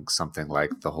using something like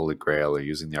the Holy Grail or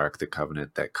using the Ark of the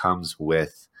Covenant that comes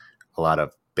with a lot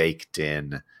of baked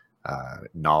in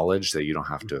knowledge that you don't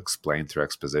have to explain through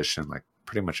exposition. Like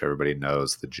pretty much everybody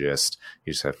knows the gist.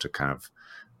 You just have to kind of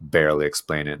barely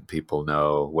explain it and people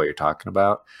know what you're talking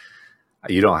about.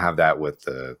 You don't have that with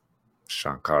the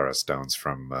Shankara stones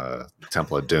from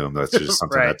Temple of Doom. That's just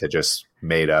something that they just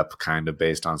made up kind of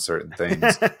based on certain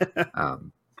things.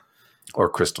 Or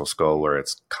Crystal Skull, where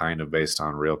it's kind of based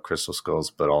on real crystal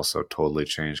skulls, but also totally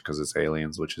changed because it's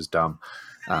aliens, which is dumb.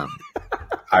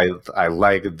 I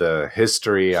like the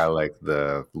history. I like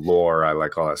the lore. I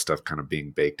like all that stuff kind of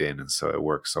being baked in. And so it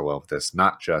works so well with this,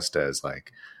 not just as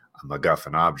like a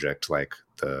MacGuffin object, like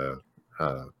the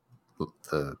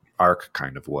Ark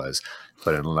kind of was,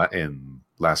 but in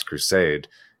Last Crusade,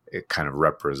 it kind of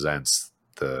represents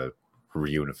the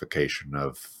reunification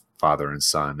of father and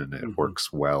son, and it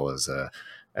works well as a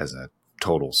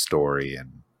total story,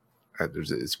 and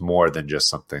it's more than just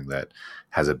something that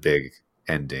has a big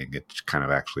ending. It kind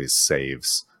of actually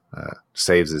saves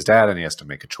his dad, and he has to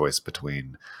make a choice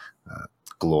between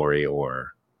glory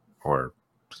or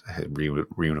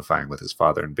reunifying with his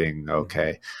father and being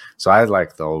okay. So I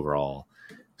like the overall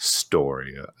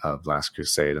story of Last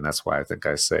Crusade, and that's why I think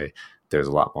I say there's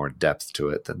a lot more depth to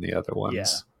it than the other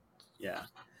ones.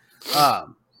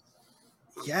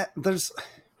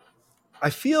 I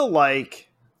feel like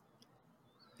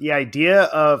the idea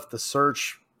of the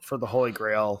search for the Holy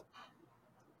Grail,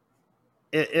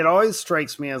 it always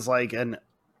strikes me as like an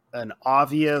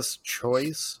obvious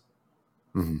choice,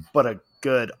 but a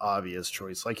good obvious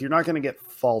choice. Like you're not going to get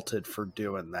faulted for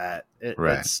doing that.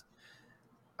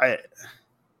 I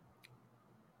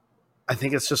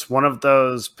think it's just one of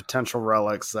those potential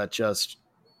relics that just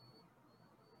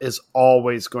is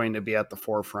always going to be at the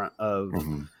forefront of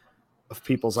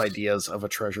people's ideas of a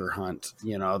treasure hunt.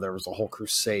 You know, there was a whole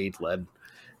crusade led,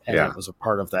 and it was a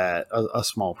part of that, a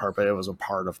small part, but it was a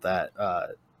part of that.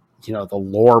 You know, the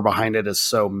lore behind it is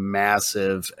so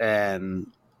massive, and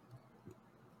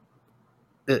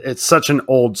it's such an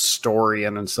old story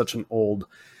and it's such an old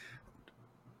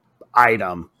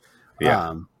item.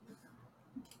 And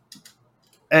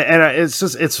it's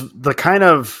the kind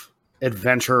of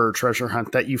adventure or treasure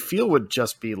hunt that you feel would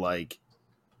just be like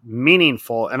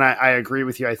meaningful. And I agree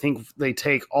with you. I think they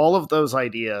take all of those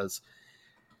ideas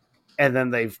and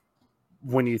then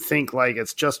when you think like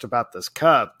it's just about this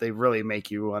cup, they really make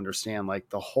you understand like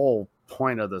the whole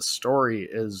point of the story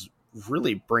is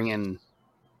really bringing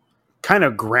kind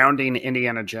of grounding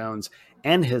Indiana Jones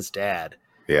and his dad.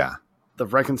 Yeah. The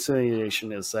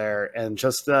reconciliation is there. And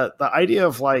just the idea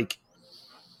of like,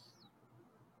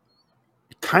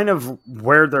 kind of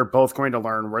where they're both going to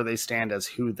learn where they stand as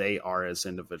who they are as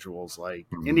individuals. Like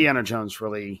Indiana Jones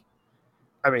really,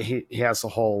 I mean, he has the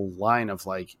whole line of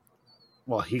like,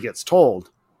 well, he gets told,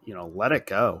 you know, let it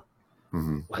go.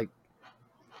 Like,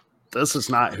 this is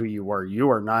not who you were. You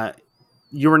were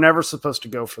never supposed to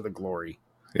go for the glory.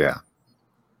 Yeah.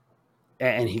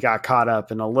 And he got caught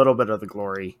up in a little bit of the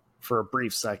glory for a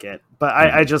brief second, but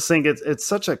I just think it's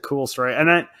such a cool story.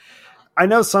 And I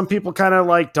know some people kind of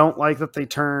like don't like that they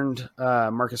turned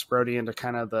Marcus Brody into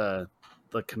kind of the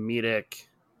comedic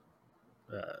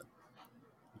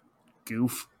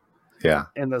goof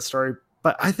in the story,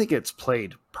 but I think it's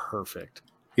played perfect.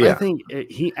 I think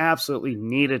he absolutely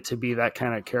needed to be that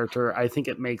kind of character. I think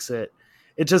it makes it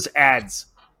just adds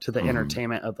to the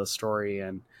entertainment of the story,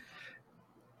 and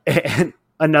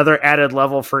another added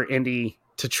level for Indy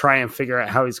to try and figure out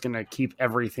how he's going to keep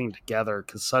everything together,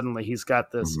 because suddenly he's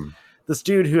got this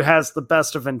dude who has the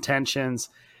best of intentions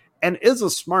and is a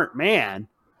smart man,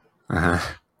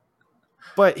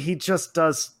 but he just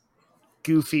does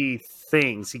goofy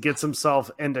things. He gets himself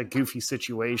into goofy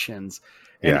situations,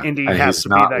 and Indy has to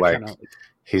be that like, kind of.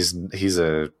 He's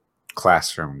a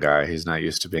classroom guy. He's not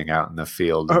used to being out in the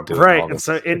field. And right. And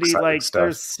so Indy, like, stuff.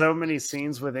 There's so many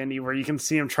scenes with Indy where you can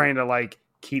see him trying to like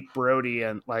keep Brody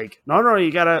and like, no,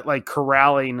 you gotta like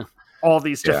corralling all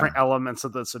these different elements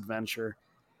of this adventure.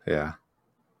 Yeah.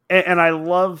 And I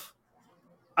love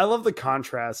the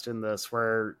contrast in this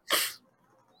where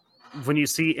when you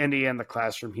see Indy in the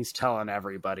classroom, he's telling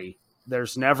everybody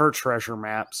there's never treasure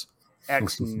maps.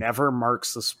 X never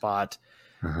marks the spot.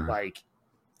 Like,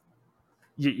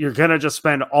 you're going to just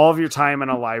spend all of your time in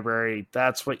a library.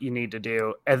 That's what you need to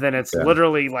do. And then it's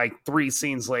literally like 3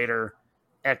 scenes later,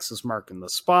 X is marking the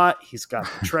spot. He's got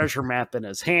the treasure map in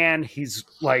his hand. He's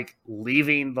like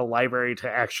leaving the library to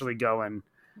actually go and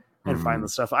find the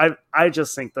stuff. I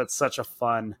just think that's such a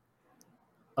fun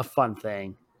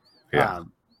thing. Yeah.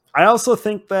 I also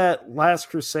think that Last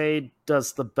Crusade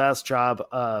does the best job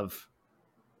of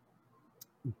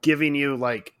giving you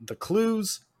like the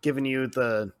clues, giving you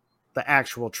the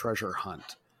actual treasure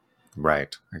hunt.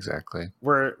 Right, exactly.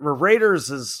 Where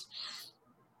Raiders is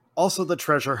also the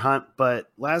treasure hunt, but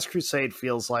Last Crusade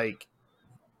feels like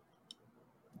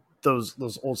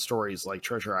those old stories like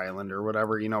Treasure Island or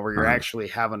whatever, you know, where you're actually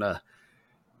having to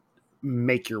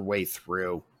make your way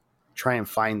through, try and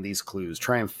find these clues,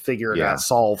 try and figure it out,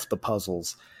 solve the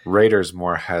puzzles. Raiders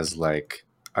more has like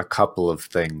a couple of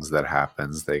things that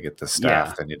happens. They get the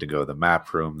staff, they need to go to the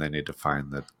map room, they need to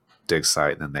find the dig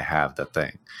site, and then they have the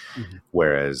thing. Mm-hmm.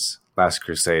 Whereas Last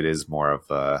Crusade is more of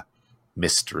a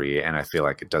mystery, and I feel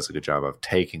like it does a good job of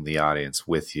taking the audience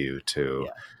with you to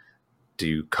do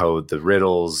you code the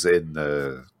riddles in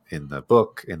the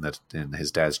book, in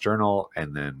his dad's journal,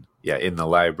 and then in the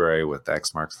library with the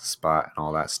X marks the spot and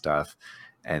all that stuff,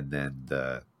 and then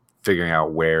the figuring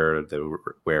out where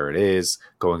it is,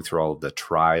 going through all of the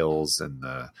trials and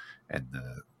the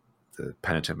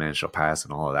penitent man shall pass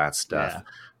and all of that stuff.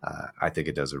 I think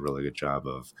it does a really good job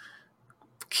of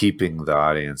keeping the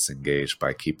audience engaged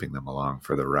by keeping them along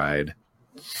for the ride.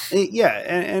 Yeah,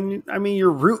 and I mean, you're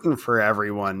rooting for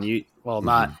everyone.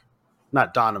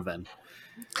 Not Donovan.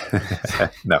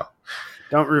 No,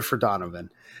 don't root for Donovan.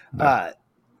 No.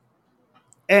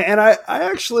 And I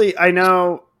actually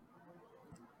know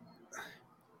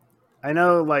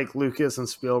like Lucas and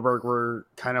Spielberg were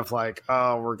kind of like,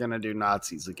 oh, we're gonna do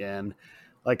Nazis again,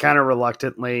 like kind of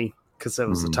reluctantly because it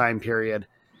was a time period.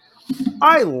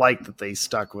 I like that they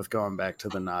stuck with going back to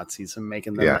the Nazis and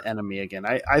making them the enemy again.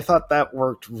 I thought that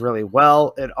worked really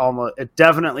well. It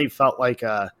definitely felt like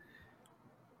a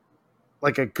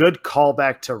good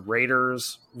callback to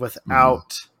Raiders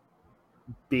without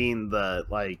being the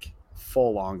like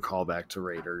full on callback to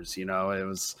Raiders. You know, it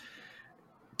was,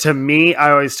 to me,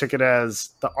 I always took it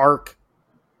as the Ark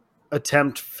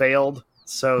attempt failed.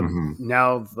 So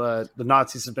now the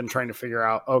Nazis have been trying to figure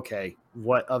out, okay,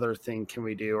 what other thing can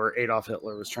we do? Or Adolf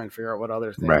Hitler was trying to figure out what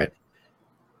other thing. Right.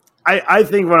 I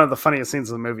think one of the funniest scenes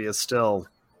of the movie is still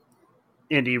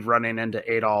Indy running into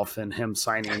Adolf and him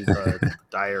signing the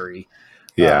diary.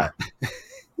 Yeah.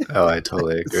 I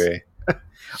totally agree.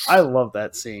 I love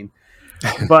that scene.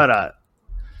 But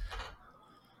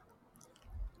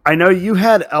I know you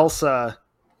had Elsa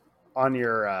on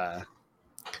your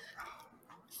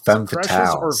Femme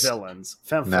Fatales or villains.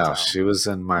 No, she was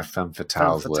in my Femme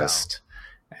Fatales list.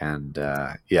 And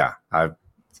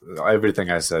everything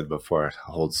I said before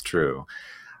holds true.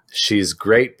 She's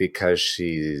great because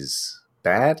she's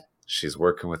bad. She's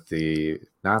working with the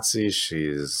Nazis.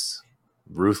 She's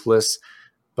ruthless,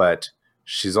 but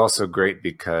she's also great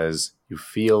because you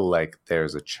feel like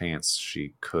there's a chance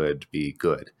she could be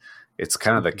good. It's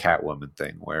kind of the Catwoman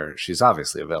thing where she's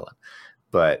obviously a villain,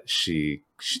 but she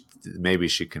maybe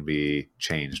she can be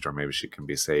changed, or maybe she can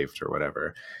be saved, or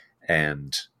whatever.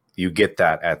 And you get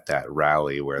that at that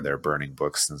rally where they're burning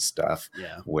books and stuff,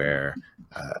 where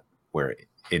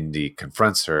Indy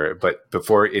confronts her. But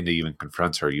before Indy even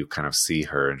confronts her, you kind of see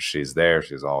her, and she's there.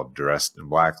 She's all dressed in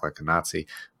black like a Nazi,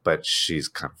 but she's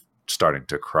kind of starting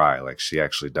to cry. Like she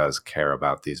actually does care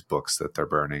about these books that they're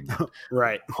burning,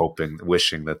 right?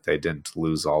 Wishing that they didn't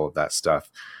lose all of that stuff.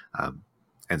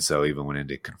 And so even when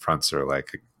Indy confronts her,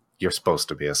 like, you're supposed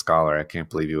to be a scholar, I can't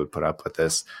believe you would put up with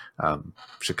this.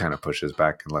 She kind of pushes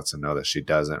back and lets him know that she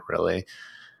doesn't really.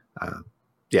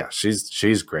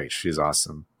 She's great. She's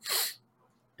awesome.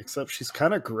 Except she's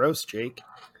kind of gross, Jake.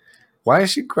 Why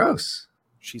is she gross?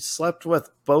 She slept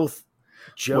with both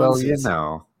Joneses.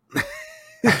 Well,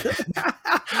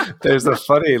 there's a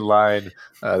funny line.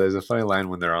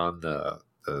 When they're on the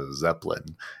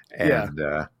Zeppelin,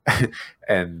 and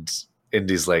and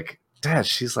Indy's like, Dad,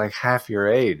 she's like half your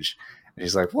age. And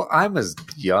he's like, well, I'm as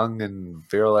young and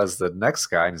virile as the next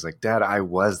guy. And he's like, Dad, I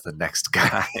was the next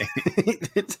guy.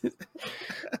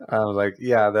 I was like,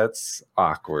 yeah, that's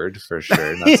awkward for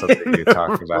sure. Not something you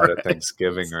talk about at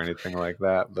Thanksgiving or anything like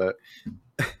that. But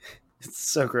it's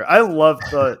so great. I love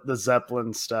the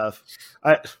Zeppelin stuff.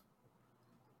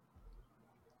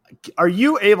 Are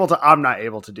you able to? I'm not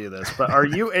able to do this, but are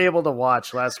you able to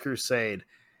watch Last Crusade?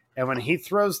 And when he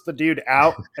throws the dude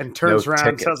out and turns around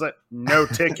and says it, no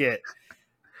ticket.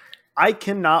 I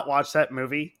cannot watch that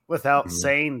movie without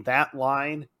saying that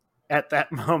line at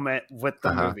that moment with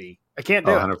the movie. I can't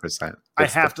do 100%. it. I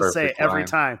have to say it every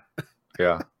time.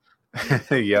 Yeah.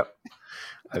 Yep.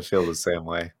 I feel the same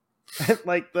way.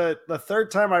 Like the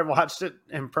third time I watched it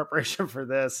in preparation for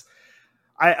this,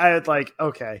 I had like,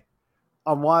 okay,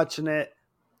 I'm watching it.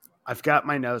 I've got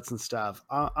my notes and stuff.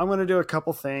 I'm going to do a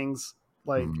couple things.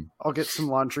 Like, I'll get some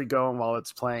laundry going while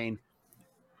it's playing.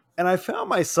 And I found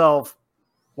myself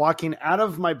walking out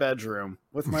of my bedroom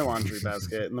with my laundry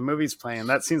basket and the movie's playing.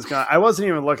 That scene's gone. I wasn't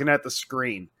even looking at the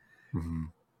screen.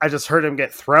 I just heard him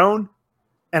get thrown.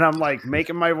 And I'm like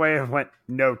making my way and went,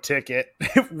 no ticket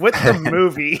with the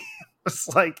movie. It's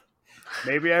like,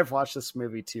 maybe I've watched this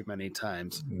movie too many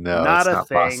times. No, not it's not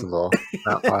thing. Possible.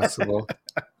 Not possible.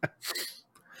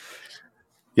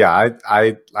 Yeah,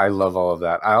 I love all of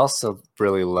that. I also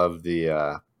really love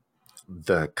the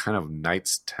kind of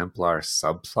Knights Templar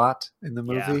subplot in the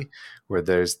movie, where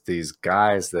there's these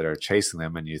guys that are chasing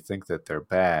them, and you think that they're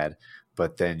bad,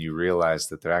 but then you realize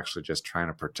that they're actually just trying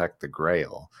to protect the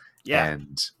Grail. Yeah.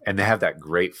 And they have that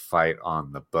great fight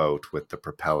on the boat with the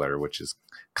propeller, which is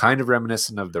kind of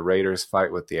reminiscent of the Raiders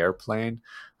fight with the airplane.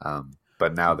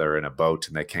 But now they're in a boat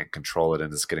and they can't control it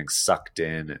and it's getting sucked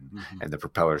in and the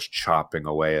propeller's chopping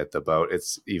away at the boat.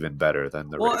 It's even better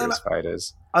than the Raiders fight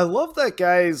is. I love that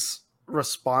guy's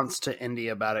response to Indy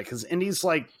about it, because Indy's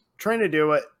like trying to do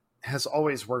what has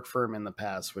always worked for him in the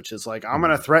past, which is like, I'm going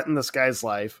to threaten this guy's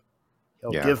life.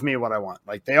 He'll give me what I want.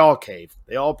 Like, they all cave.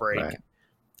 They all break. Right.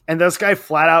 And this guy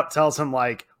flat out tells him,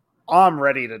 like, I'm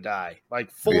ready to die.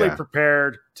 Like, fully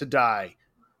prepared to die.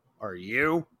 Are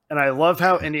you? And I love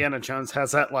how Indiana Jones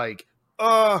has that, like,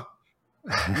 no.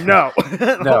 No,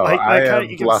 like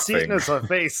you can see it in his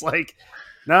face. Like,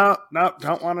 no,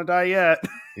 don't want to die yet.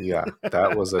 Yeah,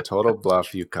 that was a total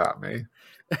bluff. You caught me.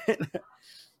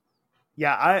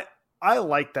 Yeah, I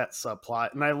like that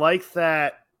subplot. And I like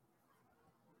that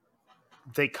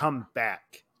they come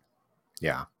back.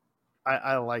 Yeah.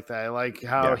 I like that. I like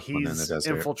how he's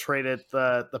infiltrated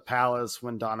the palace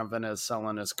when Donovan is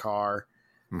selling his car.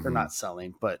 Or not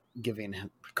selling, but giving the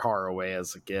car away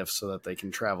as a gift so that they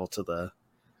can travel to the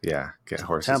get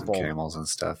horses and camels and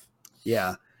stuff.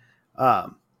 Yeah. I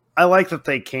like that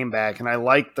they came back, and I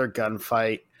like their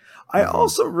gunfight. I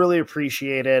also really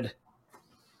appreciated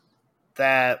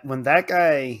that when that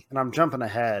guy, and I'm jumping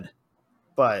ahead,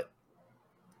 but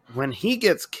when he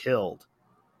gets killed,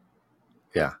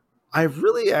 I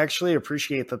really actually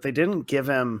appreciate that they didn't give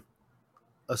him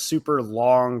a super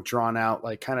long, drawn out,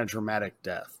 like kind of dramatic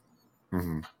death.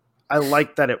 I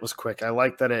like that it was quick. I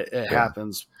like that it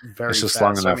happens very fast. It's just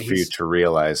long enough for you to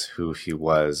realize who he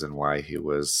was and why he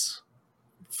was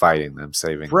fighting them,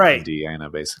 saving Indiana,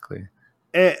 basically.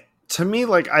 To me,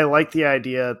 like, I like the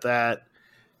idea that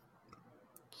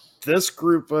this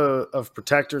group of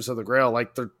protectors of the Grail,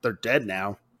 like, they're dead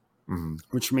now,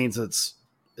 which means it's,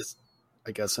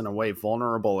 I guess, in a way,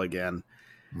 vulnerable again.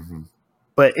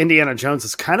 But Indiana Jones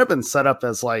has kind of been set up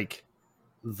as, like,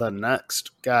 the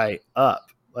next guy up.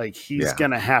 Like, he's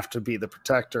going to have to be the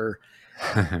protector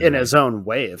in his own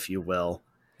way, if you will.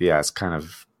 Yeah, it's kind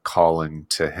of calling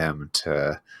to him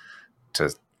to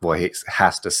well, he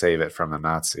has to save it from the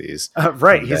Nazis.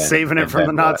 Right, he's saving it from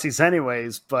the Nazis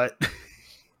anyways, but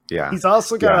he's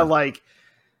also got to, like,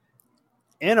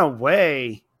 in a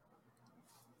way,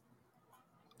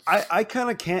 I kind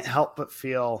of can't help but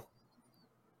feel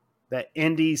that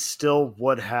Indy still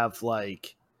would have,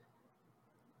 like,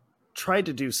 tried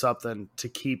to do something to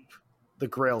keep the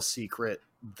Grail secret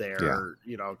there,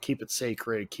 you know, keep it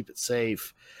sacred, keep it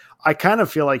safe. I kind of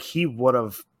feel like he would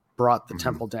have brought the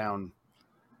temple down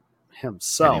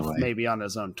himself, maybe on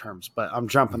his own terms, but I'm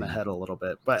jumping ahead a little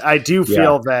bit. But I do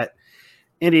feel that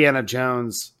Indiana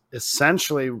Jones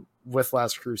essentially with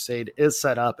Last Crusade is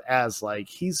set up as, like,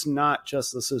 he's not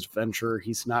just this adventurer.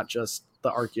 He's not just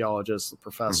the archaeologist, the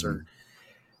professor,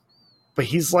 but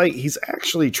he's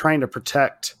actually trying to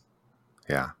protect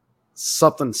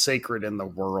something sacred in the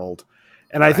world.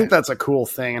 And I think that's a cool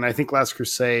thing. And I think Last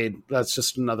Crusade, that's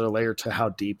just another layer to how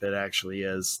deep it actually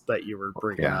is that you were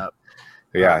bringing up.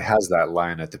 Yeah, it has that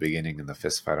line at the beginning in the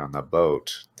fist fight on the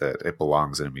boat that it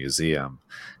belongs in a museum.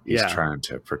 He's trying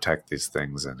to protect these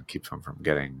things and keep them from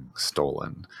getting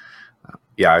stolen.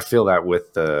 I feel that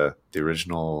with the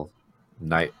original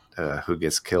knight who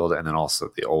gets killed, and then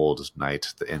also the old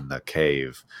knight in the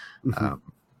cave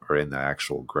or in the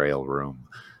actual Grail room,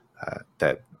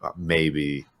 that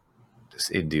maybe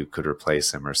Indy could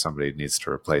replace him, or somebody needs to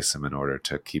replace him in order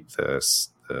to keep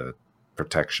the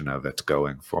protection of it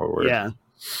going forward. Yeah.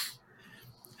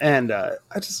 And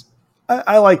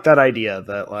I like that idea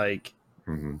that, like,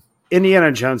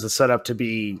 Indiana Jones is set up to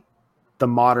be the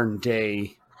modern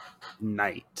day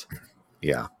knight.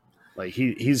 Yeah. Like,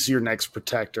 he's your next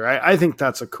protector. I think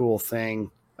that's a cool thing.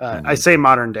 I say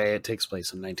modern day, it takes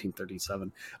place in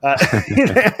 1937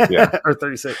 or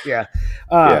 36. Yeah.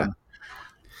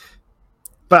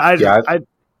 But I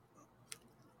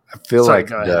feel like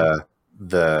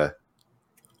the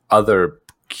other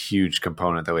huge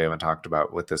component that we haven't talked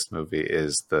about with this movie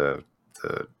is the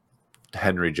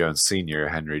Henry Jones Sr.,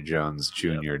 Henry Jones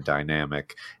Jr.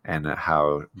 dynamic, and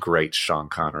how great Sean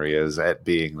Connery is at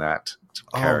being that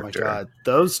character. Oh my God.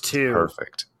 Those two.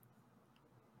 Perfect.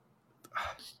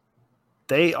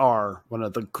 They are one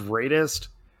of the greatest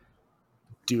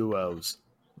duos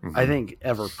I think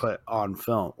ever put on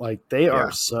film. Like, they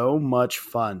are so much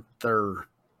fun. Their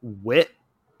wit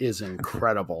is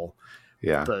incredible.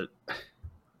 Yeah.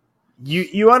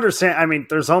 You understand. I mean,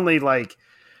 there's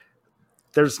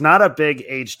not a big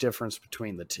age difference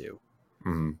between the two.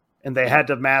 Mm-hmm. And they had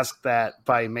to mask that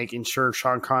by making sure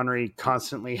Sean Connery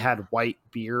constantly had white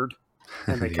beard.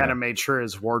 And they kind of made sure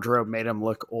his wardrobe made him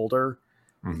look older.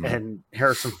 Mm-hmm. And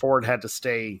Harrison Ford had to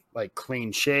stay like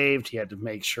clean shaved. He had to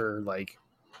make sure like,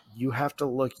 you have to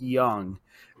look young.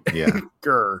 Yeah.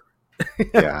 Grr.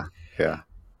 Yeah. Yeah.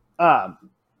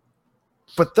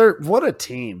 But what a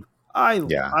team. I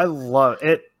love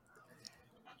it.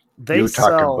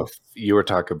 You were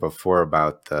talking before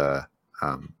about the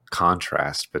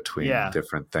contrast between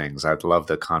different things. I love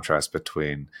the contrast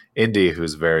between Indy,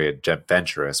 who's very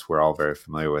adventurous. We're all very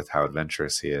familiar with how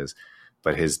adventurous he is,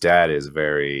 but his dad is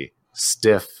very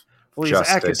stiff,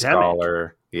 just a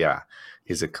scholar. Yeah.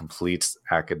 He's a complete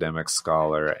academic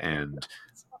scholar and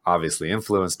obviously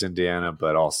influenced Indiana,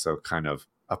 but also kind of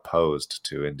opposed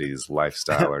to Indy's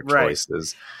lifestyle or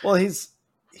choices. Well,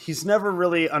 he's never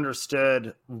really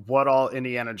understood what all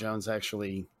Indiana Jones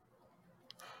actually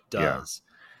does.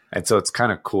 Yeah. And so it's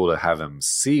kind of cool to have him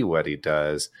see what he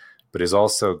does, but there's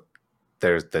also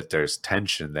there's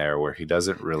tension there where he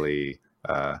doesn't really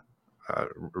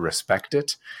respect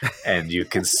it. And you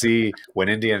can see when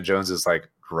Indiana Jones is like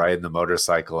riding the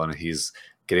motorcycle and he's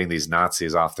getting these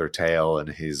Nazis off their tail and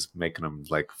he's making them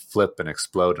like flip and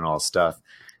explode and all stuff.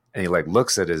 And he like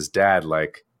looks at his dad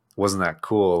like, wasn't that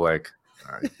cool? Like,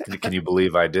 can you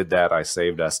believe I did that? I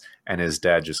saved us. And his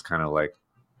dad just kind of like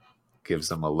gives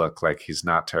him a look like he's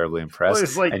not terribly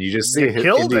impressed. Well, like, and you just see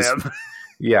him.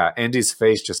 Yeah, Indy's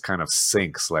face just kind of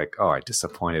sinks like, oh, I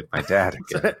disappointed my dad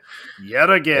again. Yet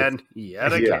again. Yeah,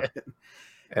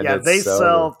 they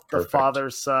sell the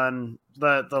father-son,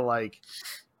 the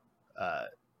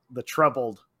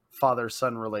troubled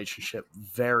father-son relationship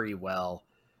very well.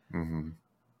 Mm-hmm.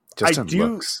 Just in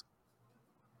looks.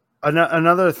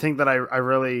 Another thing that I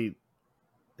really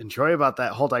enjoy about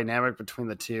that whole dynamic between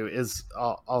the two is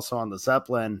also on the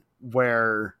Zeppelin,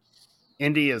 where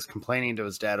Indy is complaining to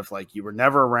his dad of like, you were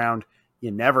never around,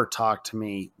 you never talked to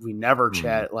me, we never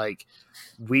chat, like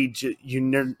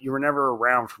you were never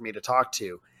around for me to talk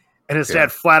to. And his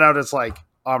dad flat out is like,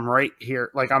 I'm right here,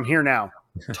 like I'm here now,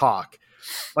 talk.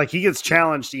 Like he gets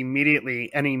challenged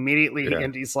immediately, and immediately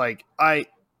Indy's like, I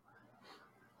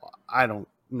don't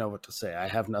know what to say. I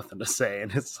have nothing to say.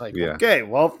 And it's like, okay,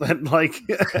 well then, like,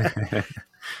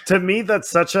 to me, that's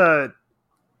such a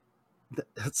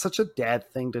dad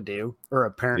thing to do, or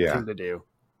a parent thing to do.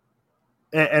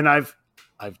 And I've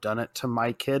done it to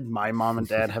my kid. My mom and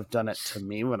dad have done it to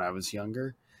me when I was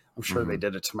younger. I'm sure they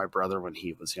did it to my brother when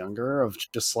he was younger, of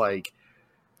just like,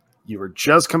 you were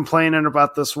just complaining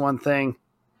about this one thing.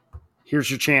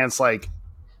 Here's your chance. Like,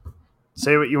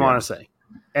 say what you want to say.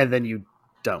 And then you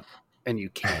don't. And you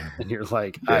can't. And you're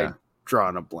like, I've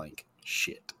drawn a blank.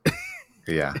 Shit.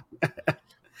 Yeah.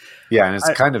 Yeah. And it's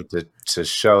kind of to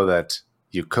show that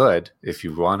you could, if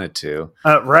you wanted to.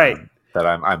 Right. That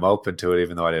I'm open to it,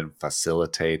 even though I didn't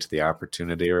facilitate the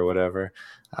opportunity or whatever.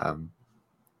 I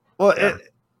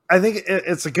think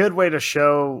it's a good way to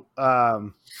show,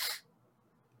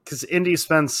 because Indy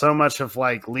spends so much of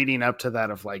like leading up to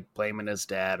that of like blaming his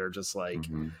dad, or just like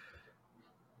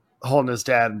holding his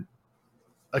dad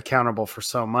accountable for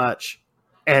so much.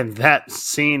 And that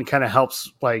scene kind of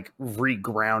helps like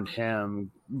reground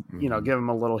him, you know, give him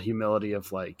a little humility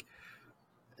of like,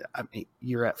 I mean,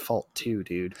 you're at fault too,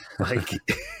 dude. Like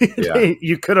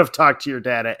you could have talked to your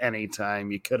dad at any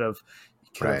time. You could have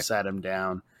sat him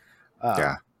down.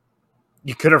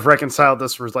 You could have reconciled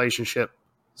this relationship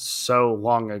so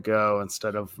long ago,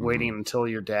 instead of waiting until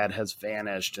your dad has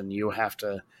vanished and you have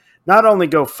to not only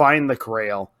go find the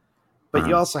Grail, but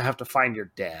you also have to find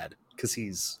your dad because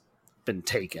he's been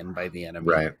taken by the enemy.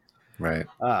 Right.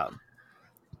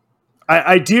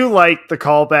 I do like the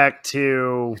callback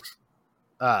to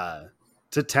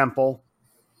Temple,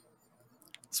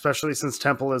 especially since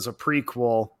Temple is a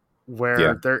prequel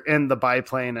where they're in the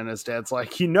biplane and his dad's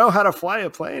like, you know how to fly a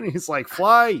plane? And he's like,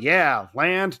 fly? Yeah.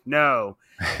 Land? No.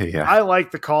 I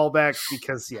like the callback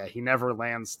because he never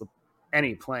lands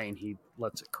any plane. He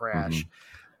lets it crash.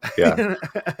 Yeah.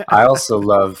 I also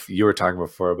love, you were talking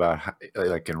before about how,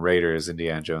 like in Raiders,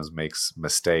 Indiana Jones makes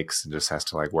mistakes and just has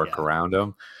to like work around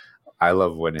them. I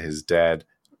love when his dad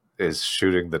is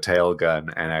shooting the tail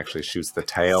gun and actually shoots the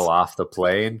tail off the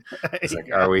plane. It's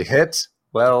like, are we hit?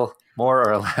 Well, more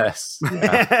or less.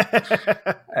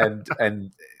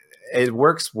 And it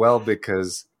works well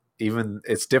because even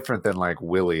it's different than like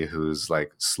Willie, who's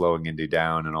like slowing Indy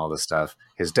down and all this stuff.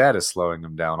 His dad is slowing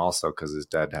him down also because his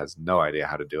dad has no idea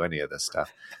how to do any of this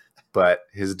stuff. But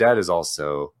his dad is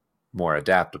also more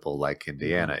adaptable, like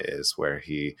Indiana is, where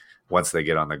he, once they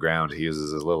get on the ground, he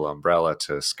uses his little umbrella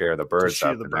to scare the birds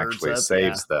up and actually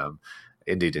saves them.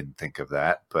 Indy didn't think of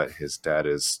that, but his dad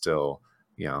is still,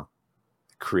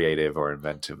 creative or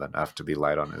inventive enough to be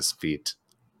light on his feet.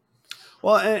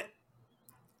 Well,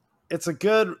 it's a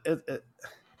good.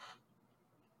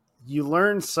 You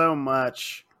learn so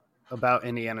much about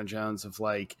Indiana Jones of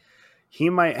like, he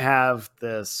might have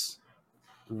this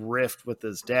rift with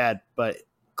his dad, but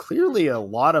clearly a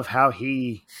lot of how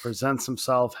he presents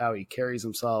himself, how he carries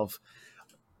himself,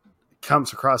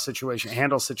 comes across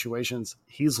handles situations.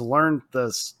 He's learned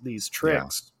these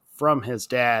tricks from his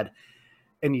dad,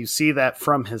 and you see that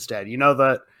from his dad. You know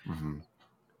that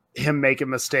him making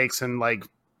mistakes and like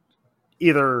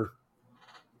either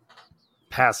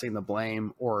passing the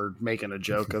blame or making a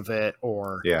joke of it,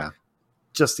 or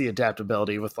just the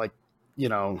adaptability with like,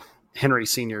 Henry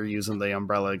Sr. using the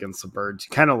umbrella against the birds.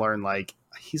 You kind of learn like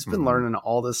he's been learning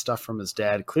all this stuff from his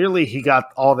dad. Clearly he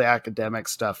got all the academic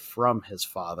stuff from his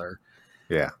father.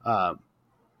 Yeah.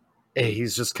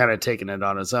 He's just kind of taking it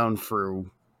on his own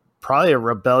through probably a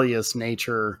rebellious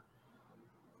nature,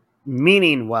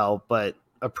 meaning well, but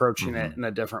approaching it in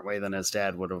a different way than his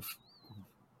dad would have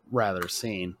rather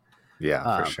seen.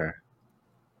 Yeah, for sure.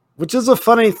 Which is a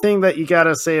funny thing that you got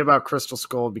to say about Crystal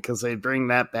Skull, because they bring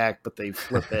that back, but they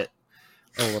flip it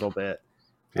a little bit.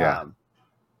 Yeah.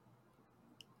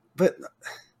 But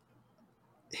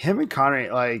him and Connery,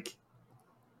 like,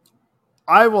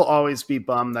 I will always be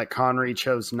bummed that Connery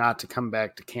chose not to come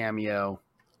back to cameo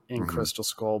in Crystal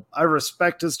Skull. I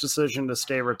respect his decision to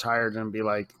stay retired and be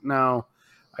like, no,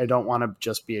 I don't want to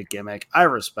just be a gimmick. I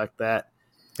respect that.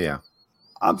 Yeah.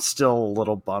 I'm still a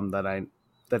little bummed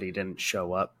that he didn't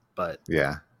show up, but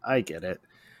I get it.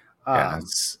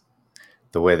 It's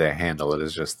the way they handle it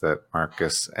is just that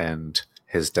Marcus and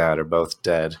his dad are both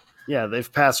dead. Yeah,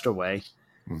 they've passed away,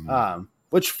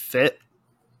 which fit,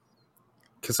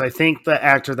 because I think the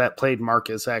actor that played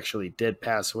Marcus actually did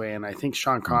pass away, and I think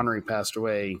Sean Connery passed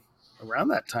away around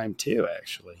that time too,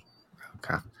 actually.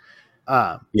 Okay.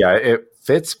 It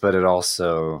fits, but it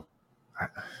also,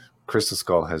 Crystal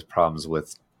Skull has problems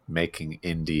with making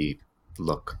Indy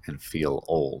look and feel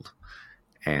old,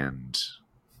 and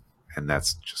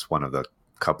that's just one of the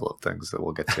couple of things that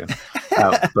we'll get to.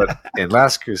 But in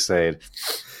Last Crusade,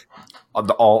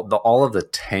 all of the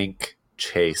tank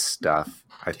chase stuff,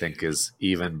 I think, is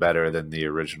even better than the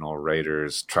original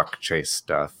Raiders truck chase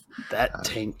stuff. That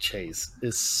tank chase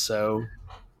is so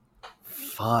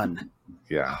fun.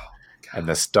 Yeah. And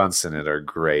the stunts in it are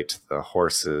great. The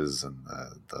horses and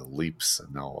the leaps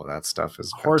and all of that stuff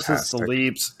is fantastic. The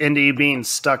leaps, Indy being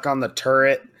stuck on the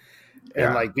turret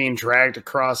and like being dragged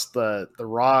across the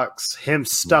rocks, him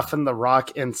stuffing the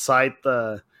rock inside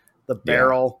the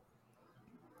barrel.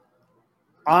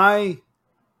 I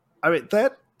mean,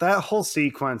 that whole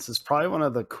sequence is probably one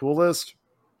of the coolest,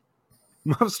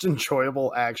 most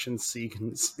enjoyable action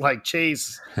scenes, like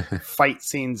chase fight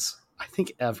scenes I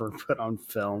think ever put on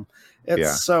film.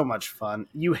 It's so much fun.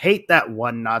 You hate that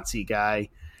one Nazi guy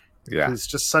who's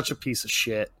just such a piece of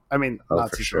shit. I mean,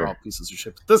 Nazis are all pieces of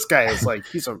shit, but this guy is like,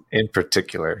 he's a... in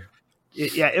particular.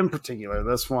 Yeah, in particular.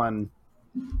 This one,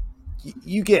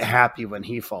 you get happy when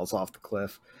he falls off the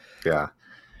cliff. Yeah.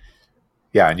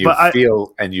 Yeah, and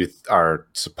you are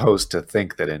supposed to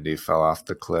think that Indy fell off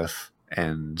the cliff,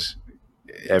 and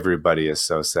everybody is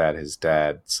so sad. His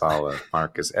dad, Sala,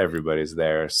 Marcus, everybody's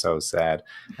there, so sad.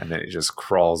 And then he just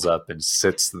crawls up and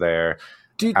sits there,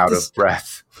 out of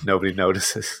breath. Nobody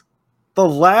notices. The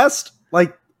last,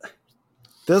 like,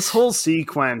 this whole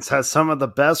sequence has some of the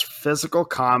best physical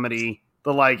comedy,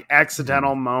 the, like,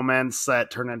 accidental moments that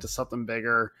turn into something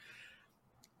bigger.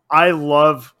 I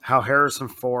love how Harrison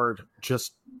Ford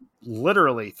just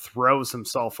literally throws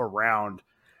himself around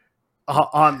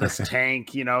on this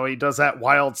tank. You know, he does that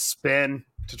wild spin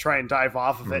to try and dive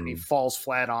off of it, and he falls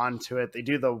flat onto it. They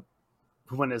do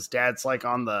when his dad's like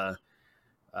on the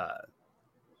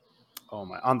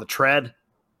on the tread,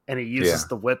 and he uses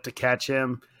the whip to catch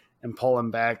him and pull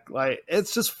him back. Like,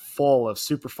 it's just full of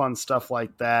super fun stuff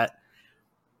like that.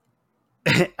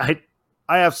 I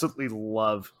absolutely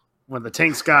love when the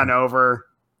tank's gone over,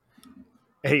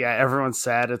 yeah, everyone's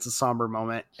sad. It's a somber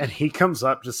moment. And he comes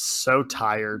up just so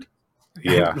tired.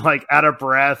 Yeah. And, like out of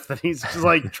breath. And he's just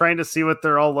like trying to see what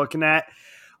they're all looking at.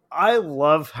 I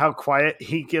love how quiet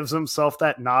he gives himself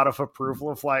that nod of approval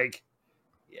of like,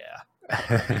 yeah.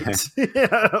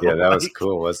 Yeah, that was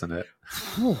cool, wasn't it?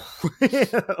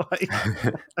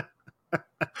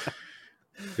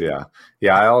 Yeah.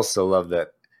 I also love that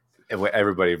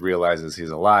everybody realizes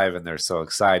he's alive and they're so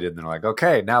excited and they're like,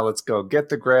 okay, now let's go get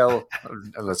the Grail,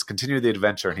 let's continue the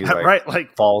adventure. And he's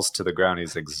like falls to the ground.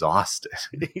 He's exhausted.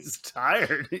 He's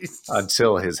tired.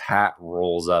 Until his hat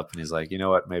rolls up and he's like, you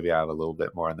know what, maybe I have a little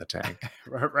bit more in the tank.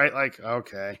 Right, like,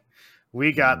 okay,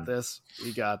 we got this.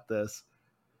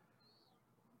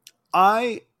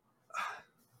 I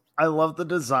love the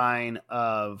design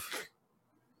of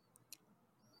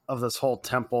this whole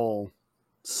temple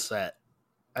set.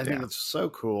 I think it's so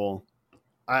cool.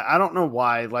 I don't know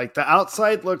why. Like the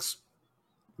outside looks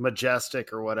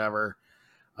majestic or whatever,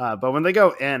 but when they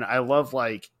go in, I love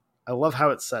how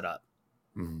it's set up.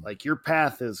 Mm-hmm. Like your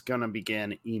path is gonna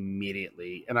begin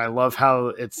immediately, and I love how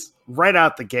it's right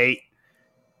out the gate.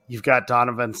 You've got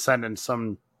Donovan sending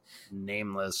some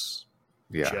nameless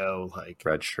Joe, like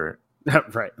red shirt,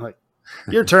 right? Like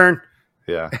your turn.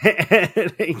 Yeah,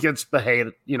 and he gets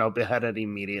beheaded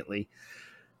immediately.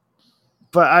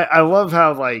 But I love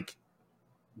how like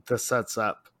this sets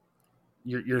up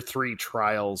your three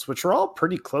trials, which are all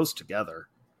pretty close together.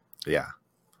 Yeah.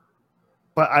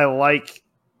 But I like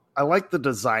the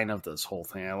design of this whole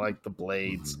thing. I like the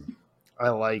blades. Mm-hmm. I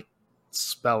like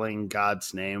spelling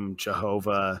God's name,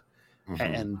 Jehovah,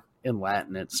 and in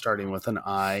Latin it's starting with an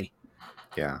I.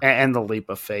 Yeah. And the leap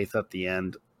of faith at the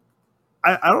end.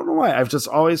 I don't know why. I've just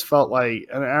always felt like,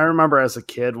 and I remember as a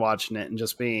kid watching it and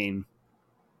just being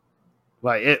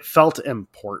like, it felt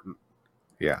important.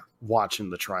 Yeah.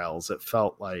 Watching the trials. It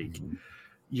felt like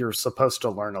you're supposed to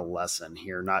learn a lesson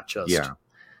here, not just. Yeah.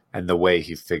 And the way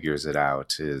he figures it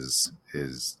out is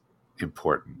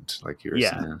important, like you were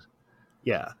saying.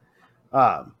 Yeah.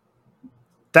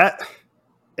 That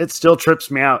it still trips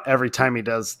me out every time he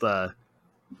does the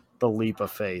leap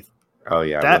of faith. Oh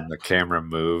yeah, when the camera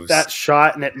moves. That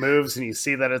shot and it moves and you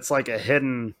see that it's like a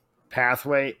hidden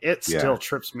pathway. It still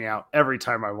trips me out every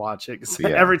time I watch it.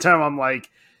 Every time I'm like,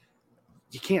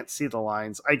 you can't see the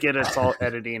lines. I get it's all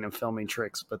editing and filming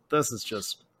tricks, but this is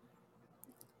just,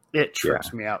 it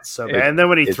trips me out so bad. And then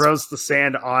when he throws the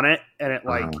sand on it and it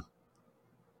like,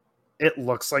 it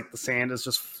looks like the sand is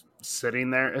just sitting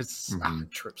there. It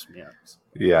trips me out.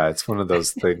 Yeah, it's one of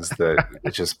those things that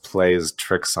it just plays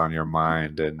tricks on your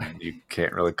mind and you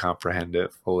can't really comprehend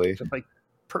it fully. Like,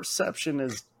 perception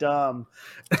is dumb.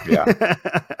 Yeah.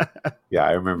 Yeah,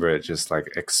 I remember it just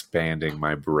like expanding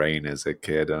my brain as a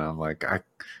kid. And I'm like, I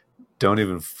don't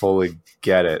even fully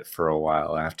get it for a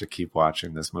while. I have to keep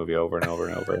watching this movie over and over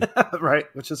and over. Right,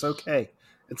 which is okay.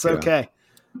 It's okay.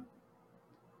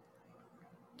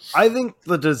 I think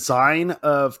the design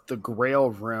of the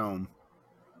Grail room,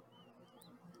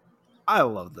 I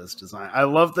love this design. I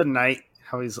love the knight,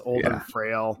 how he's old and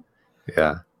frail.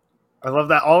 Yeah. I love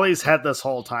that all he's had this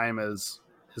whole time is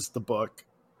the book.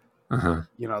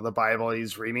 You know, the Bible.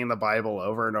 He's reading the Bible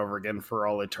over and over again for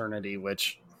all eternity,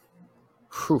 which,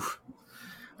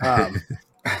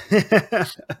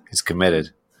 he's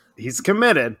committed. He's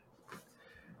committed.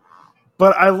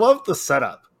 But I love the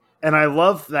setup. And I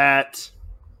love that,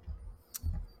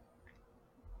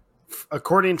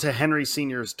 according to Henry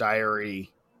Sr.'s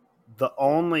diary, the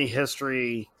only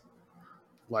history,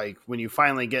 like when you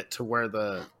finally get to where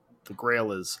the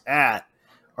Grail is at,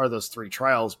 are those three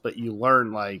trials, but you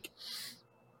learn like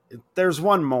there's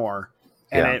one more,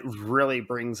 and it really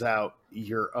brings out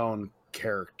your own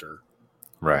character,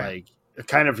 right? Like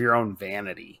kind of your own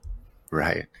vanity,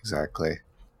 right? Exactly.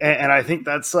 And I think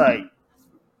that's like,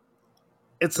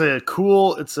 it's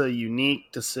a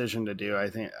unique decision to do. I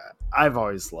think I've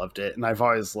always loved it, and I've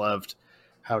always loved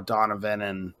how Donovan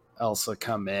and Elsa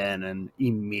come in and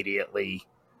immediately,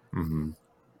 you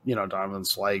know,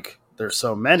 Donovan's like, there's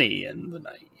so many in the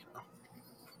night, you know.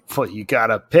 Well, you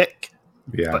gotta pick,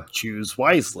 but choose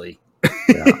wisely.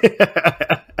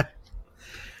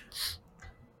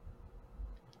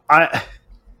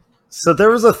 So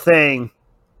there was a thing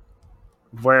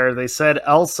where they said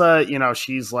Elsa, you know,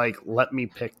 she's like, let me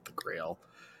pick the Grail.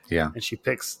 Yeah. And she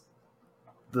picks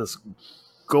this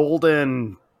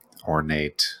golden,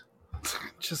 ornate,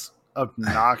 just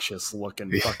obnoxious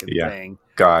looking fucking thing.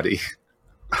 Gaudy.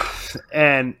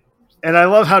 And I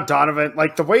love how Donovan,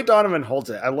 like the way Donovan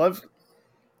holds it, I love,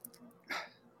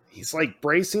 he's like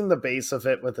bracing the base of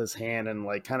it with his hand and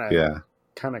like kind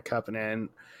of cupping in.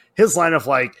 his line of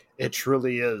like, it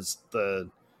truly is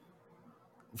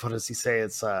what does he say?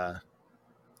 It's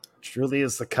truly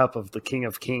is the cup of the King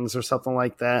of Kings or something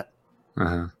like that.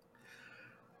 Uh-huh.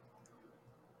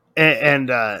 And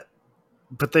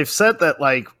but they've said that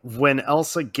like when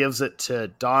Elsa gives it to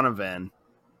Donovan,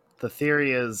 the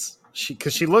theory is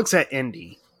because she looks at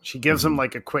Indy, she gives him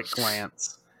like a quick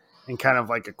glance and kind of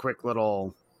like a quick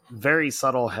little, very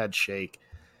subtle head shake.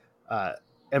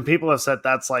 And people have said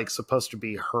that's like supposed to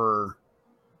be her,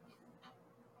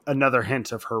 another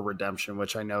hint of her redemption,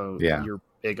 which I know you're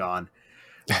big on.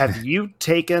 Have you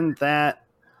taken that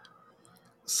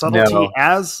subtlety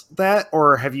as that,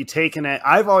 or have you taken it?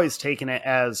 I've always taken it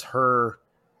as her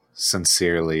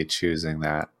sincerely choosing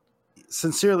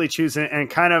it, and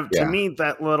kind of to me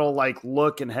that little like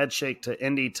look and head shake to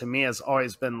Indy to me has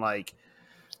always been like,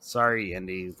 sorry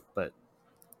Indy, but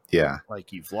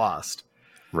like you've lost.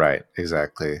 Right,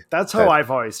 exactly. That's how I've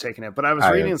always taken it. But I was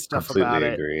reading stuff about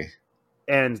it, agree.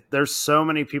 And there's so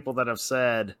many people that have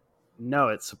said no,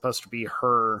 it's supposed to be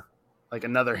her, like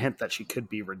another hint that she could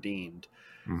be redeemed,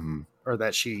 or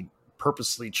that she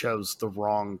purposely chose the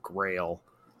wrong Grail.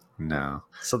 No,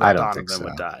 so that Donovan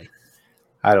would die.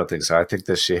 I don't think so. I think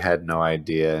that she had no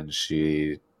idea, and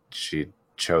she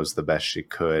chose the best she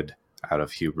could out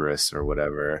of hubris or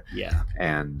whatever. Yeah,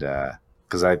 and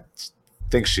because I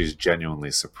think she's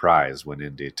genuinely surprised when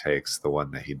Indy takes the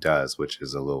one that he does, which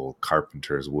is a little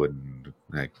carpenter's wooden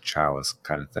like chalice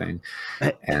kind of thing,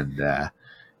 and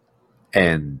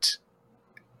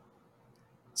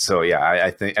so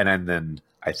I think, and then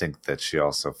I think that she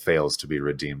also fails to be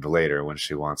redeemed later when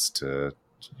she wants to,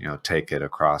 take it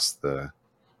across the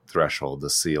threshold, the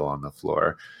seal on the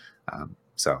floor.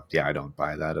 So I don't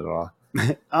buy that at all.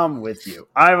 I'm with you.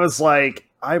 I was like,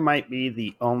 I might be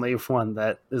the only one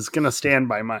that is going to stand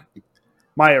by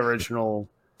my original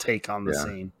take on the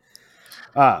scene.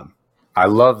 I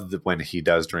love when he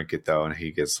does drink it though, and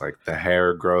he gets like the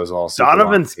hair grows all.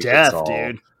 Donovan's death,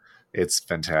 dude. It's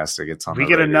fantastic. It's on. We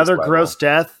get another gross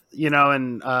death.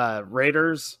 In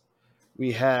Raiders,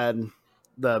 we had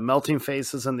the melting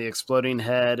faces and the exploding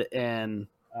head, and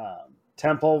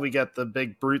Temple, we get the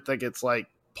big brute that gets like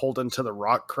pulled into the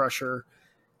rock crusher.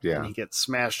 Yeah. And he gets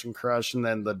smashed and crushed, and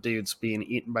then the dude's being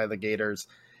eaten by the gators.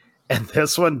 And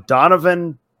this one,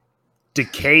 Donovan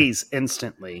decays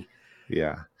instantly.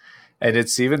 Yeah. And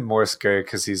it's even more scary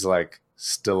because he's like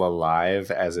still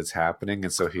alive as it's happening.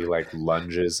 And so he like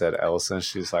lunges at Elsa, and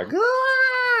she's like,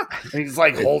 ah! And he's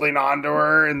like holding on to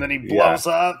her, and then he blows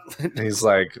up. He's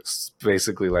like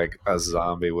basically like a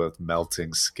zombie with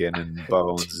melting skin and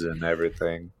bones and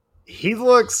everything. He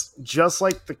looks just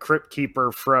like the Crypt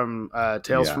Keeper from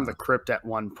Tales from the Crypt at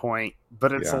one point,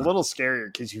 but it's a little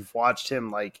scarier because you've watched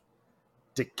him like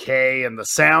decay, and the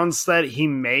sounds that he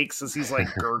makes as he's like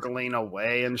gurgling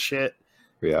away and shit.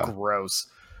 Yeah. Gross.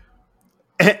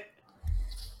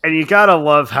 And you gotta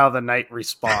love how the knight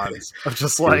responds of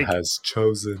just like, he has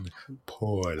chosen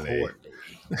poorly.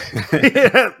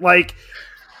 Like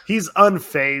he's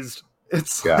unfazed.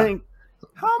 It's like,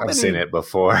 I've seen it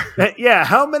before. Yeah,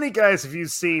 how many guys have you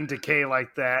seen decay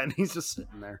like that? And he's just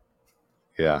sitting there.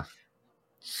 Yeah.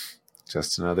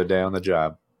 Just another day on the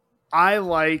job. I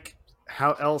like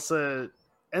how Elsa,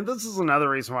 and this is another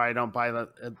reason why I don't buy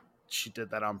that she did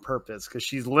that on purpose, because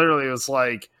she literally was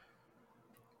like,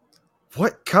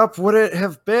 what cup would it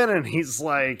have been? And he's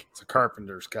like, it's a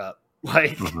carpenter's cup.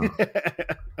 Like,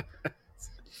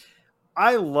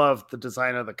 I love the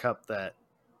design of the cup that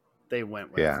they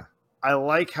went with. Yeah. I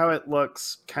like how it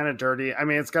looks kind of dirty. I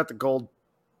mean, it's got the gold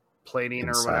plating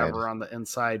inside, or whatever on the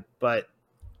inside, but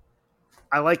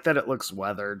I like that it looks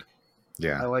weathered.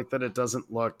 Yeah. I like that it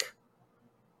doesn't look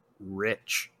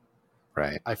rich.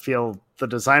 Right. I feel the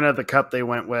design of the cup they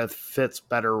went with fits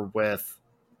better with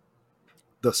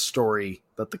the story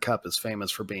that the cup is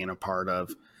famous for being a part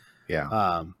of.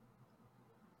 Yeah.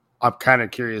 I'm kind of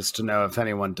curious to know if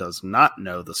anyone does not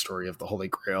know the story of the Holy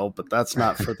Grail, but that's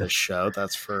not for this show.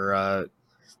 That's for...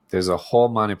 There's a whole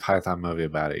Monty Python movie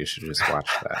about it. You should just watch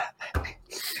that.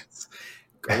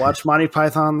 Go watch Monty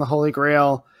Python, the Holy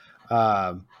Grail.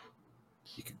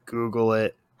 You could Google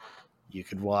it. You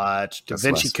could watch Da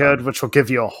Vinci Code, which will give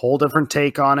you a whole different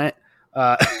take on it.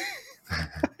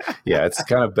 Yeah, it's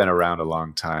kind of been around a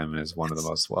long time and is one of the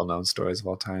most well-known stories of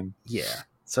all time. Yeah.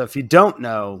 So if you don't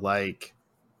know, like...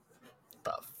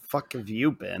 the fuck have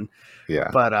you been? Yeah.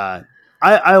 But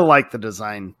I like the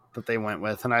design that they went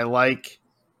with, and I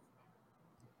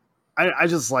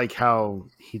just like how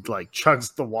he like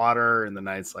chugs the water, and the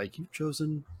knight's like, you've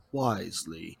chosen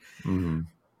wisely. Mm-hmm.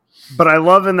 But I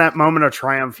love in that moment of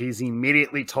triumph, he's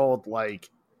immediately told like,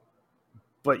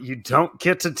 but you don't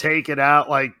get to take it out.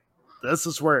 Like this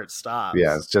is where it stops.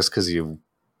 Yeah, it's just because you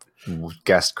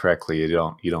guessed correctly, you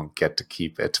don't get to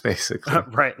keep it, basically.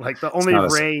 Right. Like the only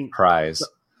way surprise. The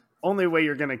only way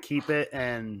you're gonna keep it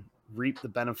and reap the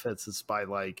benefits is by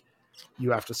like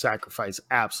you have to sacrifice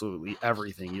absolutely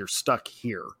everything. You're stuck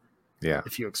here. Yeah.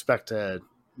 If you expect to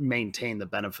maintain the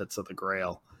benefits of the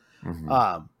Grail.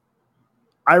 Mm-hmm.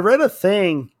 I read a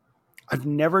thing. I've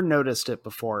never noticed it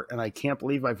before, and I can't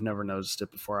believe I've never noticed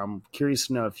it before. I'm curious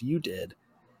to know if you did.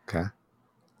 Okay.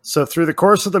 So through the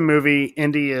course of the movie,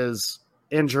 Indy is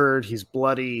injured. He's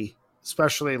bloody,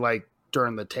 especially like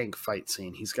during the tank fight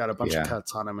scene. He's got a bunch of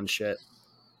cuts on him and shit.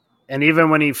 And even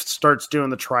when he starts doing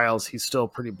the trials, he's still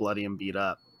pretty bloody and beat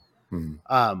up.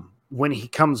 Mm-hmm. When he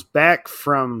comes back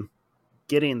from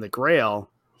getting the Grail,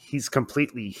 he's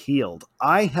completely healed.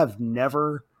 I have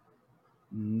never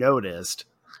noticed.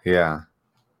 Yeah.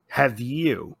 Have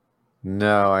you?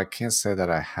 No, I can't say that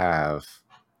I have.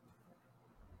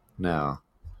 No.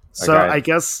 So I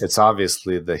guess it's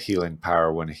obviously the healing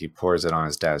power when he pours it on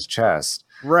his dad's chest.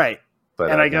 Right.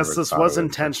 But I guess this was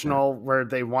intentional where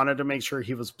they wanted to make sure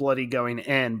he was bloody going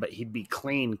in, but he'd be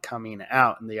clean coming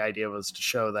out. And the idea was to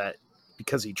show that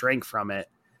because he drank from it,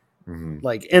 mm-hmm.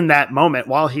 like in that moment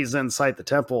while he's inside the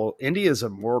temple, Indy is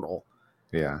immortal.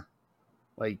 Yeah.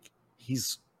 Like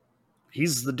he's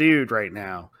the dude right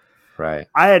now. Right.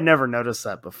 I had never noticed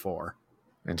that before.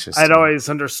 Interesting. I'd always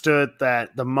understood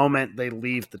that the moment they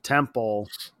leave the temple,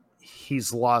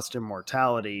 he's lost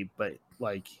immortality, but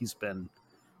like he's been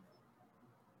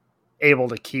able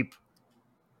to keep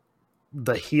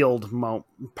the healed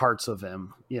parts of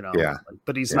him, you know. Yeah.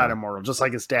 But he's not immortal, just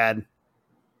like his dad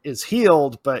is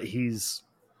healed, but you're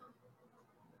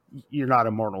not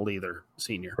immortal either,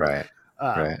 Senior. Right.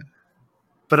 Right.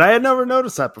 But I had never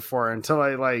noticed that before until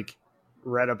I like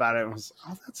read about it and was,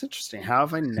 oh, that's interesting. How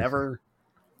have I never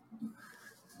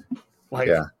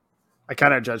I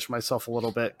kind of judge myself a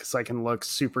little bit because I can look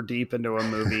super deep into a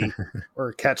movie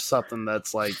or catch something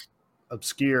that's like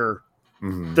obscure.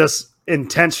 Mm-hmm. This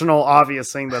intentional,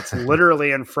 obvious thing that's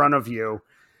literally in front of you.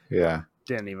 Yeah.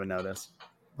 Didn't even notice.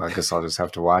 Well, I guess I'll just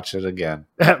have to watch it again.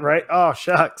 Right? Oh,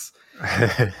 shucks.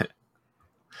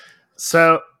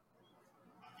 So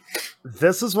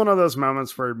this is one of those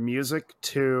moments where music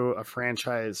to a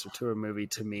franchise or to a movie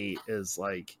to me is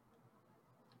like,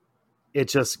 it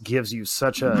just gives you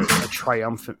such a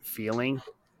triumphant feeling.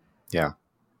 Yeah.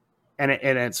 And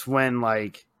it's when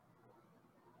like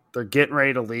they're getting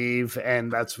ready to leave.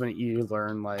 And that's when you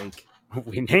learn like,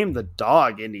 we named the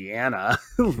dog Indiana.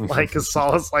 Like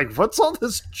Saul's like, what's all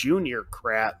this Junior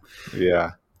crap?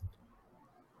 Yeah.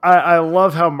 I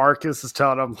love how Marcus is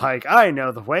telling him like, I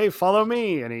know the way, follow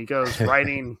me. And he goes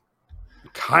riding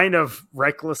kind of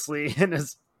recklessly. And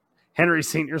his Henry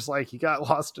Sr.'s like, he got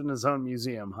lost in his own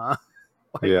museum, huh?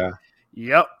 Like, yeah.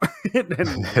 Yep. And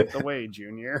the way,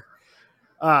 Junior.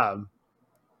 I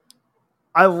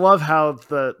love how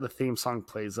the theme song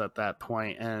plays at that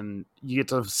point, and you get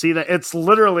to see that it's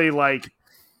literally like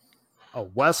a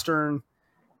Western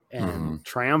and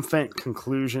triumphant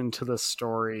conclusion to the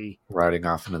story. Riding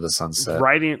off into the sunset.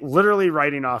 Literally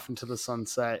riding off into the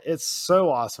sunset. It's so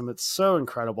awesome. It's so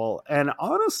incredible. And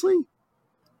honestly,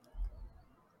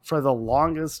 for the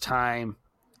longest time,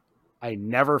 I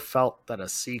never felt that a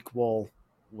sequel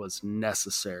was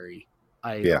necessary.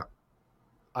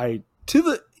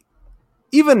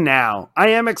 Even now, I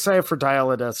am excited for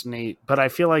Dial of Destiny, but I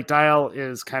feel like Dial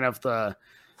is kind of the,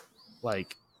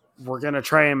 like, we're going to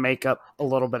try and make up a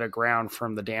little bit of ground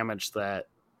from the damage that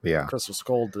Crystal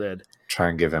Skull did. Try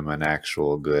and give him an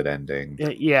actual good ending.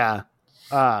 Yeah.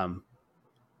 But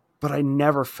I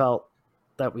never felt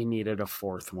that we needed a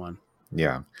fourth one.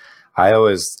 Yeah. I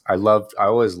always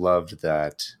loved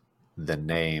that the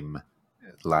name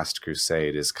Last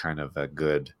Crusade is kind of a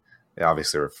good, it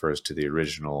obviously refers to the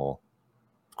original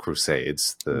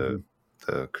Crusades, the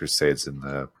Crusades in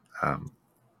the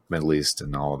Middle East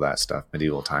and all of that stuff,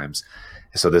 medieval times.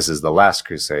 So this is the last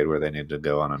crusade where they need to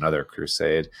go on another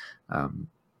crusade.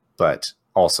 But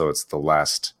also it's the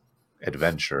last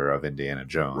adventure of Indiana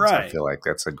Jones. Right. I feel like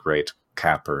that's a great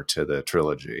capper to the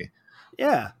trilogy.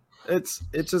 Yeah.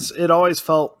 It always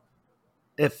felt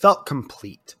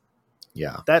complete.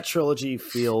 Yeah. That trilogy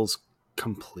feels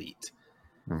complete.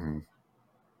 Mm-hmm.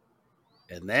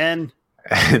 And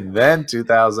then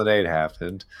 2008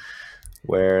 happened,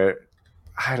 where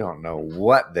I don't know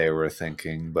what they were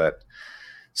thinking, but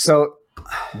so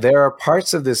there are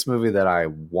parts of this movie that I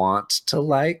want to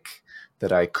like,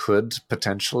 that I could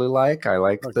potentially like. I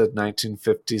like the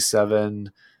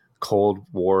 1957 Cold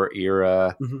War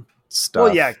era stuff.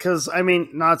 Well, yeah, because I mean,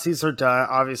 Nazis are done.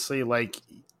 Obviously, like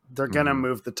they're gonna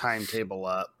move the timetable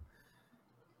up.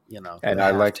 And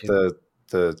I like the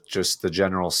just the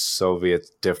general Soviet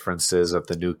differences of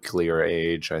the nuclear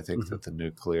age. I think that the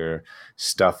nuclear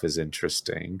stuff is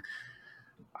interesting.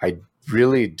 I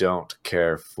really don't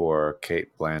care for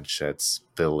Cate Blanchett's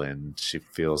villain. She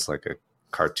feels like a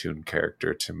cartoon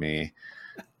character to me,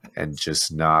 and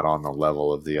just not on the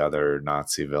level of the other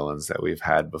Nazi villains that we've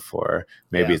had before.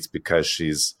 Maybe it's because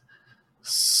she's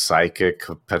psychic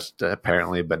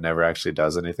apparently, but never actually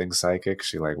does anything psychic.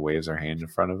 She like waves her hand in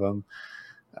front of him.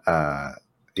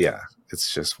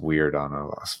 It's just weird on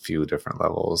a few different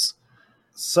levels.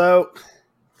 So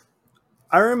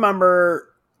I remember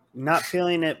not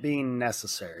feeling it being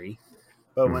necessary,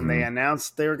 but when they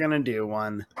announced they were going to do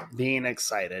one, being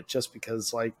excited just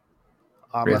because like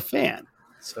I'm a fan.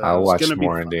 So I'll watch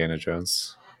more Indiana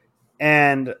Jones.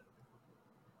 And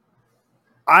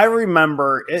I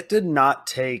remember it did not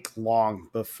take long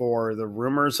before the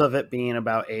rumors of it being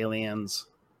about aliens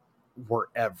were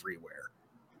everywhere.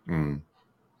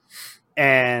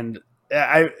 And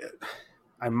I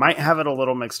might have it a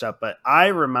little mixed up, but I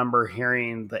remember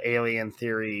hearing the alien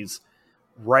theories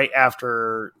right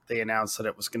after they announced that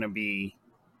it was going to be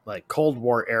like Cold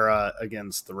War era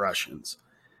against the Russians.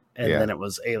 And then it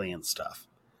was alien stuff.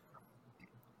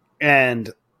 And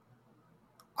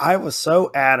I was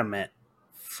so adamant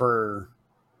for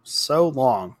so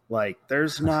long, like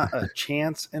there's not a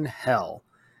chance in hell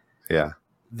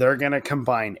they're going to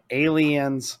combine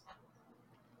aliens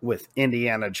with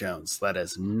Indiana Jones. That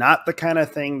is not the kind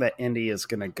of thing that Indy is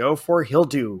going to go for. He'll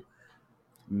do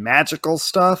magical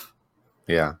stuff.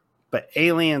 Yeah. But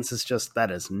aliens is just,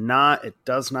 it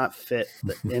does not fit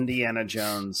the Indiana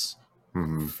Jones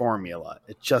formula.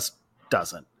 It just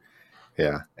doesn't.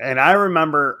 Yeah. And I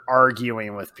remember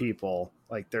arguing with people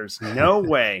like there's no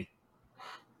way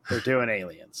they're doing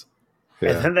aliens.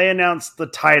 Yeah. And then they announced the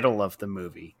title of the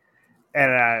movie. And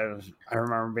I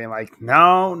remember being like,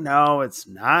 no, it's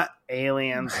not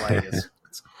aliens. Like it's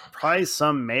probably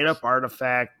some made up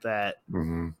artifact that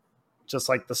just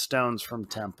like the stones from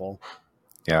Temple.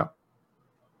 Yeah.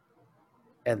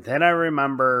 And then I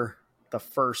remember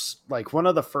one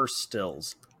of the first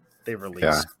stills they released.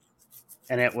 Yeah.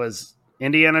 And it was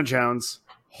Indiana Jones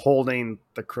holding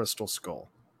the crystal skull.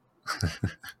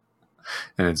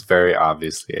 And it's very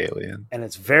obviously alien.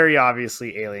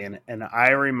 And I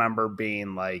remember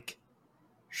being like,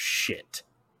 shit.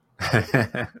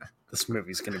 This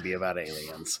movie's going to be about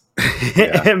aliens.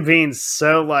 And being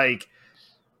so like,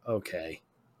 okay,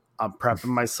 I'm prepping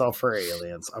myself for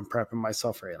aliens.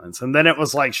 And then it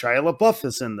was like, Shia LaBeouf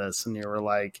is in this. And you were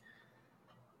like,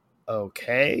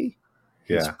 okay.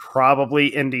 He's probably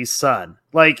Indy's son.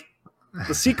 Like,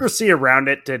 the secrecy around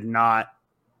it did not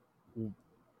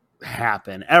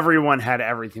happen. Everyone had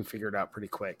everything figured out pretty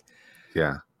quick.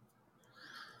 Yeah.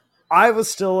 I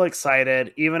was still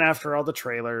excited, even after all the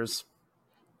trailers,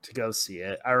 to go see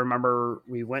it. I remember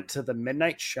we went to the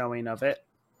midnight showing of it.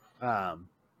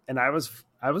 And I was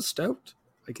stoked.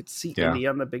 I could see Indy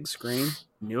on the big screen.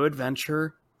 New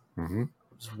adventure. I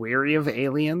was wary of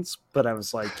aliens, but I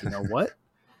was like, you know what?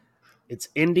 It's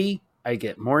Indy. I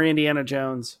get more Indiana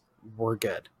Jones. We're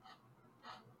good.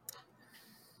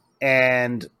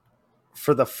 And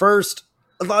for the first,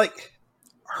 like,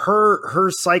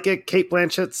 her psychic, Cate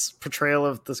Blanchett's portrayal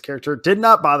of this character did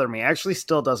not bother me. Actually,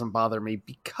 still doesn't bother me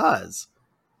because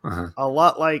a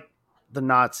lot like the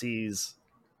Nazis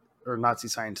or Nazi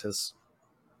scientists,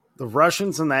 the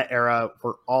Russians in that era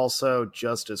were also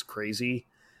just as crazy,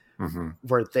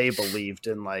 where they believed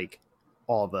in like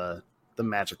all the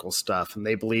magical stuff, and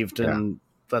they believed in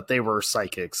that they were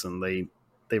psychics, and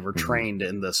they were trained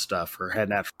in this stuff or had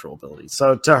natural abilities.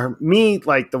 So to me,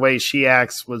 like the way she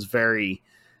acts was very,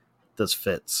 this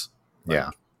fits.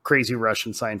 Like, crazy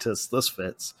Russian scientists, this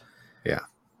fits. Yeah.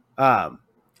 I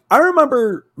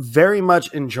remember very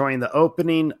much enjoying the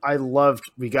opening. I loved,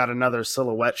 we got another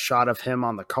silhouette shot of him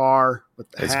on the car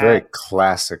with the hat. Very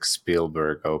classic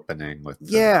Spielberg opening with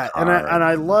the car.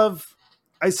 And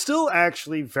I still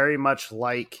actually very much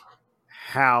like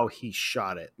how he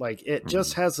shot it. Like it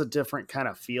just has a different kind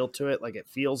of feel to it. Like it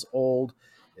feels old.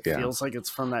 It feels like it's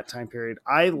from that time period.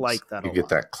 I like that a lot. You get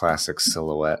that classic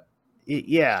silhouette.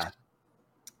 Yeah.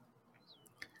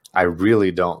 I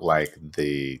really don't like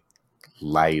the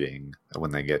lighting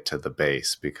when they get to the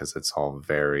base because it's all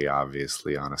very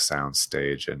obviously on a sound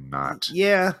stage and not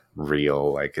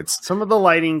real. Like it's some of the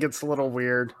lighting gets a little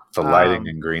weird. The lighting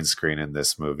and green screen in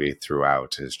this movie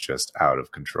throughout is just out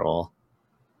of control.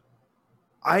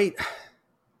 The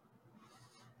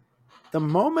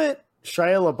moment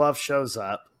Shia LaBeouf shows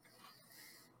up,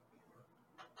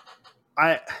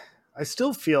 I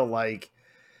still feel like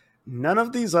none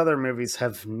of these other movies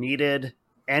have needed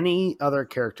any other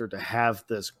character to have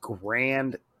this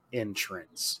grand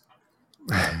entrance.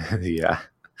 Yeah.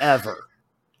 Ever.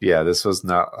 Yeah, this was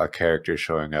not a character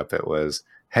showing up. It was,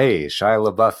 hey,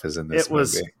 Shia LaBeouf is in this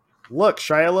movie. Look,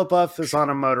 Shia LaBeouf is on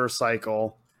a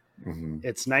motorcycle. Mm-hmm.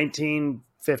 It's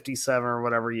 1957 or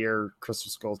whatever year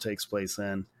Crystal Skull takes place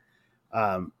in.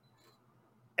 And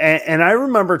I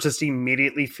remember just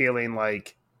immediately feeling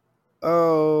like,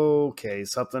 okay,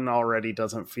 something already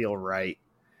doesn't feel right.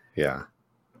 Yeah.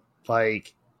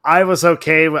 Like, I was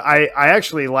okay. I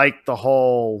actually liked the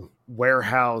whole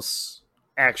warehouse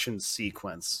action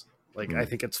sequence. Like, I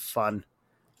think it's fun.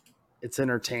 It's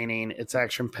entertaining. It's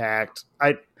action packed.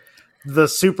 The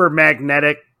super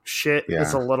magnetic shit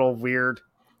is a little weird.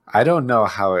 I don't know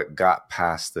how it got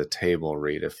past the table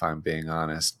read, if I'm being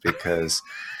honest, because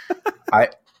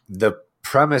the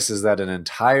premise is that an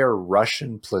entire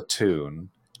Russian platoon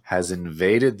has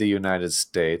invaded the United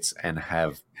States and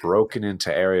have broken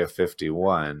into Area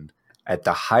 51 at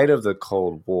the height of the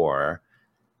Cold War.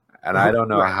 And I don't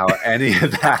know how any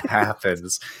of that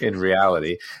happens in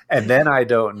reality. And then I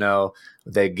don't know,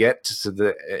 they get to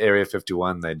the Area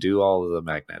 51, they do all of the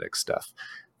magnetic stuff.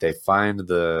 They find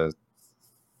the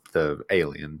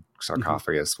alien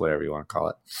sarcophagus, whatever you want to call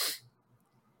it.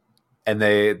 And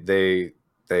they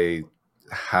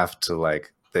have to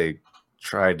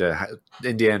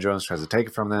Indiana Jones tries to take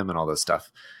it from them and all this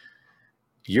stuff.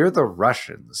 You're the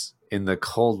Russians in the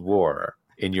Cold War,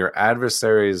 in your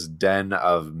adversary's den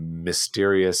of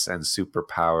mysterious and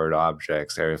superpowered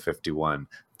objects, Area 51,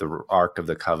 the Ark of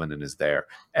the Covenant is there.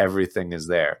 Everything is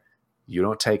there. You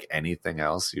don't take anything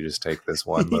else. You just take this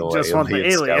one little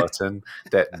alien skeleton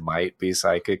that might be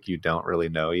psychic. You don't really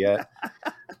know yet.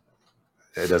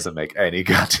 It doesn't make any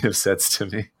goddamn sense to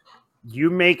me. You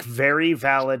make very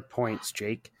valid points,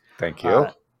 Jake. Thank you.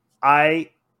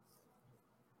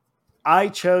 I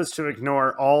chose to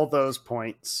ignore all those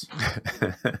points.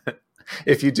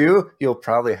 If you do, you'll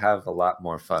probably have a lot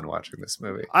more fun watching this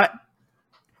movie.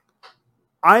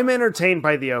 I'm entertained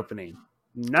by the opening.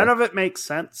 None of it makes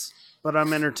sense, but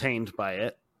I'm entertained by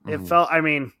it. It felt,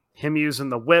 him using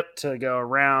the whip to go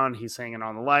around, he's hanging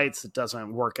on the lights. It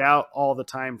doesn't work out all the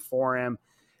time for him.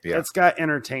 Yeah. It's got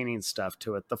entertaining stuff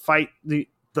to it. The fight, the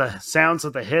sounds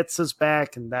of the hits is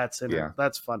back, and that's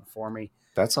fun for me.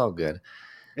 That's all good.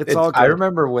 It's all good. I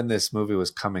remember when this movie was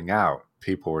coming out,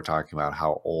 people were talking about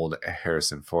how old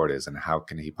Harrison Ford is and how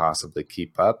can he possibly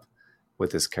keep up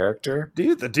with his character.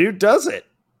 Dude, the dude does it.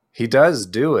 He does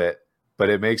do it, but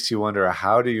it makes you wonder,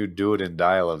 how do you do it in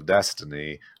Dial of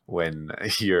Destiny when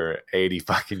you're 80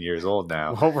 fucking years old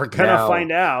now? Well, we're going to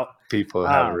find out. People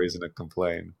have a reason to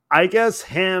complain. I guess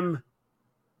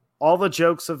all the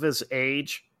jokes of his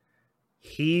age,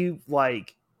 he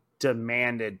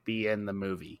demanded be in the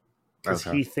movie. Because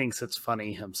he thinks it's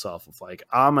funny himself. Of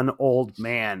I'm an old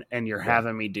man and you're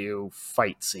having me do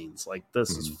fight scenes.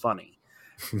 This is funny.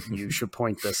 You should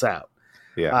point this out.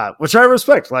 Yeah. Which I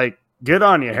respect. Good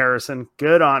on you, Harrison.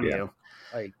 Good on you.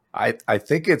 I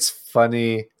think it's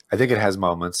funny. I think it has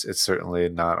moments. It's certainly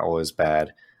not always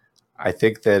bad. I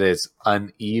think that it's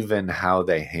uneven how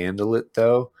they handle it,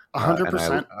 though. 100%.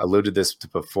 And I alluded this to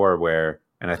before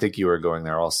and I think you were going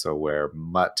there also, where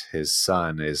Mutt, his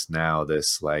son, is now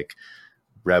this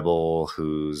rebel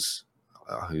who's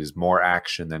more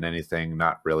action than anything,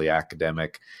 not really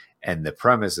academic. And the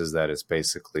premise is that it's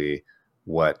basically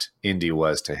what Indy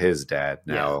was to his dad.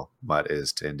 Now Mutt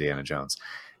is to Indiana Jones.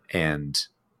 And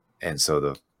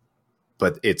so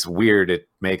but it's weird. It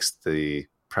makes the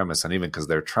premise uneven because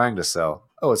they're trying to sell,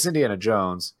 it's Indiana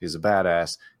Jones. He's a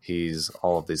badass. He's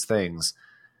all of these things.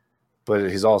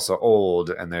 But he's also old,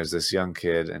 and there's this young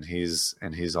kid, and he's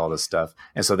all this stuff.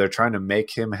 And so they're trying to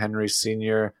make him Henry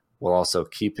Sr. while also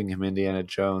keeping him Indiana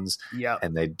Jones. Yeah.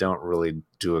 And they don't really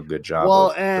do a good job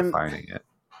of defining it.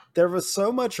 There was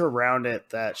so much around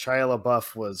it that Shia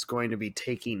LaBeouf was going to be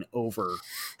taking over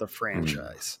the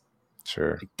franchise.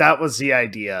 Sure. That was the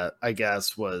idea, I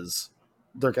guess, was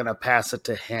they're going to pass it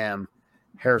to him.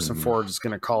 Harrison Ford is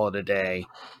going to call it a day,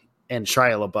 and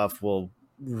Shia LaBeouf will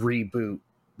reboot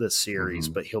the series,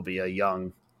 but he'll be a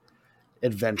young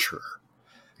adventurer.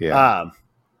 Yeah.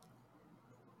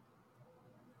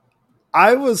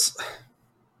 I was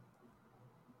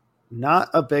not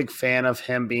a big fan of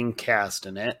him being cast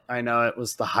in it. I know it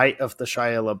was the height of the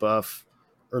Shia LaBeouf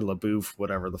or LaBeouf,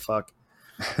 whatever the fuck,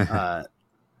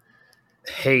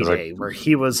 heyday, where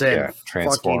he was in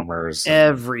Transformers,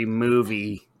 every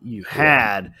movie you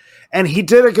had, and he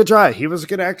did a good job. He was a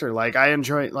good actor. I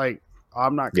enjoy.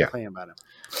 I'm not complaining about him.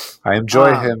 I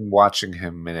enjoy him watching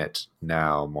him in it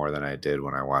now more than I did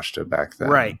when I watched it back then.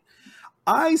 Right.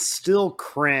 I still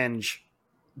cringe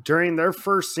during their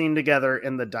first scene together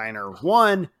in the diner,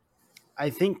 one, I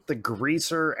think the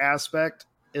greaser aspect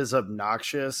is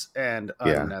obnoxious and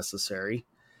unnecessary.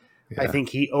 Yeah. I think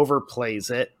he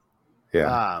overplays it.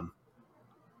 Yeah.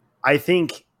 I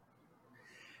think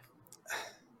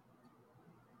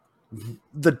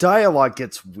the dialogue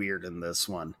gets weird in this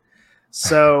one.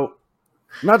 So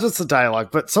not just the dialogue,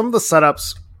 but some of the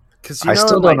setups. Because I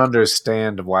still don't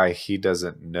understand why he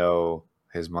doesn't know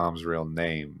his mom's real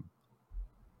name.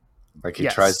 Like he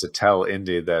tries to tell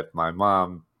Indy that my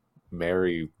mom,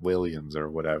 Mary Williams or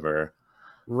whatever.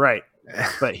 Right.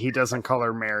 But he doesn't call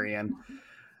her Marion.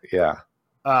 Yeah.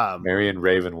 Marion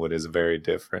Ravenwood is very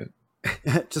different.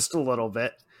 Just a little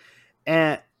bit.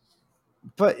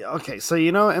 But okay, so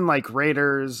in like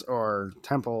Raiders or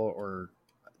Temple or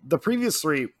the previous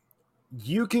three,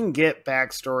 you can get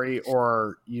backstory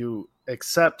or you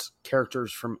accept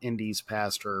characters from Indy's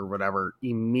past or whatever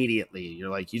immediately. You're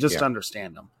like, you just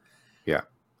understand them. Yeah.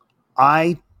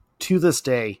 I, to this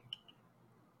day,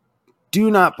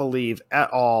 do not believe at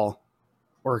all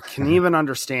or can even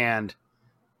understand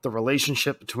the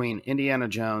relationship between Indiana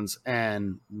Jones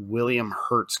and William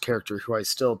Hurt's character, who I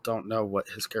still don't know what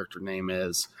his character name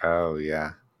is. Oh,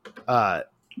 yeah.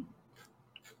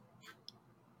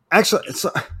 Actually, it's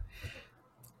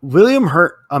William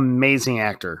Hurt, amazing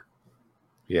actor.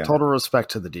 Yeah. Total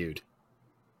respect to the dude.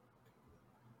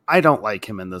 I don't like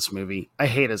him in this movie. I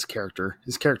hate his character.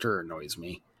 His character annoys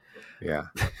me. Yeah.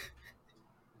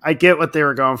 I get what they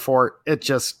were going for. It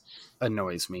just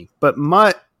annoys me. But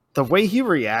the way he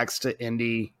reacts to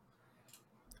Indy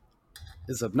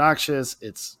is obnoxious.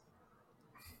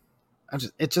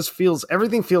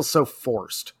 Everything feels so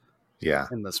forced. Yeah.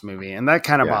 In this movie, and that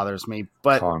kind of bothers me.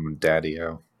 But call him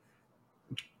Daddy-O.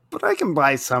 But I can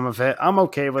buy some of it. I'm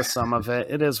okay with some of it.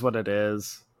 It is what it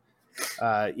is.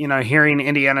 Hearing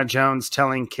Indiana Jones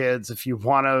telling kids, if you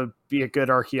want to be a good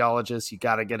archaeologist, you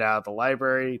got to get out of the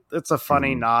library. It's a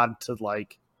funny nod to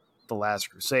like The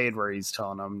Last Crusade, where he's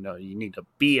telling them, no, you need to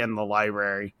be in the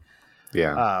library.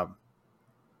 Yeah.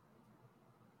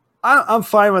 I'm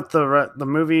fine with the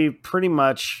movie. Pretty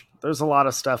much, there's a lot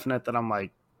of stuff in it that I'm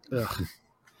like, ugh,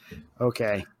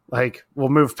 okay, like we'll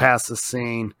move past this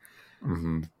scene.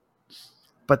 Mm-hmm.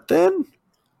 But then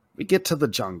we get to the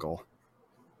jungle.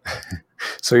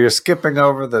 So you're skipping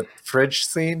over the fridge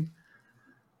scene?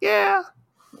 Yeah,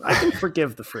 I can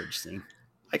forgive the fridge scene.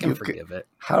 I can forgive it.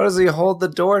 How does he hold the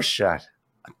door shut?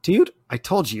 Dude, I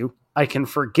told you, I can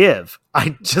forgive.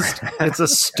 It's a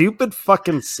stupid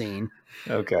fucking scene.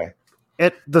 Okay.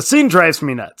 The scene drives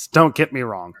me nuts. Don't get me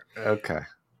wrong. Okay.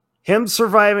 Him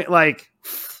surviving, like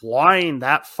flying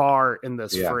that far in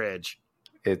this fridge.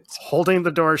 It's holding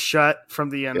the door shut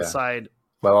from the inside.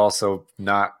 But also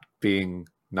not being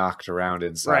knocked around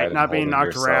inside. Right, not being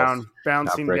knocked around,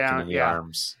 bouncing down,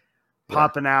 arms.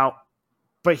 Popping out.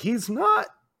 But he's not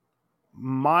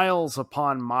miles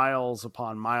upon miles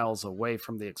upon miles away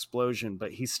from the explosion,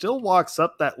 but he still walks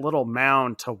up that little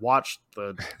mound to watch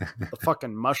the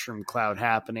fucking mushroom cloud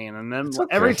happening. And then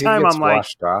every time I'm like,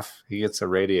 washed off. He gets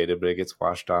irradiated, but it gets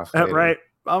washed off. Right.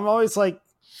 I'm always like,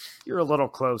 you're a little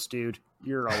close, dude.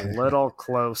 You're a little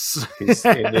close. He's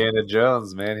Indiana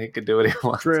Jones, man. He could do what he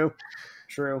wants. True.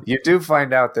 You do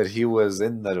find out that he was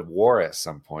in the war at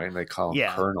some point. They call him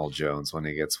Colonel Jones when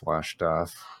he gets washed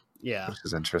off. Yeah. Which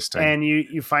is interesting. And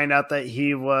you find out that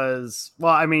he was,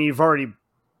 well, I mean, you've already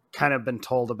kind of been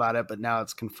told about it, but now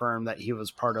it's confirmed that he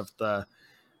was part of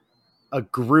a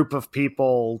group of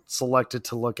people selected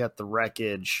to look at the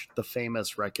wreckage, the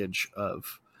famous wreckage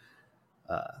of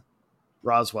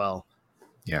Roswell.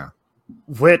 Yeah.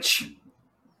 Which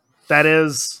that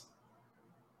is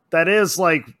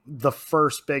like the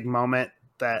first big moment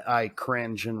that I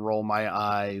cringe and roll my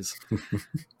eyes.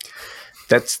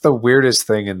 That's the weirdest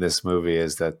thing in this movie,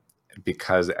 is that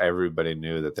because everybody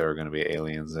knew that there were going to be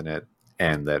aliens in it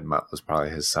and that Mutt was probably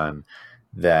his son,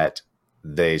 that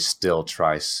they still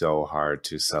try so hard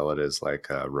to sell it as like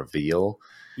a reveal.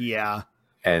 Yeah.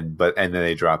 And then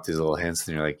they drop these little hints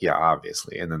and you're like, yeah,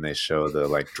 obviously. And then they show the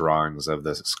like drawings of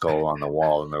the skull on the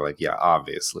wall and they're like, yeah,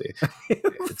 obviously.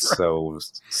 It's so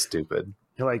stupid.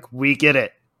 You're like, we get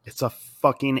it. It's a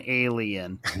fucking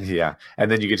alien. Yeah.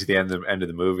 And then you get to the end of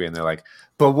the movie and they're like,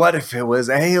 but what if it was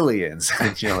aliens?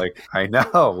 And you're like, I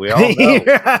know. We all know.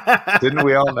 Didn't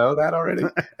we all know that already?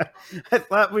 I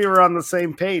thought we were on the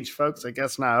same page, folks. I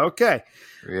guess not. Okay.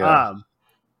 Yeah.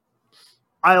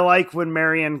 I like when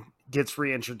Marion gets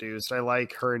reintroduced. I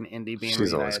like her and Indy being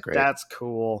She's always great. That's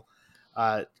cool.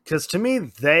 Because to me,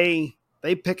 they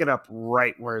pick it up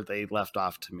right where they left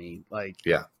off to me. Like,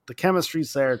 the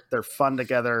chemistry's there. They're fun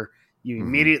together. You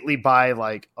immediately buy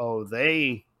like, oh,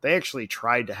 they they actually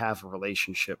tried to have a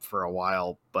relationship for a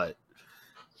while, but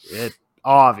it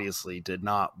obviously did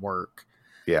not work.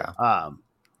 Yeah.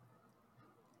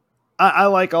 I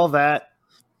like all that.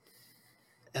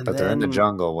 And but they're in the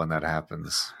jungle when that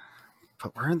happens.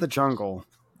 But we're in the jungle.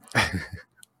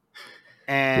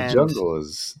 And the jungle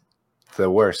is the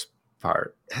worst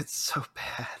part. It's so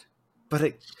bad.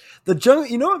 But the jungle,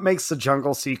 you know what makes the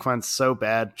jungle sequence so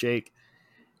bad, Jake?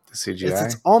 The CGI?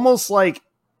 It's almost like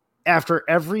after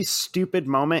every stupid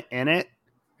moment in it,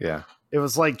 yeah, it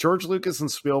was like George Lucas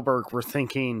and Spielberg were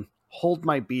thinking, hold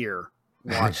my beer,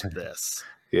 watch this.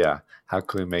 Yeah. How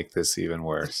can we make this even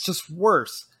worse? It's just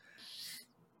worse.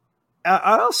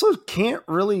 I also can't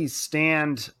really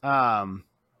stand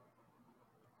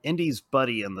Indy's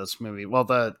buddy in this movie. Well,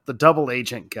 the double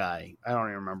agent guy. I don't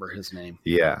even remember his name.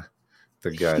 Yeah.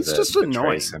 The guy he's that just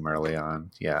betrays him early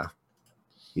on. Yeah.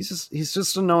 He's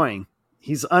just annoying.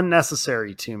 He's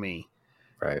unnecessary to me.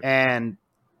 Right. And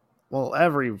well,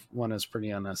 everyone is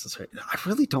pretty unnecessary. I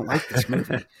really don't like this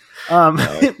movie.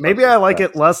 Maybe I like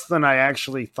it less than I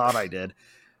actually thought I did.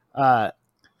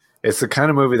 It's the kind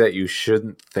of movie that you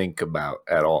shouldn't think about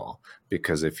at all,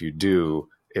 because if you do,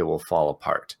 it will fall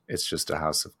apart. It's just a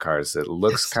house of cards that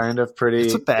looks kind of pretty.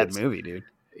 It's a bad movie, dude.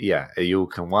 Yeah, you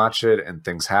can watch it and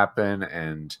things happen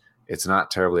and it's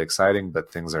not terribly exciting,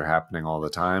 but things are happening all the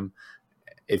time.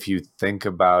 If you think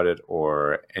about it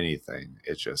or anything,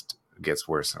 it just gets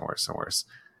worse and worse and worse.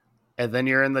 And then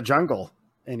you're in the jungle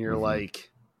and you're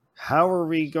like, how are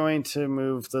we going to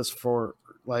move this forward?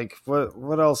 Like,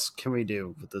 what else can we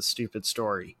do with this stupid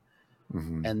story?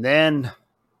 Mm-hmm. And then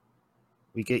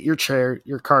we get your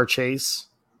car chase.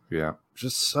 Yeah.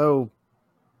 Just so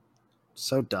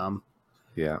dumb.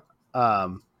 Yeah.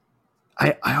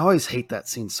 I always hate that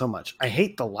scene so much. I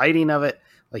hate the lighting of it.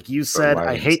 Like you said,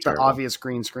 I hate the obvious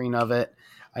green screen of it.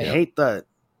 I hate the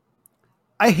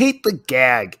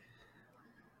gag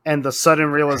and the sudden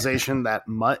realization that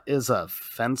Mutt is a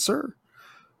fencer.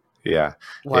 Yeah.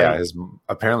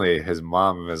 Apparently his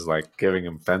mom is like giving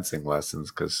him fencing lessons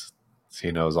because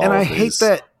he knows all. And I hate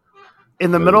that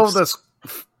in the middle of this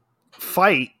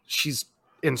fight, she's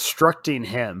instructing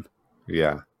him.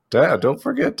 Yeah. Dad, don't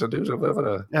forget to do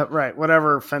the right,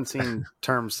 whatever fencing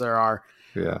terms there are.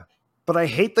 Yeah. But I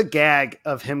hate the gag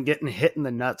of him getting hit in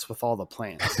the nuts with all the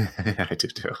plants. I do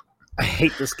too. I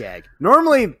hate this gag.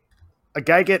 Normally, a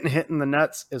guy getting hit in the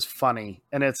nuts is funny,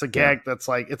 and it's a gag that's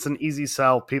like, it's an easy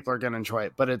sell. People are going to enjoy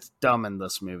it, but it's dumb in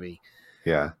this movie.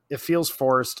 Yeah. It feels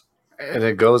forced. And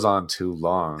it goes on too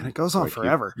long. And it goes on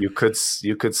forever. You could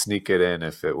sneak it in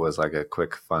if it was like a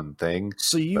quick, fun thing.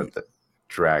 So but it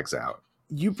drags out.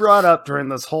 You brought up during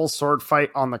this whole sword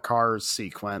fight on the cars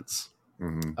sequence.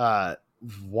 Mm-hmm.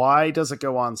 Why does it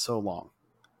go on so long?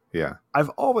 Yeah. I've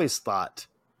always thought,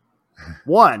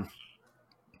 one,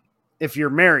 if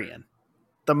you're Marion,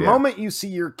 the moment you see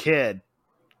your kid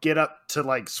get up to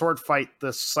like sword fight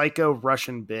this psycho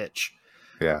Russian bitch,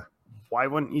 why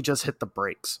wouldn't you just hit the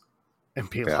brakes and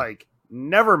be like,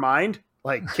 never mind,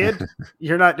 like, kid,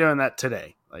 you're not doing that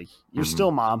today. Like, you're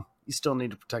still mom. You still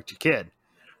need to protect your kid.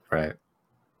 Right.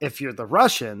 If you're the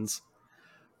Russians,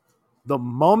 the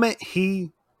moment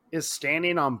he is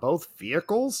standing on both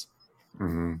vehicles,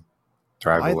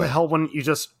 drive why away. the hell wouldn't you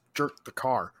just jerk the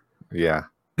car? Yeah.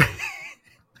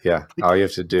 Yeah. All you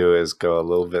have to do is go a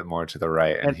little bit more to the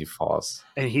right and he falls.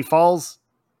 And he falls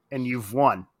and you've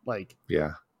won. Like,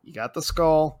 yeah. You got the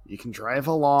skull. You can drive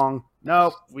along.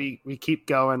 Nope. We keep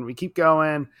going. We keep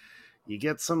going. You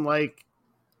get some like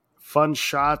fun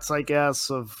shots, I guess,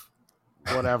 of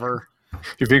whatever.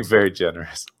 You're being very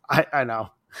generous. I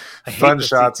know. Fun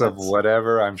shots of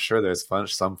whatever. I'm sure there's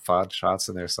some fun shots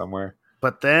in there somewhere.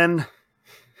 But then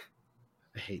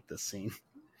I hate this scene.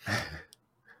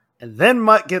 And then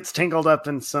Mutt gets tangled up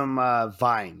in some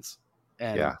vines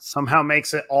and somehow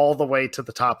makes it all the way to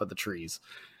the top of the trees.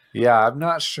 Yeah, I'm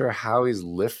not sure how he's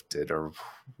lifted or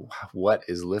what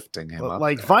is lifting him up.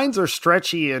 Like, vines are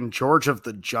stretchy in George of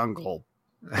the Jungle,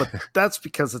 but that's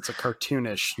because it's a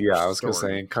cartoonish I was going to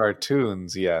say in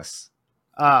cartoons, yes.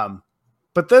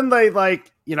 But then they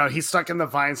he's stuck in the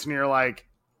vines and you're like,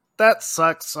 that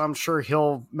sucks. I'm sure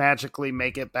he'll magically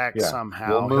make it back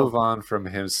somehow. We'll move on from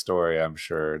his story, I'm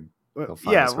sure. We're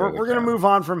going to move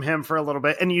on from him for a little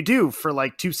bit. And you do for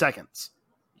like 2 seconds.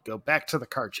 You go back to the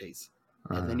car chase.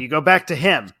 And then you go back to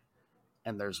him.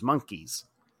 And there's monkeys.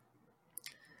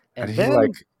 And then, he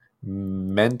like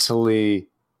mentally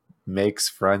makes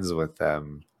friends with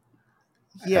them.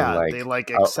 Yeah, they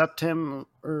like accept him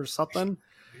or something.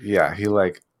 Yeah, he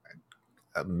like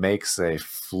makes a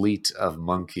fleet of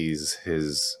monkeys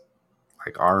his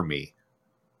like army.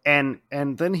 And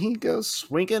then he goes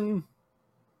swinging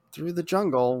through the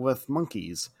jungle with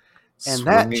monkeys. And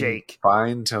Swinging that, Jake,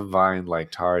 vine to vine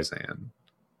like Tarzan.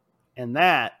 And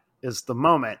that is the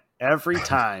moment every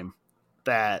time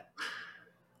that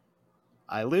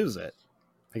I lose it.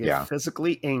 I get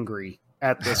physically angry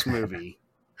at this movie.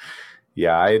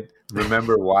 Yeah, I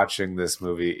remember watching this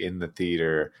movie in the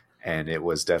theater, and it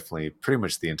was definitely pretty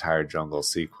much the entire jungle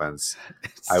sequence.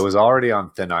 I was already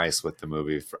on thin ice with the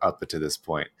movie up to this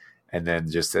point, and then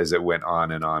just as it went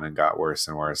on and got worse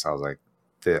and worse, I was like,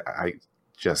 I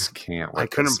just can't. I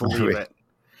couldn't believe it.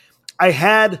 I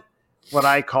had what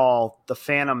I call the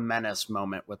Phantom Menace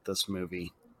moment with this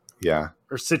movie. Yeah.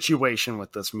 Or situation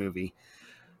with this movie.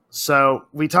 So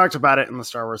we talked about it in the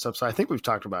Star Wars episode. I think we've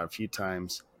talked about it a few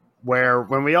times, where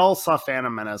when we all saw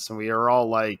Phantom Menace and we were all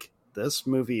like, this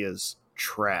movie is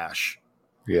trash.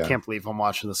 Yeah. Can't believe I'm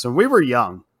watching this. And we were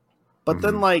young. But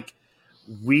then like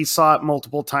we saw it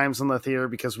multiple times in the theater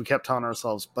because we kept telling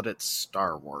ourselves, but it's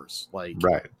Star Wars. Like,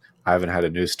 right. I haven't had a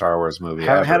new Star Wars movie.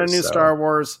 Star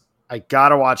Wars. I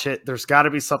gotta watch it. There's got to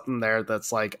be something there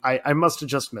that's like I must have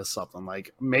just missed something.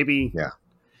 Like maybe. Yeah.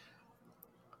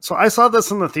 So I saw this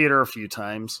in the theater a few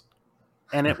times,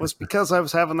 and it was because I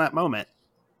was having that moment.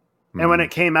 And when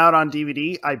it came out on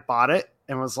DVD, I bought it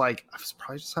and was like, I was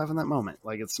probably just having that moment.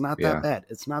 Like it's not that bad.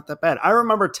 It's not that bad. I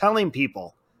remember telling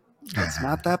people, it's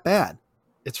not that bad.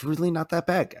 It's really not that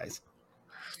bad, guys.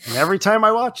 And every time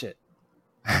I watch it,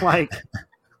 like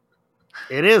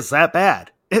it is that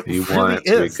bad. It really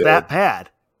is that bad.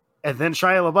 And then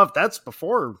Shia LaBeouf, that's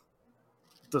before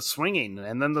the swinging.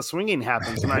 And then the swinging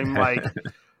happens. And I'm like,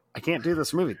 I can't do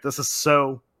this movie.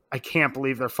 I can't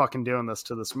believe they're fucking doing this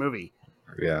to this movie.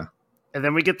 Yeah. And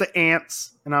then we get the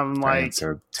ants. And I'm like, ants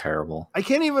are terrible. I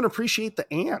can't even appreciate the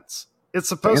ants. It's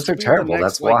supposed to be terrible. The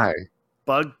next, that's why.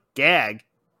 Bug gag.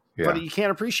 Yeah. But you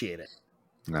can't appreciate it.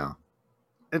 No.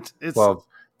 It's well,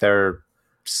 they're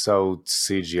so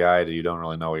CGI that you don't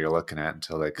really know what you're looking at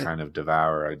until they kind of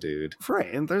devour a dude.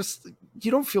 Right. And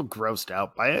you don't feel grossed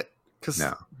out by it because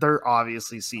they're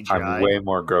obviously CGI. I'm way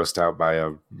more grossed out by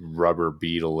a rubber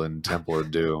beetle in Temple of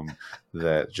Doom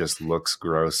that just looks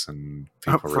gross and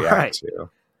people react to.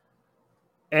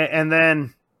 And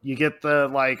then you get the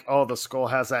the skull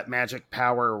has that magic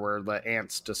power where the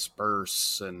ants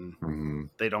disperse and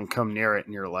they don't come near it.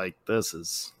 And you're like, this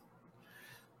is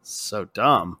so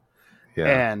dumb.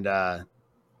 Yeah. And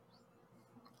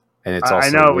it's also I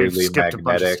know weirdly we've skipped magnetic. a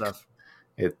bunch of stuff.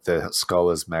 The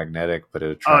skull is magnetic, but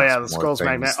it attracts the skull's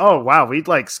magnetic. Oh wow, we'd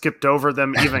skipped over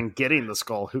them even getting the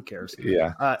skull. Who cares?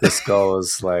 Yeah, the skull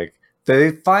is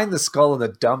they find the skull in the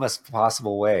dumbest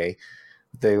possible way.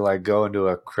 They go into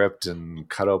a crypt and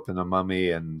cut open a mummy,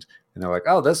 and they're like,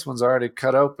 "Oh, this one's already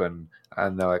cut open."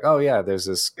 And they're like, "Oh yeah, there's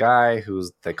this guy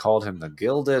they called him the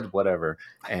Gilded, whatever."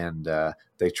 And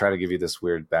they try to give you this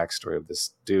weird backstory of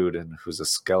this dude and who's a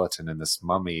skeleton in this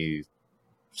mummy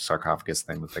sarcophagus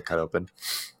thing that they cut open.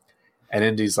 And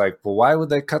Indy's like, well, why would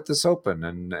they cut this open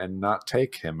and not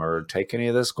take him or take any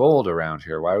of this gold around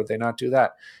here? Why would they not do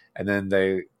that? And then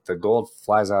the gold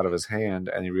flies out of his hand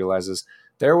and he realizes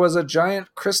there was a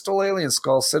giant crystal alien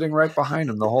skull sitting right behind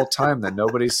him the whole time that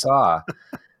nobody saw.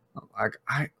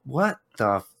 What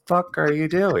the fuck are you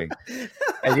doing?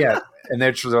 And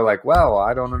they're like, well,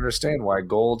 I don't understand why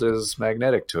gold is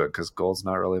magnetic to it because gold's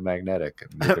not really magnetic.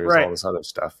 And there's all this other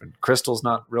stuff. And crystal's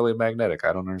not really magnetic.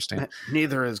 I don't understand.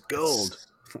 Neither is gold.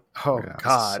 Oh,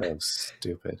 God. So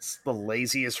stupid. It's the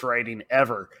laziest writing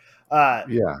ever.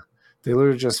 Yeah. They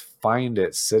literally just find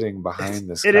it sitting behind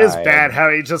this guy. It is bad how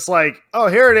he just oh,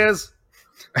 here it is.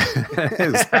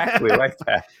 Exactly like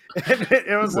that.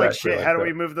 It was shit, how do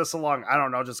we move this along? I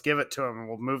don't know, just give it to him and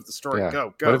we'll move the story. Yeah.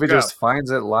 Go. What if he just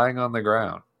finds it lying on the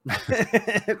ground?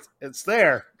 It's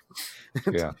there.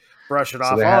 Yeah. Brush it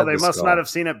off. They must not have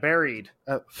seen it buried.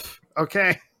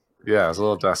 Okay. Yeah, it was a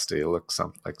little dusty. It looked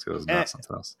like it was not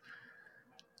something else.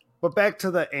 But back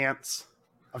to the ants.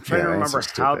 I'm trying to remember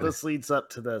how this leads up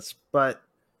to this, but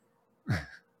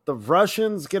the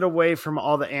Russians get away from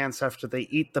all the ants after they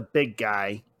eat the big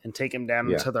guy and take him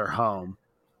down into their home.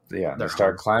 Yeah, they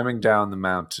start climbing down the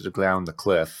mountain, down the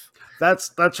cliff.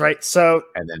 That's right. So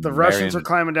the Russians are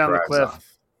climbing down the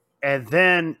cliff. And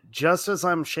then just as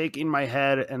I'm shaking my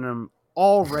head and I'm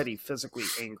already physically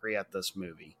angry at this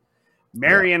movie,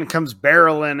 Marion comes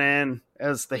barreling in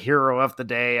as the hero of the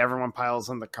day. Everyone piles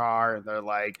in the car and they're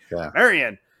like,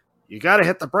 Marion, you got to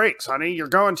hit the brakes, honey. You're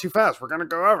going too fast. We're going to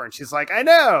go over. And she's like, I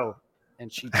know.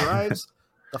 And she drives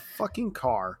the fucking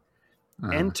car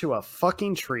into a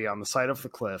fucking tree on the side of the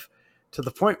cliff to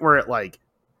the point where it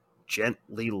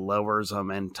gently lowers them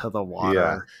into the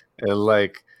water. Yeah.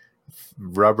 It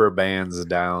rubber bands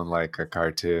down like a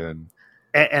cartoon.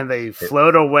 And they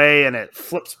float away, and it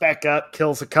flips back up,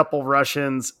 kills a couple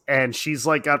Russians, and she's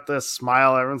like got this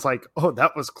smile. Everyone's like, "Oh,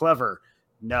 that was clever."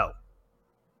 No,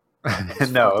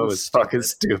 no, it was fucking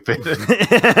stupid.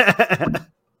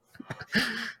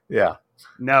 Yeah.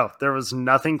 No, there was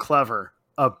nothing clever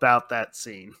about that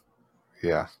scene.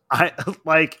 Yeah. I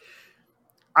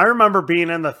remember being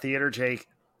in the theater, Jake.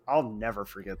 I'll never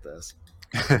forget this.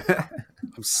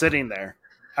 I'm sitting there.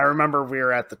 I remember we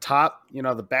were at the top,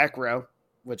 the back row,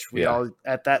 which we all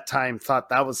at that time thought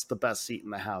that was the best seat in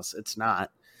the house. It's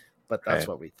not, but that's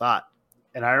what we thought.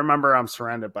 And I remember I'm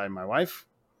surrounded by my wife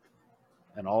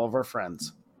and all of our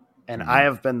friends. And I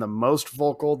have been the most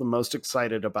vocal, the most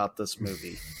excited about this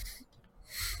movie.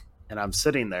 And I'm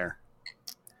sitting there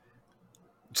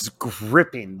just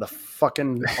gripping the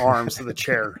fucking arms of the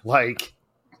chair. Like,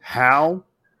 how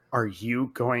are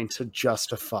you going to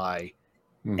justify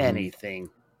anything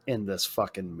in this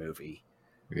fucking movie?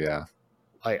 Yeah.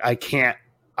 I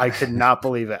could not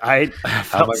believe it. How am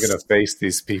I going to face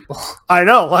these people? I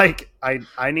know. Like,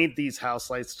 I need these house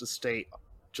lights to stay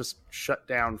just shut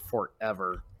down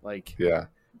forever. Like, yeah,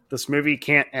 this movie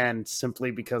can't end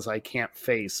simply because I can't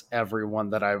face everyone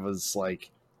that I was like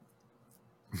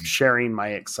sharing my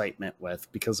excitement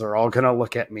with, because they're all going to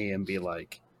look at me and be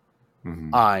like,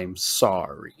 I'm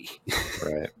sorry.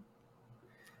 Right.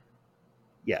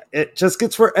 Yeah. It just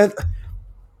gets where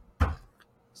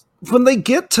when they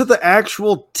get to the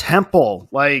actual temple,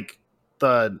 like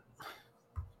the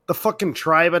fucking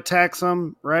tribe attacks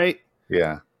them. Right.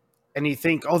 Yeah. And you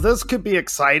think, oh, this could be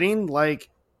exciting. Like,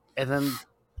 and then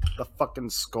the fucking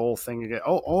skull thing again.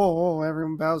 Oh,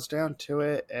 everyone bows down to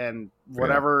it. And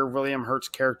whatever William Hurt's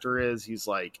character is, he's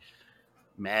like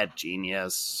mad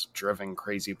genius, driven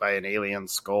crazy by an alien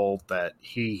skull that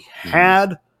he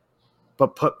had,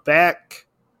 but put back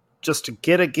just to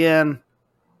get again,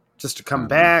 just to come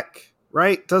back.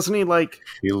 Right? Doesn't he like...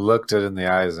 He looked it in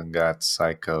the eyes and got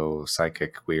psychic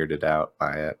weirded out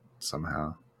by it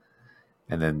somehow.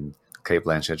 And then Cate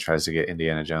Blanchett tries to get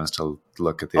Indiana Jones to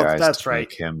look at the eyes to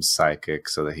make him psychic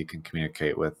so that he can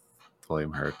communicate with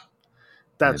William Hurt.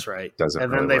 That's right. And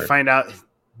really then they work. find out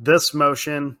this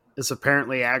motion is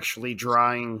apparently actually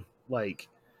drawing, like,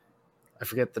 I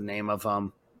forget the name of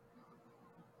them,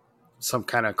 some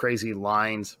kind of crazy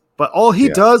lines. But all he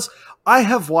does, I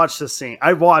have watched this scene.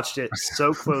 I watched it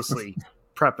so closely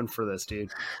prepping for this,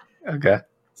 dude. Okay.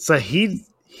 So he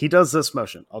does this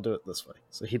motion. I'll do it this way.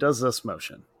 So he does this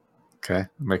motion. Okay.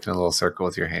 I'm making a little circle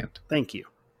with your hand. Thank you.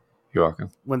 You're welcome.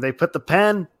 When they put the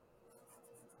pen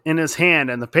in his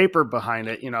hand and the paper behind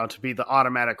it, to be the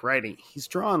automatic writing, he's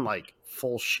drawing like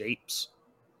full shapes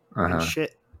and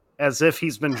shit, as if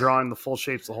he's been drawing the full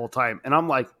shapes the whole time. And I'm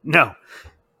like, no,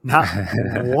 not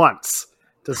once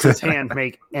does his hand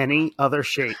make any other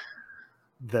shape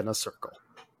than a circle.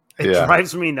 It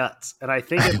drives me nuts. And I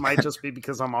think it might just be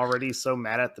because I'm already so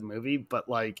mad at the movie, but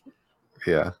like,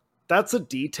 that's a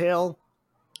detail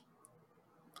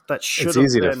that should have been...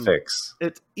 It's easy to fix.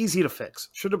 It's easy to fix.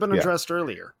 Should have been addressed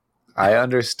earlier. I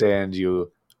understand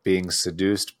you being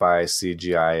seduced by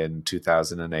CGI in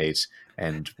 2008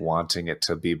 and wanting it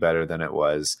to be better than it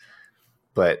was,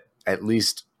 but at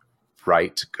least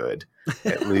write good.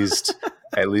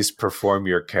 At least perform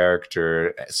your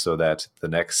character so that the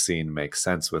next scene makes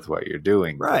sense with what you're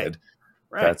doing. Right.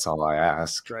 That's all I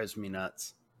ask. Drives me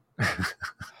nuts.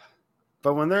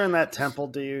 But when they're in that temple,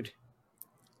 dude,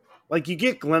 like, you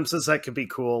get glimpses that could be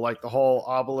cool, like the whole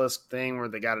obelisk thing where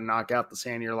they got to knock out the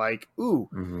sand. You're like,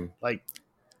 ooh, like,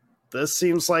 this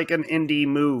seems like an indie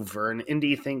move or an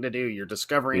indie thing to do. You're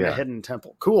discovering a hidden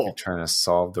temple. Cool. You're trying to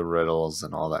solve the riddles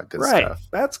and all that good stuff.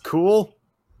 That's cool.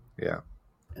 Yeah.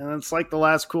 And it's like the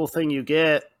last cool thing you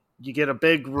get. You get a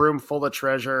big room full of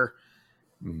treasure.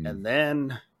 And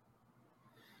then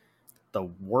the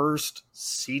worst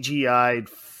CGI'd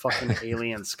fucking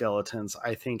alien skeletons,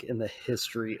 I think, in the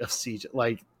history of CGI.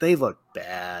 Like, they look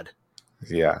bad.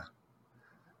 Yeah.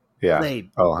 Yeah.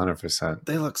 100%.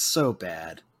 They look so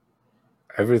bad.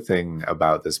 Everything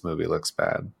about this movie looks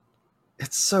bad.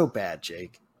 It's so bad,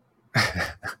 Jake.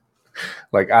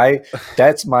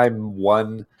 That's my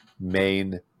one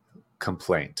main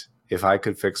complaint. If I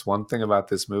could fix one thing about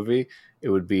this movie, it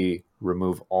would be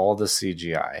remove all the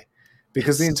CGI.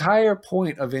 Because the entire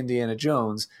point of Indiana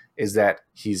Jones is that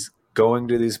he's going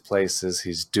to these places,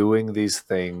 he's doing these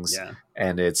things,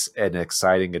 and it's an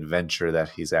exciting adventure that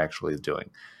he's actually doing.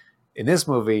 In this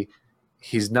movie,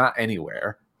 he's not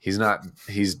anywhere.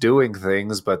 He's doing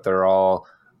things, but they're all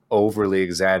overly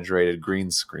exaggerated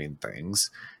green screen things,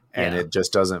 and it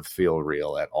just doesn't feel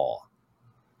real at all.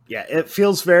 Yeah, it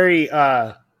feels very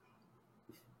the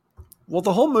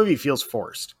whole movie feels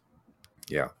forced.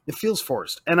 Yeah. It feels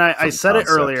forced. And I said it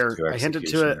earlier. I hinted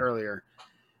to it earlier.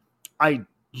 I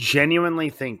genuinely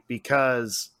think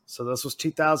because, so this was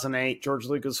 2008. George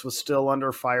Lucas was still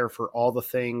under fire for all the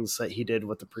things that he did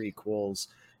with the prequels.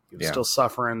 He was still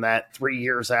suffering that 3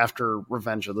 years after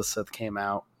Revenge of the Sith came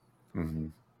out. Mm-hmm.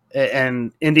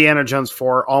 And Indiana Jones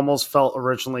 4 almost felt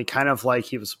originally kind of like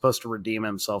he was supposed to redeem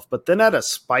himself. But then out of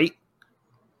spite,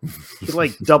 he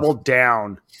like doubled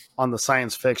down on the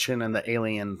science fiction and the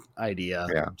alien idea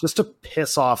just to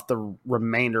piss off the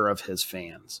remainder of his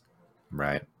fans.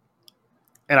 Right.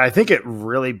 And I think it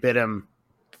really bit him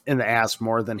in the ass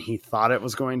more than he thought it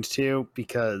was going to,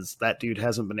 because that dude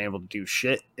hasn't been able to do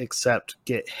shit except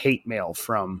get hate mail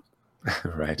from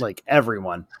right. like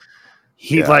everyone.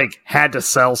 He like had to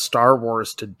sell Star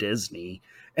Wars to Disney.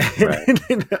 Right.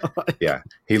 Yeah.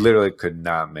 He literally could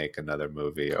not make another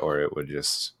movie or it would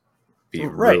just be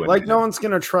right. Like no one's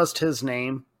going to trust his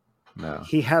name. No.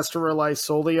 He has to rely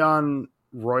solely on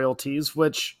royalties,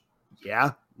 which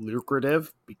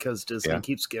lucrative because Disney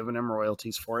keeps giving him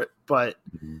royalties for it. But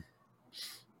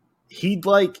he'd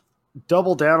like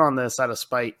double down on this out of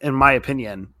spite, in my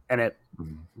opinion. And it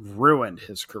ruined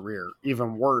his career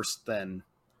even worse than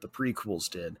the prequels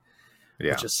did,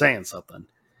 which is saying something.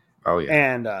 Oh yeah.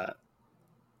 And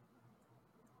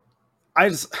I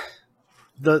just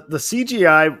the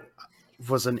CGI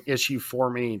was an issue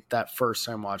for me that first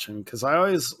time watching, because I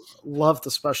always loved the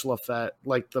special effect,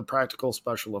 like the practical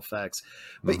special effects,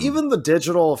 but even the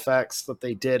digital effects that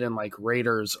they did in like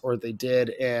Raiders or they did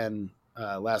in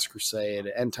Last Crusade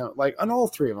and like on all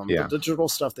three of them, the digital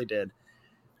stuff they did.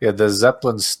 Yeah, the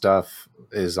Zeppelin stuff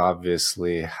is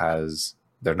obviously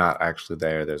they're not actually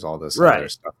there. There's all this other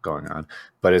stuff going on,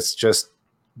 but it's just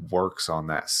works on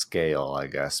that scale, I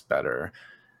guess, better.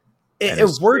 It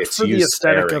worked for the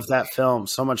aesthetic of that film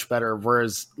so much better.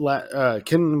 Whereas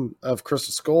Kingdom of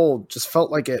Crystal Skull just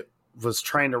felt like it was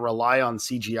trying to rely on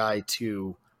CGI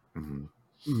to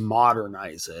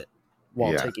modernize it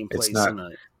while taking place in a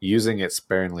using it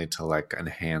sparingly to like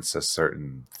enhance a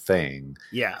certain thing.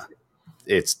 Yeah.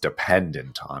 It's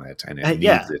dependent on it and it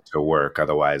needs it to work.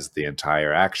 Otherwise the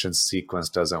entire action sequence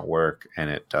doesn't work, and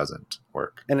it doesn't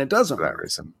work. And it doesn't for that work.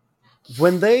 reason.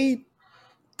 When they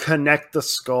connect the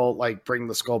skull, like bring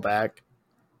the skull back.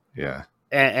 Yeah.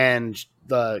 And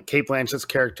the Cate Blanchett's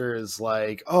character is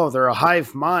like, oh, they're a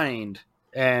hive mind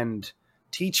and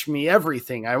teach me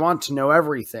everything. I want to know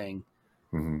everything.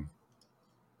 Mm-hmm.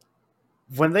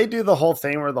 When they do the whole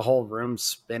thing where the whole room's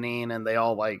spinning and they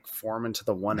all like form into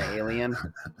the one alien,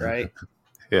 right?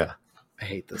 Yeah. I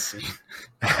hate this scene.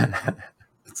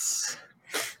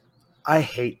 I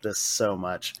hate this so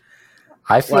much.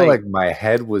 I feel like my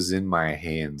head was in my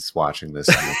hands watching this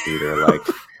in the theater. Like,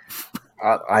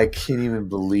 I can't even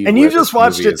believe. And you just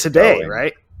watched it today,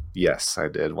 right? Yes, I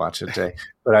did watch it today.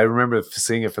 But I remember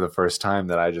seeing it for the first time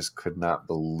that I just could not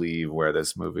believe where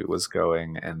this movie was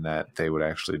going and that they would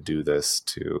actually do this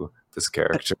to this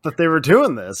character. That they were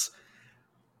doing this.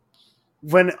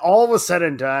 When all was said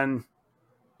and done,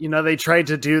 you know, they tried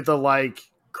to do the like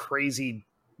crazy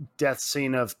death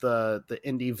scene of the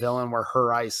indie villain where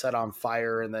her eyes set on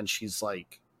fire and then she's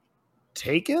like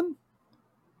taken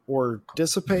or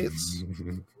dissipates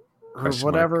or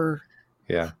whatever.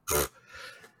 Yeah.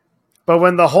 But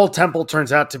when the whole temple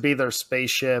turns out to be their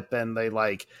spaceship and they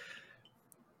like,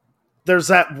 there's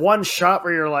that one shot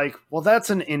where you're like, well, that's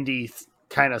an indie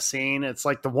kind of scene. It's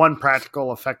like the one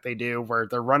practical effect they do where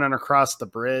they're running across the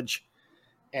bridge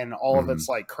and all of it's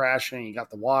like crashing. You got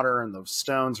the water and the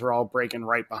stones are all breaking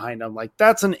right behind them. Like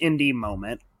that's an indie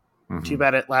moment. Too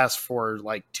bad it lasts for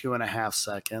like 2.5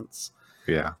 seconds.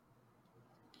 Yeah.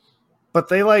 But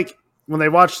they like, when they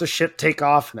watch the ship take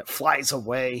off and it flies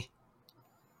away.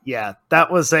 Yeah,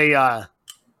 that was a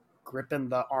gripping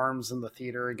the arms in the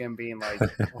theater again, being like,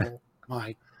 oh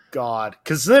my God.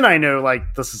 Because then I know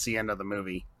like this is the end of the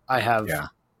movie. I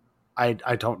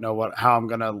don't know how I'm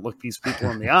going to look these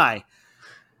people in the eye.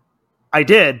 I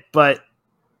did, but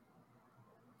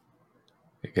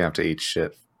you're gonna have to eat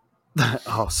shit.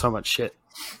 Oh, so much shit.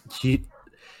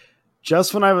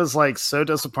 Just when I was like so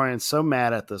disappointed, so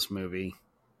mad at this movie,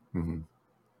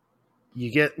 you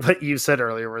get what you said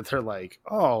earlier where they're like,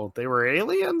 oh, they were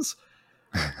aliens?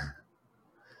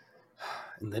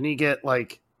 And then you get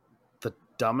like the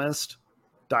dumbest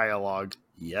dialogue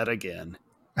yet again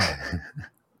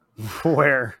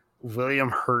where William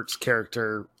Hurt's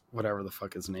character, whatever the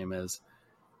fuck his name is,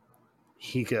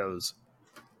 he goes,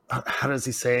 how does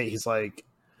he say it? He's like,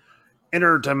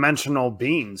 interdimensional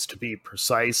beings to be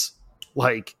precise.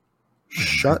 Like,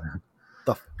 shut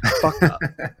the fuck up.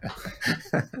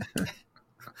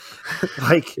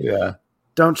 Like, yeah.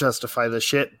 don't justify this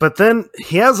shit. But then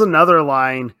he has another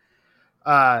line.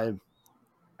 I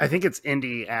think it's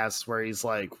Indy asks where he's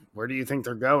like, where do you think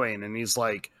they're going? And he's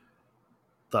like,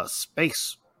 the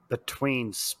space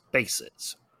between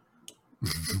spaces.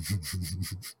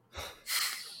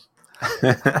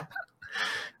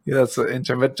 Yeah, that's what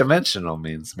interdimensional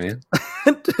means, man.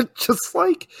 Just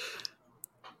like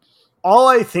all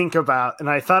I think about, and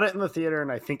I thought it in the theater,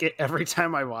 and I think it every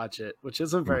time I watch it, which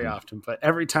isn't very often, but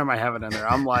every time I have it in there,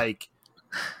 I'm like,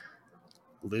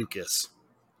 Lucas,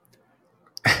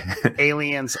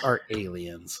 aliens are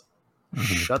aliens.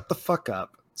 Shut the fuck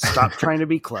up. Stop trying to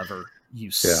be clever. You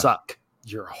suck.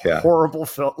 You're horrible.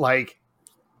 Like,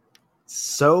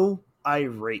 so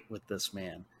irate with this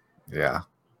man. Yeah.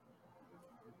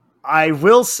 I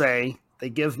will say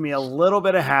they give me a little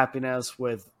bit of happiness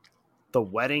with the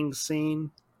wedding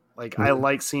scene. Like, I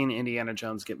like seeing Indiana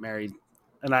Jones get married.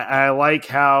 And I like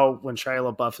how when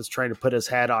Shia LaBeouf is trying to put his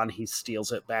hat on, he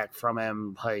steals it back from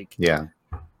him. Like,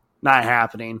 not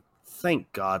happening.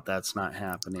 Thank God that's not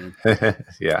happening.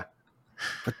 Yeah.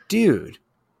 But dude.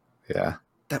 Yeah.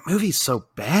 That movie's so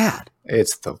bad.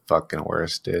 It's the fucking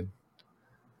worst, dude.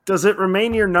 Does it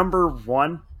remain your number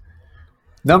one?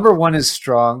 Number one is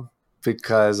strong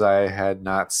because I had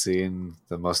not seen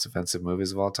the most offensive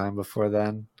movies of all time before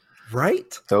then.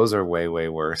 Right? Those are way, way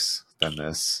worse than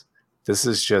this. This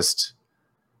is just,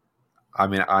 I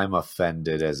mean, I'm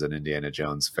offended as an Indiana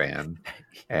Jones fan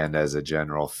and as a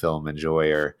general film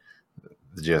enjoyer,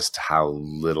 just how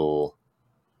little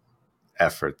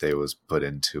effort they was put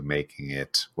into making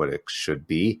it what it should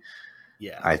be.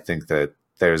 Yeah. I think that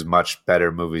there's much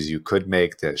better movies you could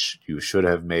make that you should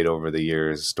have made over the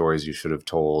years, stories you should have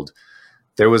told.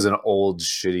 There was an old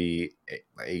shitty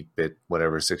 8-bit,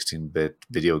 whatever, 16-bit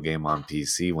video game on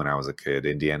PC when I was a kid,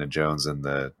 Indiana Jones and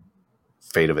the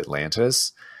Fate of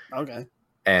Atlantis. Okay.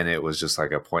 And it was just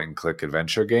like a point-and-click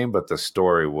adventure game, but the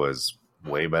story was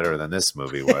way better than this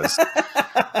movie was.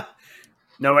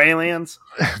 No aliens?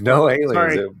 No aliens.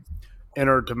 Sorry.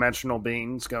 Interdimensional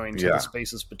beings going to the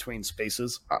spaces between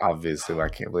spaces. Obviously, I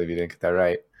can't believe you didn't get that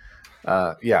right.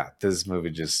 This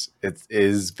movie it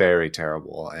is very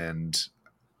terrible. And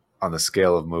on the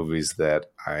scale of movies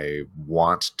that I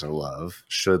want to love,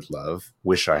 should love,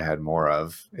 wish I had more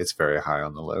of, it's very high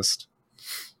on the list.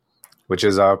 Which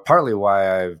is partly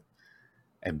why I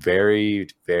am very,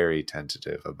 very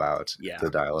tentative about The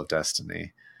Dial of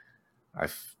Destiny. I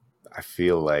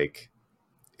feel like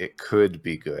it could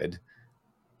be good,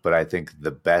 but I think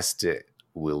the best it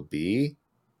will be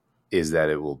is that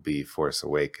it will be Force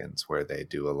Awakens, where they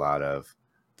do a lot of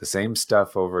the same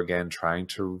stuff over again, trying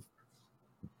to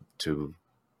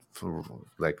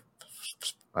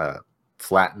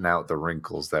flatten out the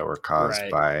wrinkles that were caused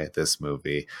by this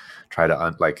movie. Try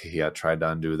to tried to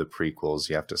undo the prequels.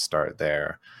 You have to start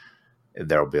there.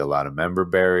 There'll be a lot of member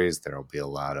berries. There'll be a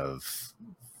lot of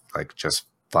just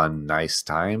fun, nice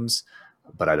times,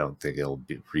 but I don't think it'll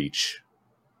reach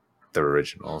the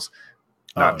originals.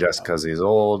 Not just because he's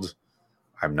old.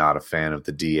 I'm not a fan of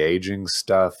the de-aging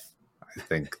stuff. I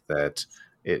think that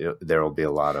there will be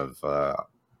a lot of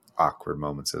awkward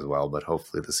moments as well, but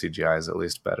hopefully the CGI is at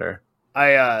least better.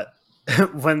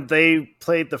 When they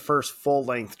played the first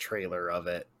full-length trailer of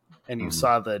it and you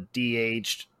saw the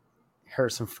de-aged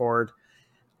Harrison Ford,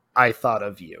 I thought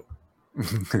of you.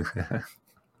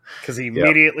 Because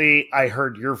immediately I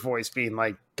heard your voice being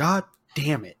like, God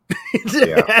damn it.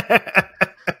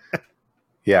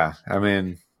 Yeah. I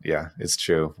mean, it's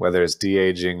true. Whether it's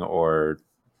de-aging or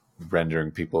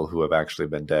rendering people who have actually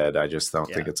been dead, I just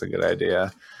don't think it's a good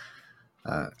idea.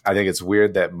 I think it's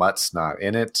weird that Mutt's not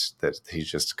in it, that he's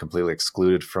just completely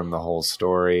excluded from the whole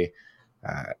story,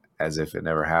 as if it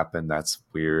never happened. That's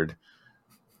weird.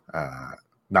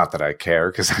 Not that I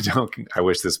care, because I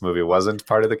wish this movie wasn't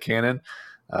part of the canon.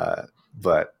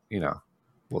 But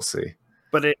we'll see.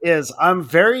 But it is. I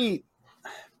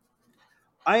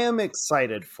am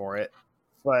excited for it,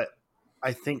 but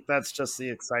I think that's just the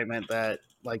excitement that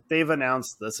they've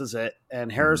announced this is it.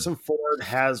 And Harrison Ford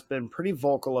has been pretty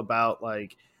vocal about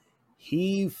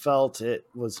he felt it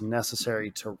was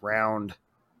necessary to round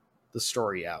the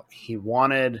story out. He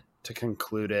wanted to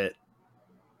conclude it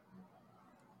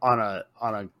on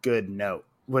a good note,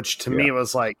 which to me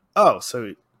was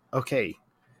okay.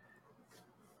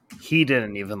 He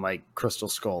didn't even like Crystal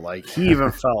Skull. He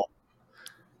even felt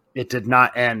it did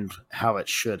not end how it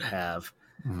should have.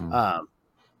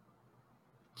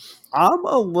 I'm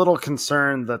a little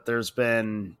concerned that there's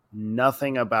been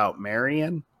nothing about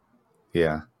Marion.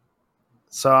 Yeah.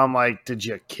 So I'm like, did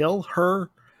you kill her?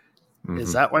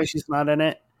 Is that why she's not in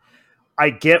it? I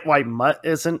get why Mutt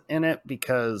isn't in it,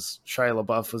 because Shia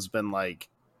LaBeouf has been like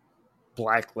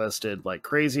blacklisted like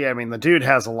crazy. I mean, the dude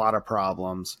has a lot of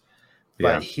problems,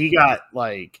 but he got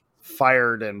like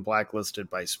fired and blacklisted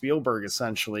by Spielberg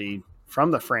essentially from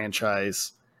the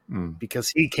franchise because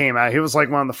he came out. He was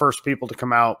like one of the first people to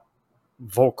come out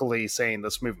vocally saying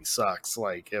this movie sucks.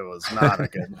 Like, it was not a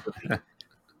good movie.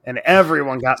 And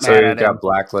everyone got mad at him. So he got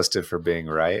blacklisted for being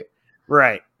right?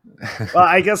 Right. Well,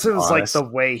 I guess it was like the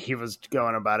way he was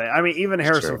going about it. I mean, even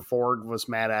Harrison Ford was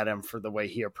mad at him for the way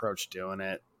he approached doing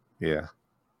it. Yeah.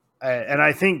 And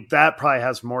I think that probably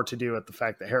has more to do with the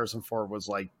fact that Harrison Ford was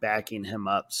like backing him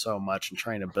up so much and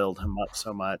trying to build him up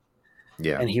so much.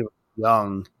 Yeah. And he was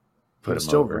young. He was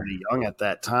still really young at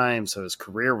that time. So his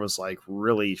career was like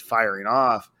really firing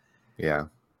off. Yeah.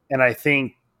 And I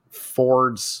think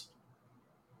Ford's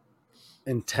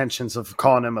intentions of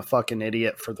calling him a fucking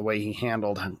idiot for the way he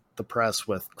handled the press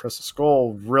with Crystal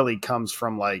Skull really comes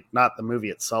from like not the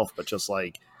movie itself, but just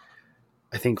like,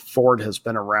 I think Ford has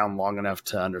been around long enough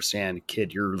to understand,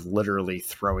 kid, you're literally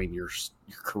throwing your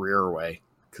career away,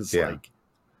 because like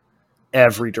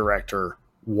every director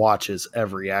watches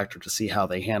every actor to see how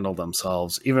they handle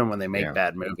themselves, even when they make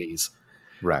bad movies.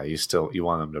 Right. You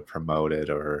want them to promote it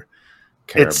or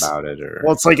care about it, or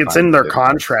well, it's like it's in their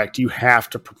contract. You have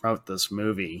to promote this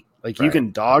movie. Like you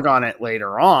can dog on it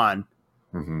later on,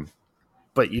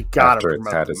 but you got to promote after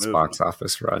it's had its box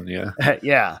office run. Yeah,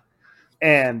 yeah,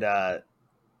 and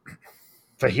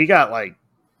but he got like,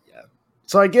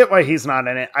 so I get why he's not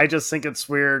in it. I just think it's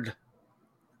weird.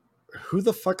 Who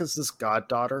the fuck is this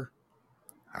goddaughter?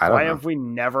 Why have we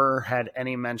never had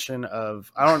any mention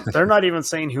of? They're not even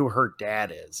saying who her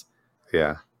dad is.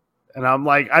 Yeah. And I'm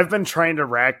like, I've been trying to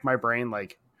rack my brain,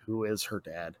 like, who is her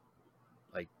dad?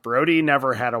 Like, Brody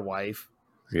never had a wife.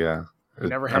 Yeah.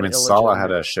 Never had. I mean, Sala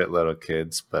had a shitload of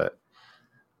kids, but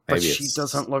she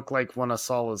doesn't look like one of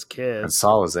Sala's kids. And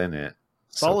Sala's in it.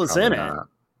 Sala's in it.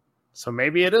 So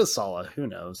maybe it is Sala. Who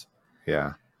knows?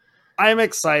 Yeah. I'm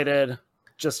excited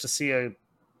just to see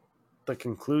the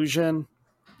conclusion.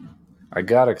 I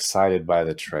got excited by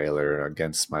the trailer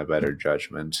against my better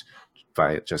judgment.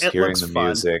 By just hearing the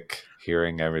music,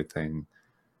 hearing everything.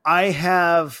 I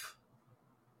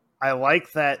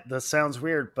like that. This sounds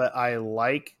weird, but I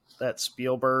like that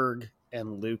Spielberg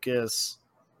and Lucas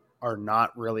are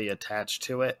not really attached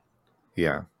to it.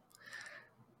 Yeah.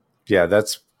 Yeah,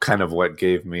 that's kind of what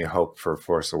gave me hope for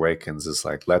Force Awakens, is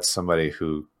like, let somebody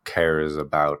who cares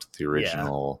about the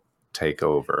original take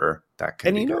over. That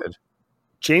can be good.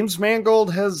 James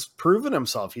Mangold has proven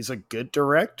himself. He's a good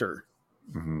director.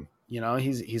 Mm-hmm. You know,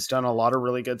 he's done a lot of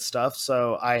really good stuff.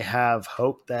 So I have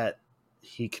hope that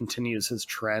he continues his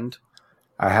trend.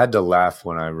 I had to laugh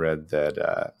when I read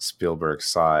that Spielberg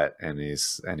saw it and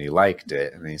he liked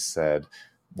it, and he said,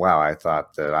 "Wow, I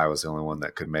thought that I was the only one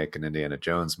that could make an Indiana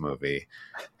Jones movie."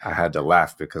 I had to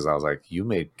laugh because I was like, "You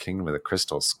made Kingdom of the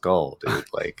Crystal Skull, dude!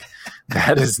 Like,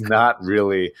 that is not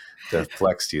really the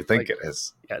flex you think it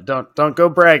is." Yeah, don't go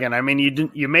bragging. I mean,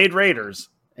 you made Raiders.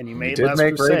 And you did Last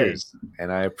make Crusade. Raiders,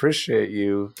 and I appreciate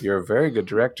you. You're a very good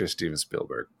director, Steven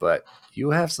Spielberg, but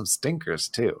you have some stinkers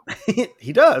too.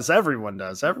 He does. Everyone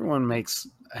does. Everyone makes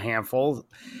a handful.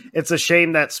 It's a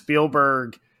shame that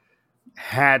Spielberg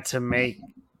had to make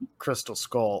Crystal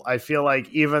Skull. I feel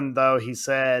like even though he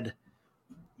said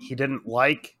he didn't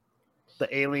like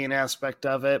the alien aspect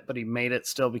of it, but he made it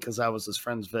still because that was his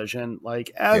friend's vision.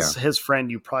 Like, as his friend,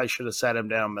 you probably should have sat him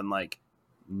down and been like,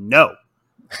 no.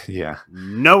 Yeah.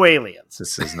 No aliens.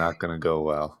 This is not going to go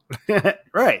well.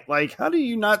 Right. Like, how do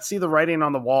you not see the writing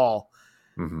on the wall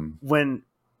when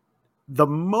the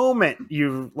moment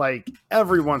you, like,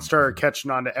 everyone started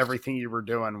catching on to everything you were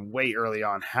doing way early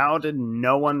on? How did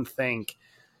no one think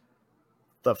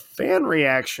the fan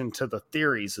reaction to the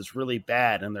theories is really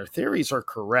bad and their theories are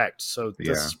correct? So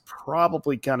this is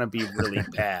probably going to be really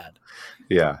bad.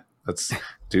 Yeah. Let's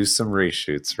do some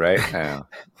reshoots right now.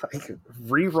 Like,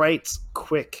 rewrites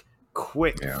quick,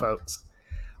 folks.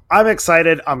 I'm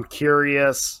excited. I'm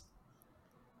curious.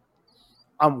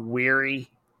 I'm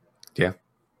weary. Yeah.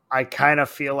 I kind of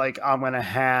feel like I'm going to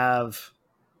have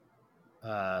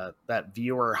that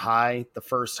viewer high. The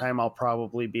first time I'll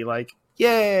probably be like,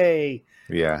 yay.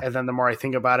 Yeah. And then the more I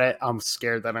think about it, I'm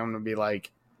scared that I'm going to be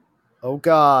like, oh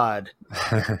God.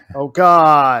 Oh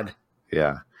God.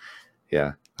 Yeah.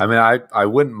 Yeah. I mean, I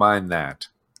wouldn't mind that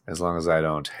as long as I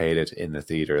don't hate it in the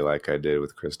theater like I did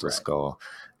with Crystal Skull.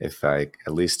 If I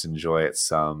at least enjoy it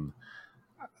some.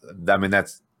 I mean,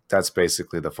 that's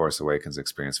basically the Force Awakens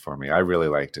experience for me. I really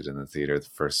liked it in the theater the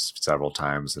first several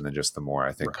times, and then just the more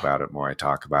I think about it, more I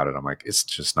talk about it, I'm like, it's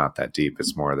just not that deep.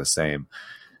 It's more of the same.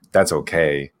 that's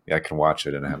okay. I can watch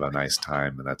it and have a nice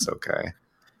time, and that's okay.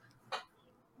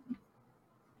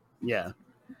 Yeah.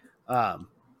 I'm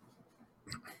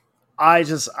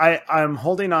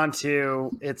holding on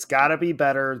to, it's got to be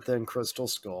better than Crystal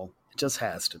Skull. It just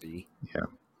has to be.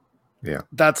 Yeah.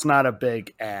 That's not a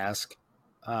big ask.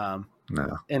 No.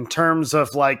 In terms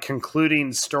of like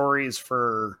concluding stories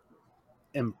for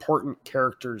important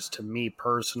characters to me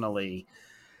personally,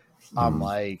 I'm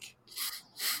like,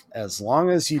 as long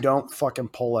as you don't fucking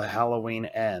pull a Halloween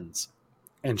Ends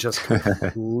and just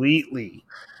completely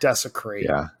desecrate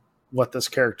what this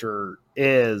character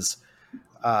is,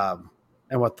 and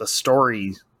what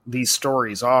these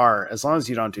stories are, as long as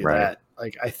you don't do that,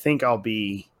 like, I think I'll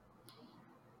be,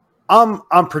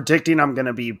 I'm predicting I'm going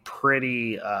to be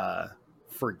pretty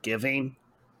forgiving.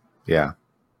 Yeah.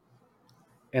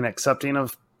 And accepting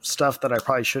of stuff that I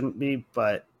probably shouldn't be,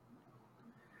 but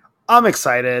I'm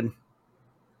excited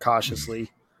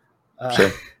cautiously.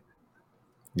 Sure.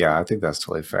 Yeah, I think that's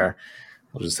totally fair.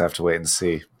 We'll just have to wait and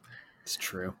see. It's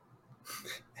true.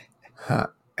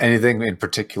 Anything in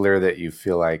particular that you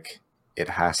feel like it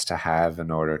has to have in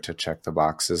order to check the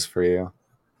boxes for you?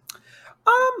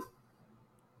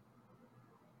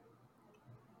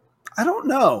 I don't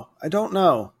know. I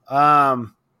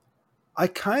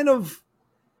kind of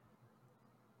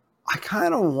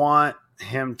want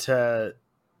him to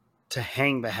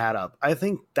hang the hat up. I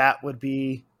think that would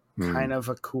be kind of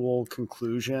a cool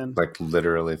conclusion. Like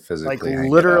literally physically. Like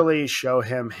literally show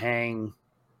him hang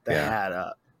the hat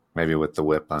up. Maybe with the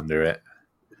whip under it.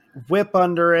 Whip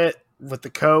under it with the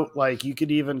coat. Like you could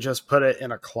even just put it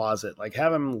in a closet. Like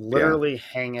have him literally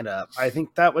hang it up. I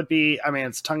think that would be, I mean,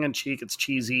 it's tongue in cheek. It's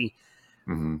cheesy.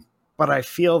 But I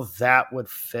feel that would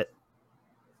fit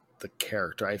the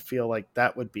character. I feel like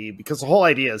that would be, because the whole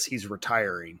idea is he's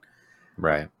retiring.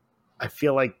 Right. I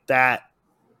feel like that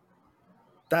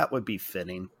would be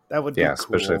fitting. That would be cool.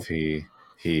 Especially if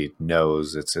he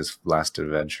knows it's his last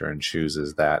adventure and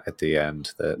chooses that at the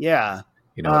end. That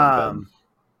you know.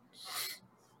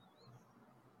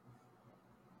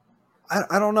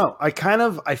 I don't know.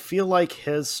 I feel like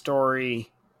his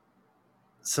story,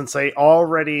 since they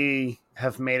already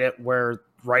have made it where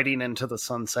Riding Into the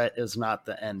Sunset is not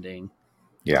the ending.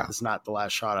 Yeah. It's not the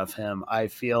last shot of him. I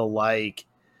feel like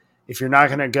if you're not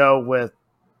going to go with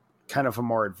kind of a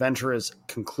more adventurous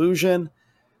conclusion,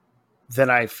 then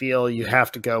I feel you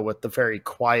have to go with the very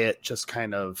quiet, just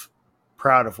kind of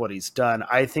proud of what he's done.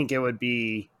 I think it would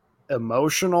be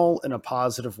emotional in a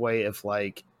positive way if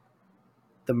like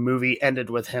the movie ended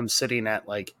with him sitting at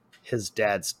like his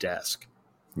dad's desk.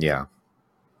 Yeah.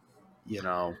 You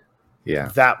know,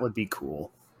 that would be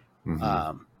cool.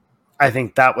 I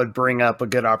think that would bring up a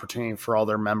good opportunity for all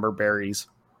their member berries.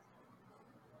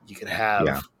 You could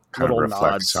have little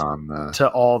nods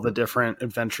to all the different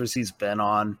adventures he's been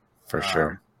on. For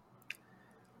sure.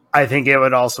 I think it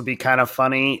would also be kind of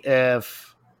funny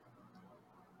if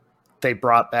they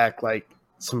brought back like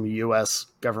some U.S.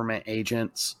 government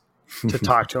agents to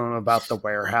talk to him about the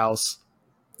warehouse.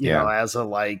 You know, as a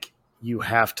like, you're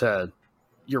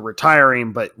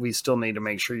retiring, but we still need to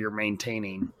make sure you're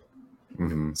maintaining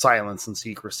silence and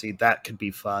secrecy. That could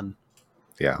be fun.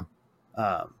 Yeah.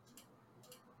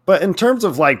 But in terms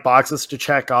of like boxes to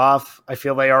check off, I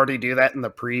feel they already do that in the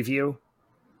preview.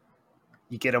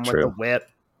 You get him with the whip.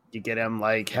 You get him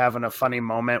like having a funny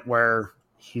moment where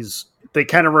they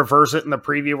kind of reverse it in the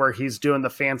preview where he's doing the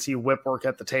fancy whip work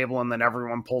at the table and then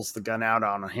everyone pulls the gun out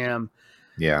on him.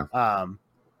 Yeah. I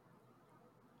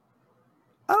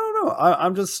don't know.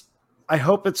 I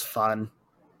hope it's fun.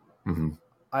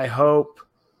 I hope,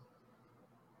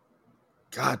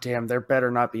 God damn, there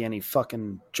better not be any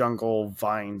fucking jungle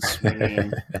vines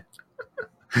swinging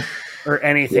or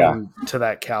anything to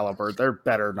that caliber. There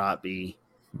better not be.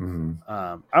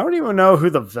 I don't even know who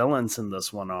the villains in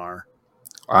this one are.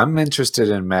 I'm interested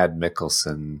in Mads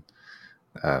Mikkelsen.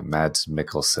 Mads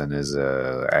Mikkelsen is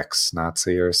a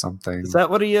ex-Nazi or something. Is that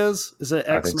what he is? Is it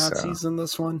ex-Nazis in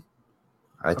this one?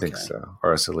 I think so,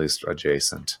 or it's at least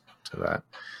adjacent to that.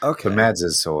 Okay, but Mads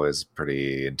is always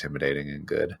pretty intimidating and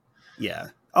good. Yeah.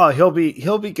 Oh, he'll be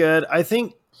good. I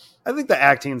think the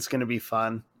acting's going to be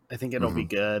fun. I think it'll be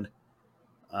good.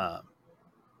 I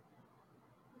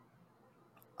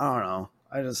don't know.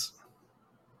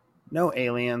 No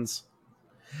aliens.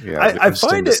 Yeah, I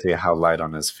find to see how light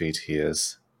on his feet he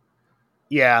is.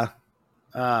 Yeah.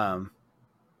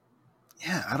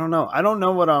 Yeah, I don't know. I don't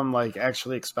know what I'm like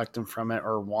actually expecting from it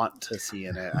or want to see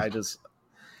in it. I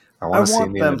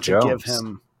want them to give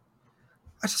him.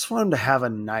 I just want him to have a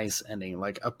nice ending,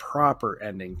 like a proper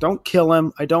ending. Don't kill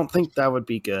him. I don't think that would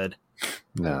be good.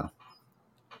 No.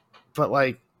 But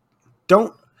like,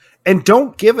 don't And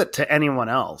don't give it to anyone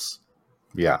else.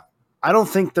 Yeah. I don't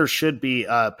think there should be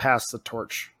a pass the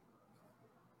torch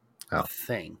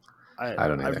thing. I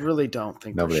don't either. I really don't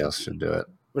think nobody else should do it.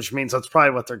 Which means that's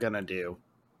probably what they're going to do.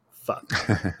 Fuck.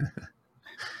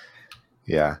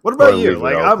 Yeah. What about you?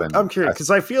 Like, I'm curious because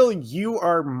I feel you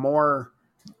are more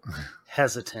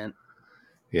hesitant.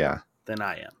 Yeah. Than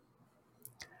I am.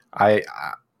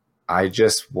 I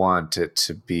just want it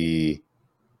to be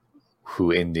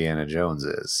who Indiana Jones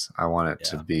is. I want it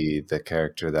to be the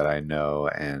character that I know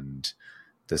and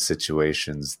the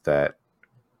situations that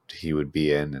he would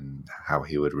be in and how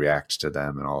he would react to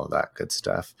them and all of that good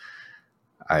stuff.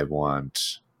 I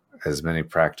want as many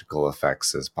practical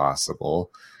effects as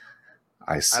possible.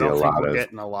 I see a lot of those.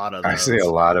 I see a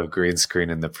lot of green screen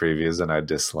in the previews, and I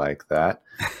dislike that.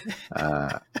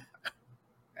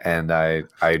 And I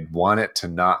want it to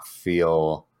not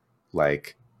feel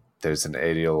like there's an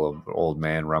 80-year-old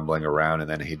man rumbling around and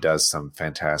then he does some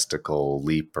fantastical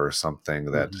leap or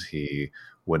something that he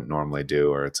wouldn't normally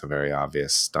do, or it's a very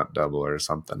obvious stunt double or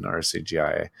something, or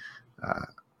CGI.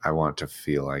 I want to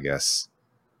feel, I guess,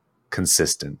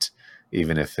 consistent,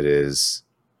 even if it is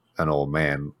an old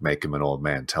man. Make him an old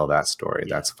man, tell that story.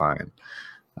 That's fine.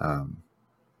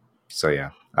 So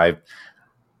yeah, I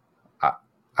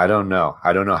don't know.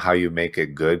 I don't know how you make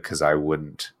it good, because I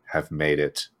wouldn't have made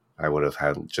it. I would have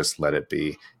had just let it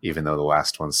be, even though the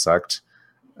last one sucked.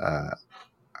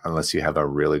 Unless you have a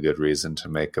really good reason to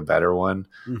make a better one,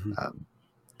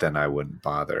 then I wouldn't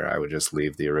bother. I would just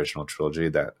leave the original trilogy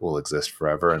that will exist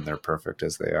forever, and they're perfect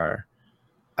as they are.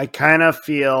 I kind of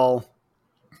feel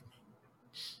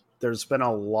there's been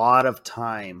a lot of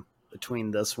time between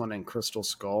this one and Crystal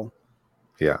Skull.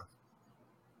 Yeah.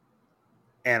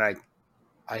 And I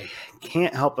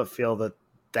can't help but feel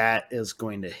that is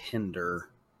going to hinder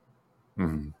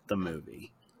the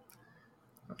movie.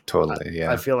 Totally,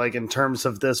 yeah. I feel like in terms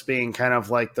of this being kind of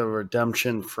like the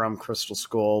redemption from Crystal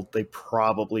Skull, they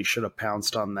probably should have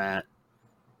pounced on that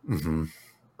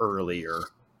earlier.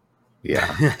 Yeah,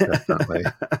 definitely.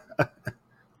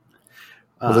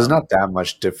 Well, there's not that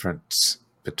much difference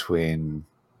between...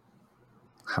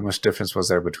 How much difference was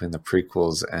there between the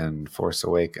prequels and Force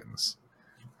Awakens?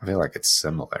 I feel like it's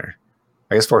similar.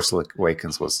 I guess Force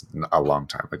Awakens was a long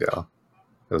time ago.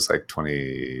 It was like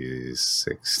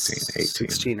 2016, 18.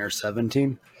 16 or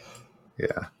 17?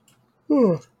 Yeah.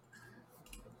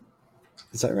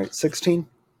 Is that right? 16?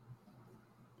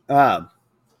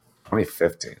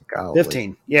 2015. Golly.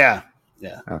 15. Yeah.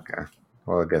 Yeah. Okay.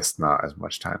 Well, I guess not as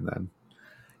much time then.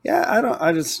 Yeah,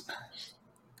 I just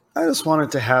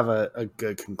wanted to have a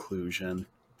good conclusion.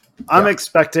 I'm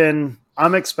expecting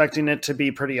it to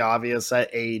be pretty obvious that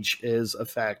age is a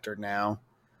factor now.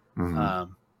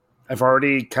 I've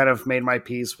already kind of made my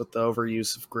peace with the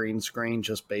overuse of green screen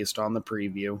just based on the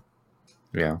preview.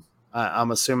 Yeah.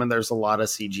 I'm assuming there's a lot of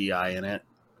CGI in it.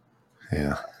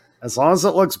 Yeah. As long as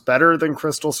it looks better than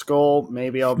Crystal Skull,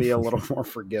 maybe I'll be a little more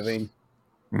forgiving.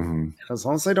 As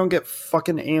long as I don't get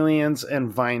fucking aliens and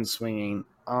vine swinging,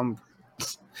 I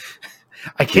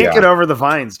can't get over the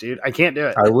vines, dude. I can't do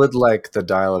it. I would like the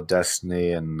Dial of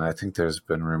Destiny, and I think there's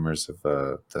been rumors of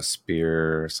the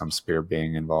spear, some spear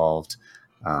being involved.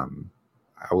 I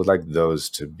would like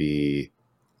those to be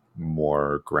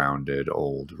more grounded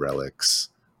old relics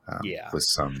with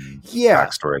some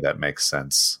backstory that makes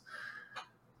sense.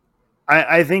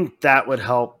 I think that would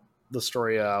help the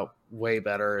story out way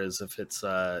better is if it's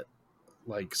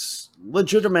like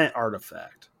legitimate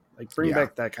artifact. Like bring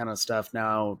back that kind of stuff.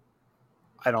 Now,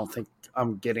 I don't think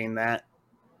I'm getting that.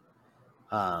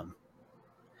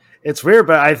 It's weird,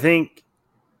 but I think,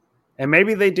 and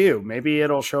maybe they do. Maybe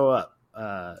it'll show up.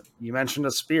 You mentioned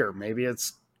a spear. Maybe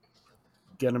it's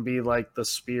going to be like the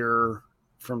spear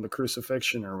from the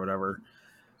crucifixion or whatever.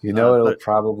 You know, it'll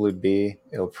probably be,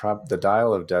 the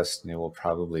Dial of Destiny will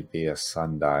probably be a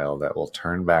sundial that will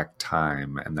turn back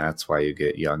time. And that's why you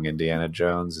get young Indiana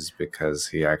Jones, is because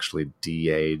he actually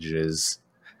de-ages.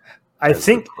 I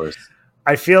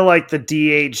feel like the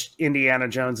de-aged Indiana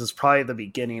Jones is probably the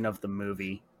beginning of the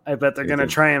movie. I bet they're going to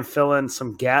try and fill in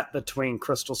some gap between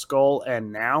Crystal Skull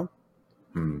and now.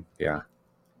 Yeah.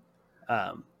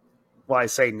 Well, I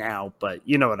say now, but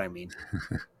you know what I mean.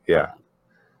 Yeah.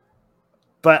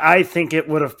 But I think it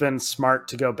would have been smart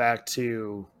to go back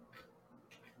to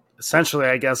essentially,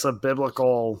 I guess, a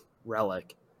biblical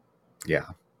relic. Yeah.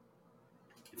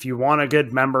 If you want a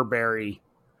good member berry,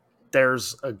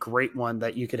 there's a great one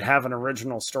that you could have an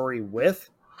original story with,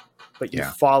 but you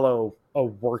follow a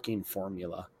working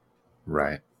formula.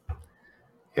 Right.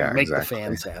 Yeah, Make the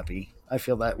fans happy. I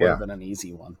feel that would have been an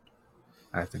easy one.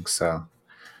 I think so.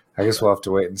 I guess we'll have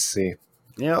to wait and see.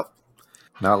 Yep.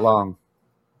 Not long.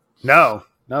 No,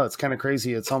 it's kind of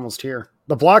crazy. It's almost here.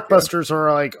 The blockbusters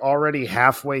are like already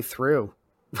halfway through.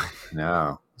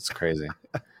 No, it's crazy.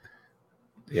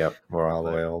 Yep, we're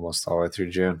almost all the way through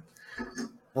June.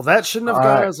 Well, that shouldn't have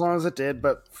gone as long as it did,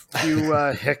 but a few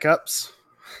hiccups.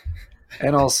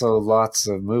 And also lots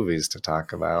of movies to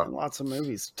talk about.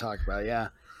 Yeah.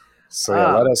 So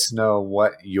let us know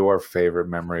what your favorite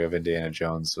memory of Indiana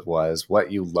Jones was,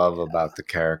 what you love about the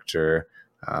character,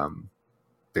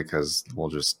 because we'll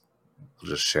just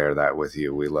share that with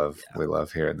you. We love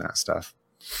hearing that stuff.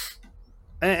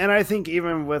 And I think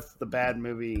even with the bad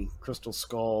movie Crystal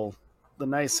Skull, the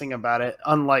nice thing about it,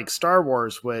 unlike Star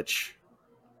Wars, which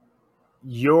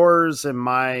yours and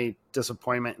my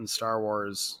disappointment in Star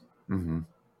Wars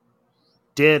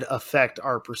did affect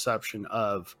our perception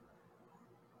of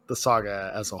the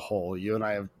saga as a whole. You and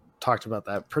I have talked about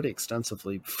that pretty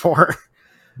extensively before.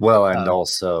 Well, and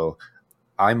also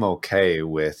I'm okay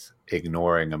with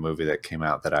ignoring a movie that came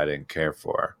out that I didn't care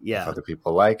for. Yeah. If other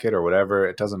people like it or whatever,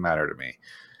 it doesn't matter to me.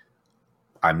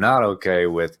 I'm not okay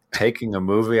with taking a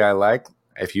movie I like.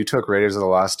 If you took Raiders of the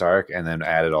Lost Ark and then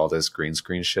added all this green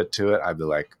screen shit to it, I'd be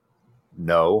like,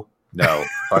 no,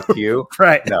 fuck you.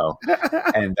 Right. No.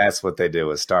 And that's what they do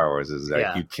with Star Wars is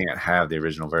that you can't have the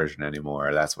original version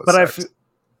anymore. That's what sucks.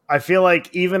 I feel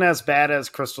like even as bad as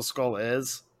Crystal Skull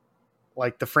is,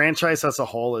 like the franchise as a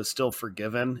whole is still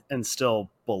forgiven and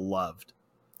still beloved.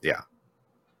 Yeah.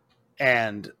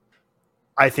 And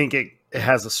I think it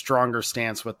has a stronger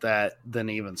stance with that than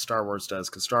even Star Wars does,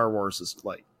 because Star Wars is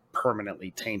like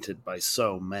permanently tainted by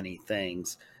so many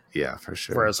things. Yeah, for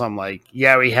sure. Whereas I'm like,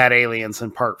 yeah, we had aliens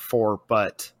in part 4,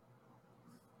 but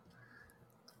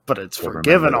it's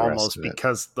forgiven almost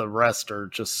because the rest are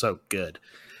just so good.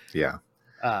 Yeah.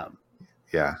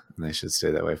 Yeah, and they should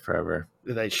stay that way forever.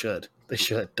 They should.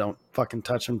 Don't fucking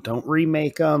touch them. Don't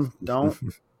remake them. Don't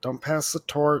pass the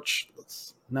torch.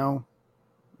 No.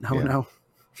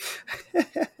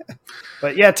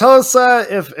 But yeah, tell us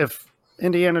if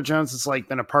Indiana Jones has like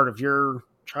been a part of your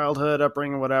childhood,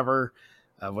 upbringing, whatever.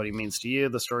 What he means to you,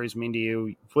 the stories mean to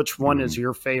you. Which one is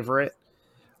your favorite?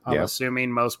 I'm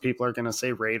assuming most people are going to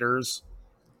say Raiders,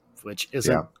 which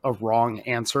isn't a wrong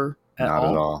answer at all.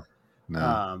 Not at all.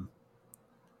 No.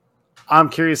 I'm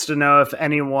curious to know if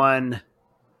anyone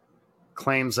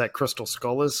claims that Crystal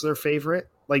Skull is their favorite.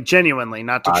 Like genuinely,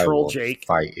 not to troll Jake.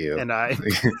 Fight you. And I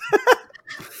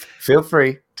feel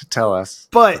free to tell us,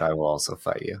 but I will also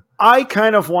fight you. I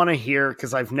kind of want to hear,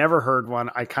 because I've never heard one,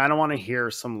 I kind of want to hear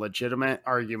some legitimate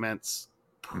arguments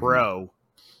pro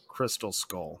Crystal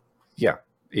Skull. Yeah.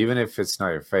 Even if it's not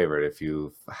your favorite, if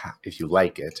you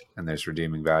like it and there's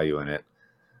redeeming value in it,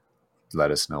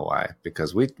 let us know why.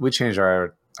 Because we change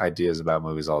our ideas about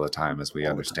movies all the time as we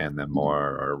understand them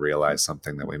more or realize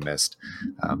something that we missed.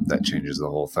 That changes the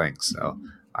whole thing. So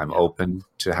I'm open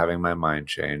to having my mind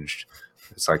changed.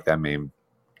 It's like that meme,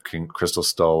 Crystal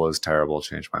Skull is terrible,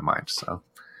 changed my mind. So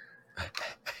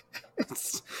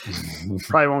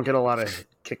probably won't get a lot of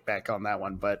kickback on that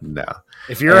one, but no.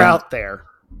 If you're out there,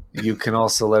 you can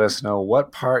also let us know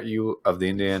what part of the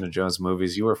Indiana Jones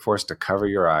movies you were forced to cover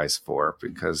your eyes for,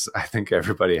 because I think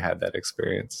everybody had that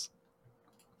experience.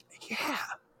 Yeah.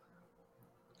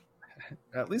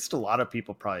 At least a lot of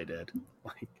people probably did.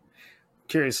 Like,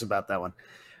 curious about that one.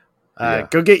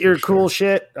 Go get your cool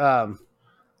shit.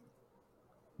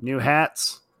 New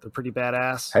hats. They're pretty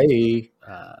badass. Hey.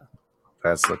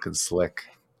 That's looking slick.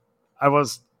 I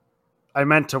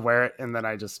meant to wear it and then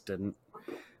I just didn't.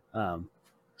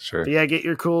 Sure. But yeah, get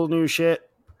your cool new shit.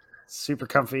 Super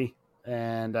comfy.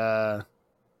 And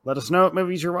let us know what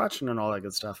movies you're watching and all that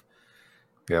good stuff.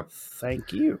 Yep.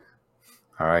 Thank you.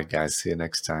 All right, guys. See you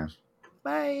next time.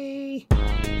 Bye.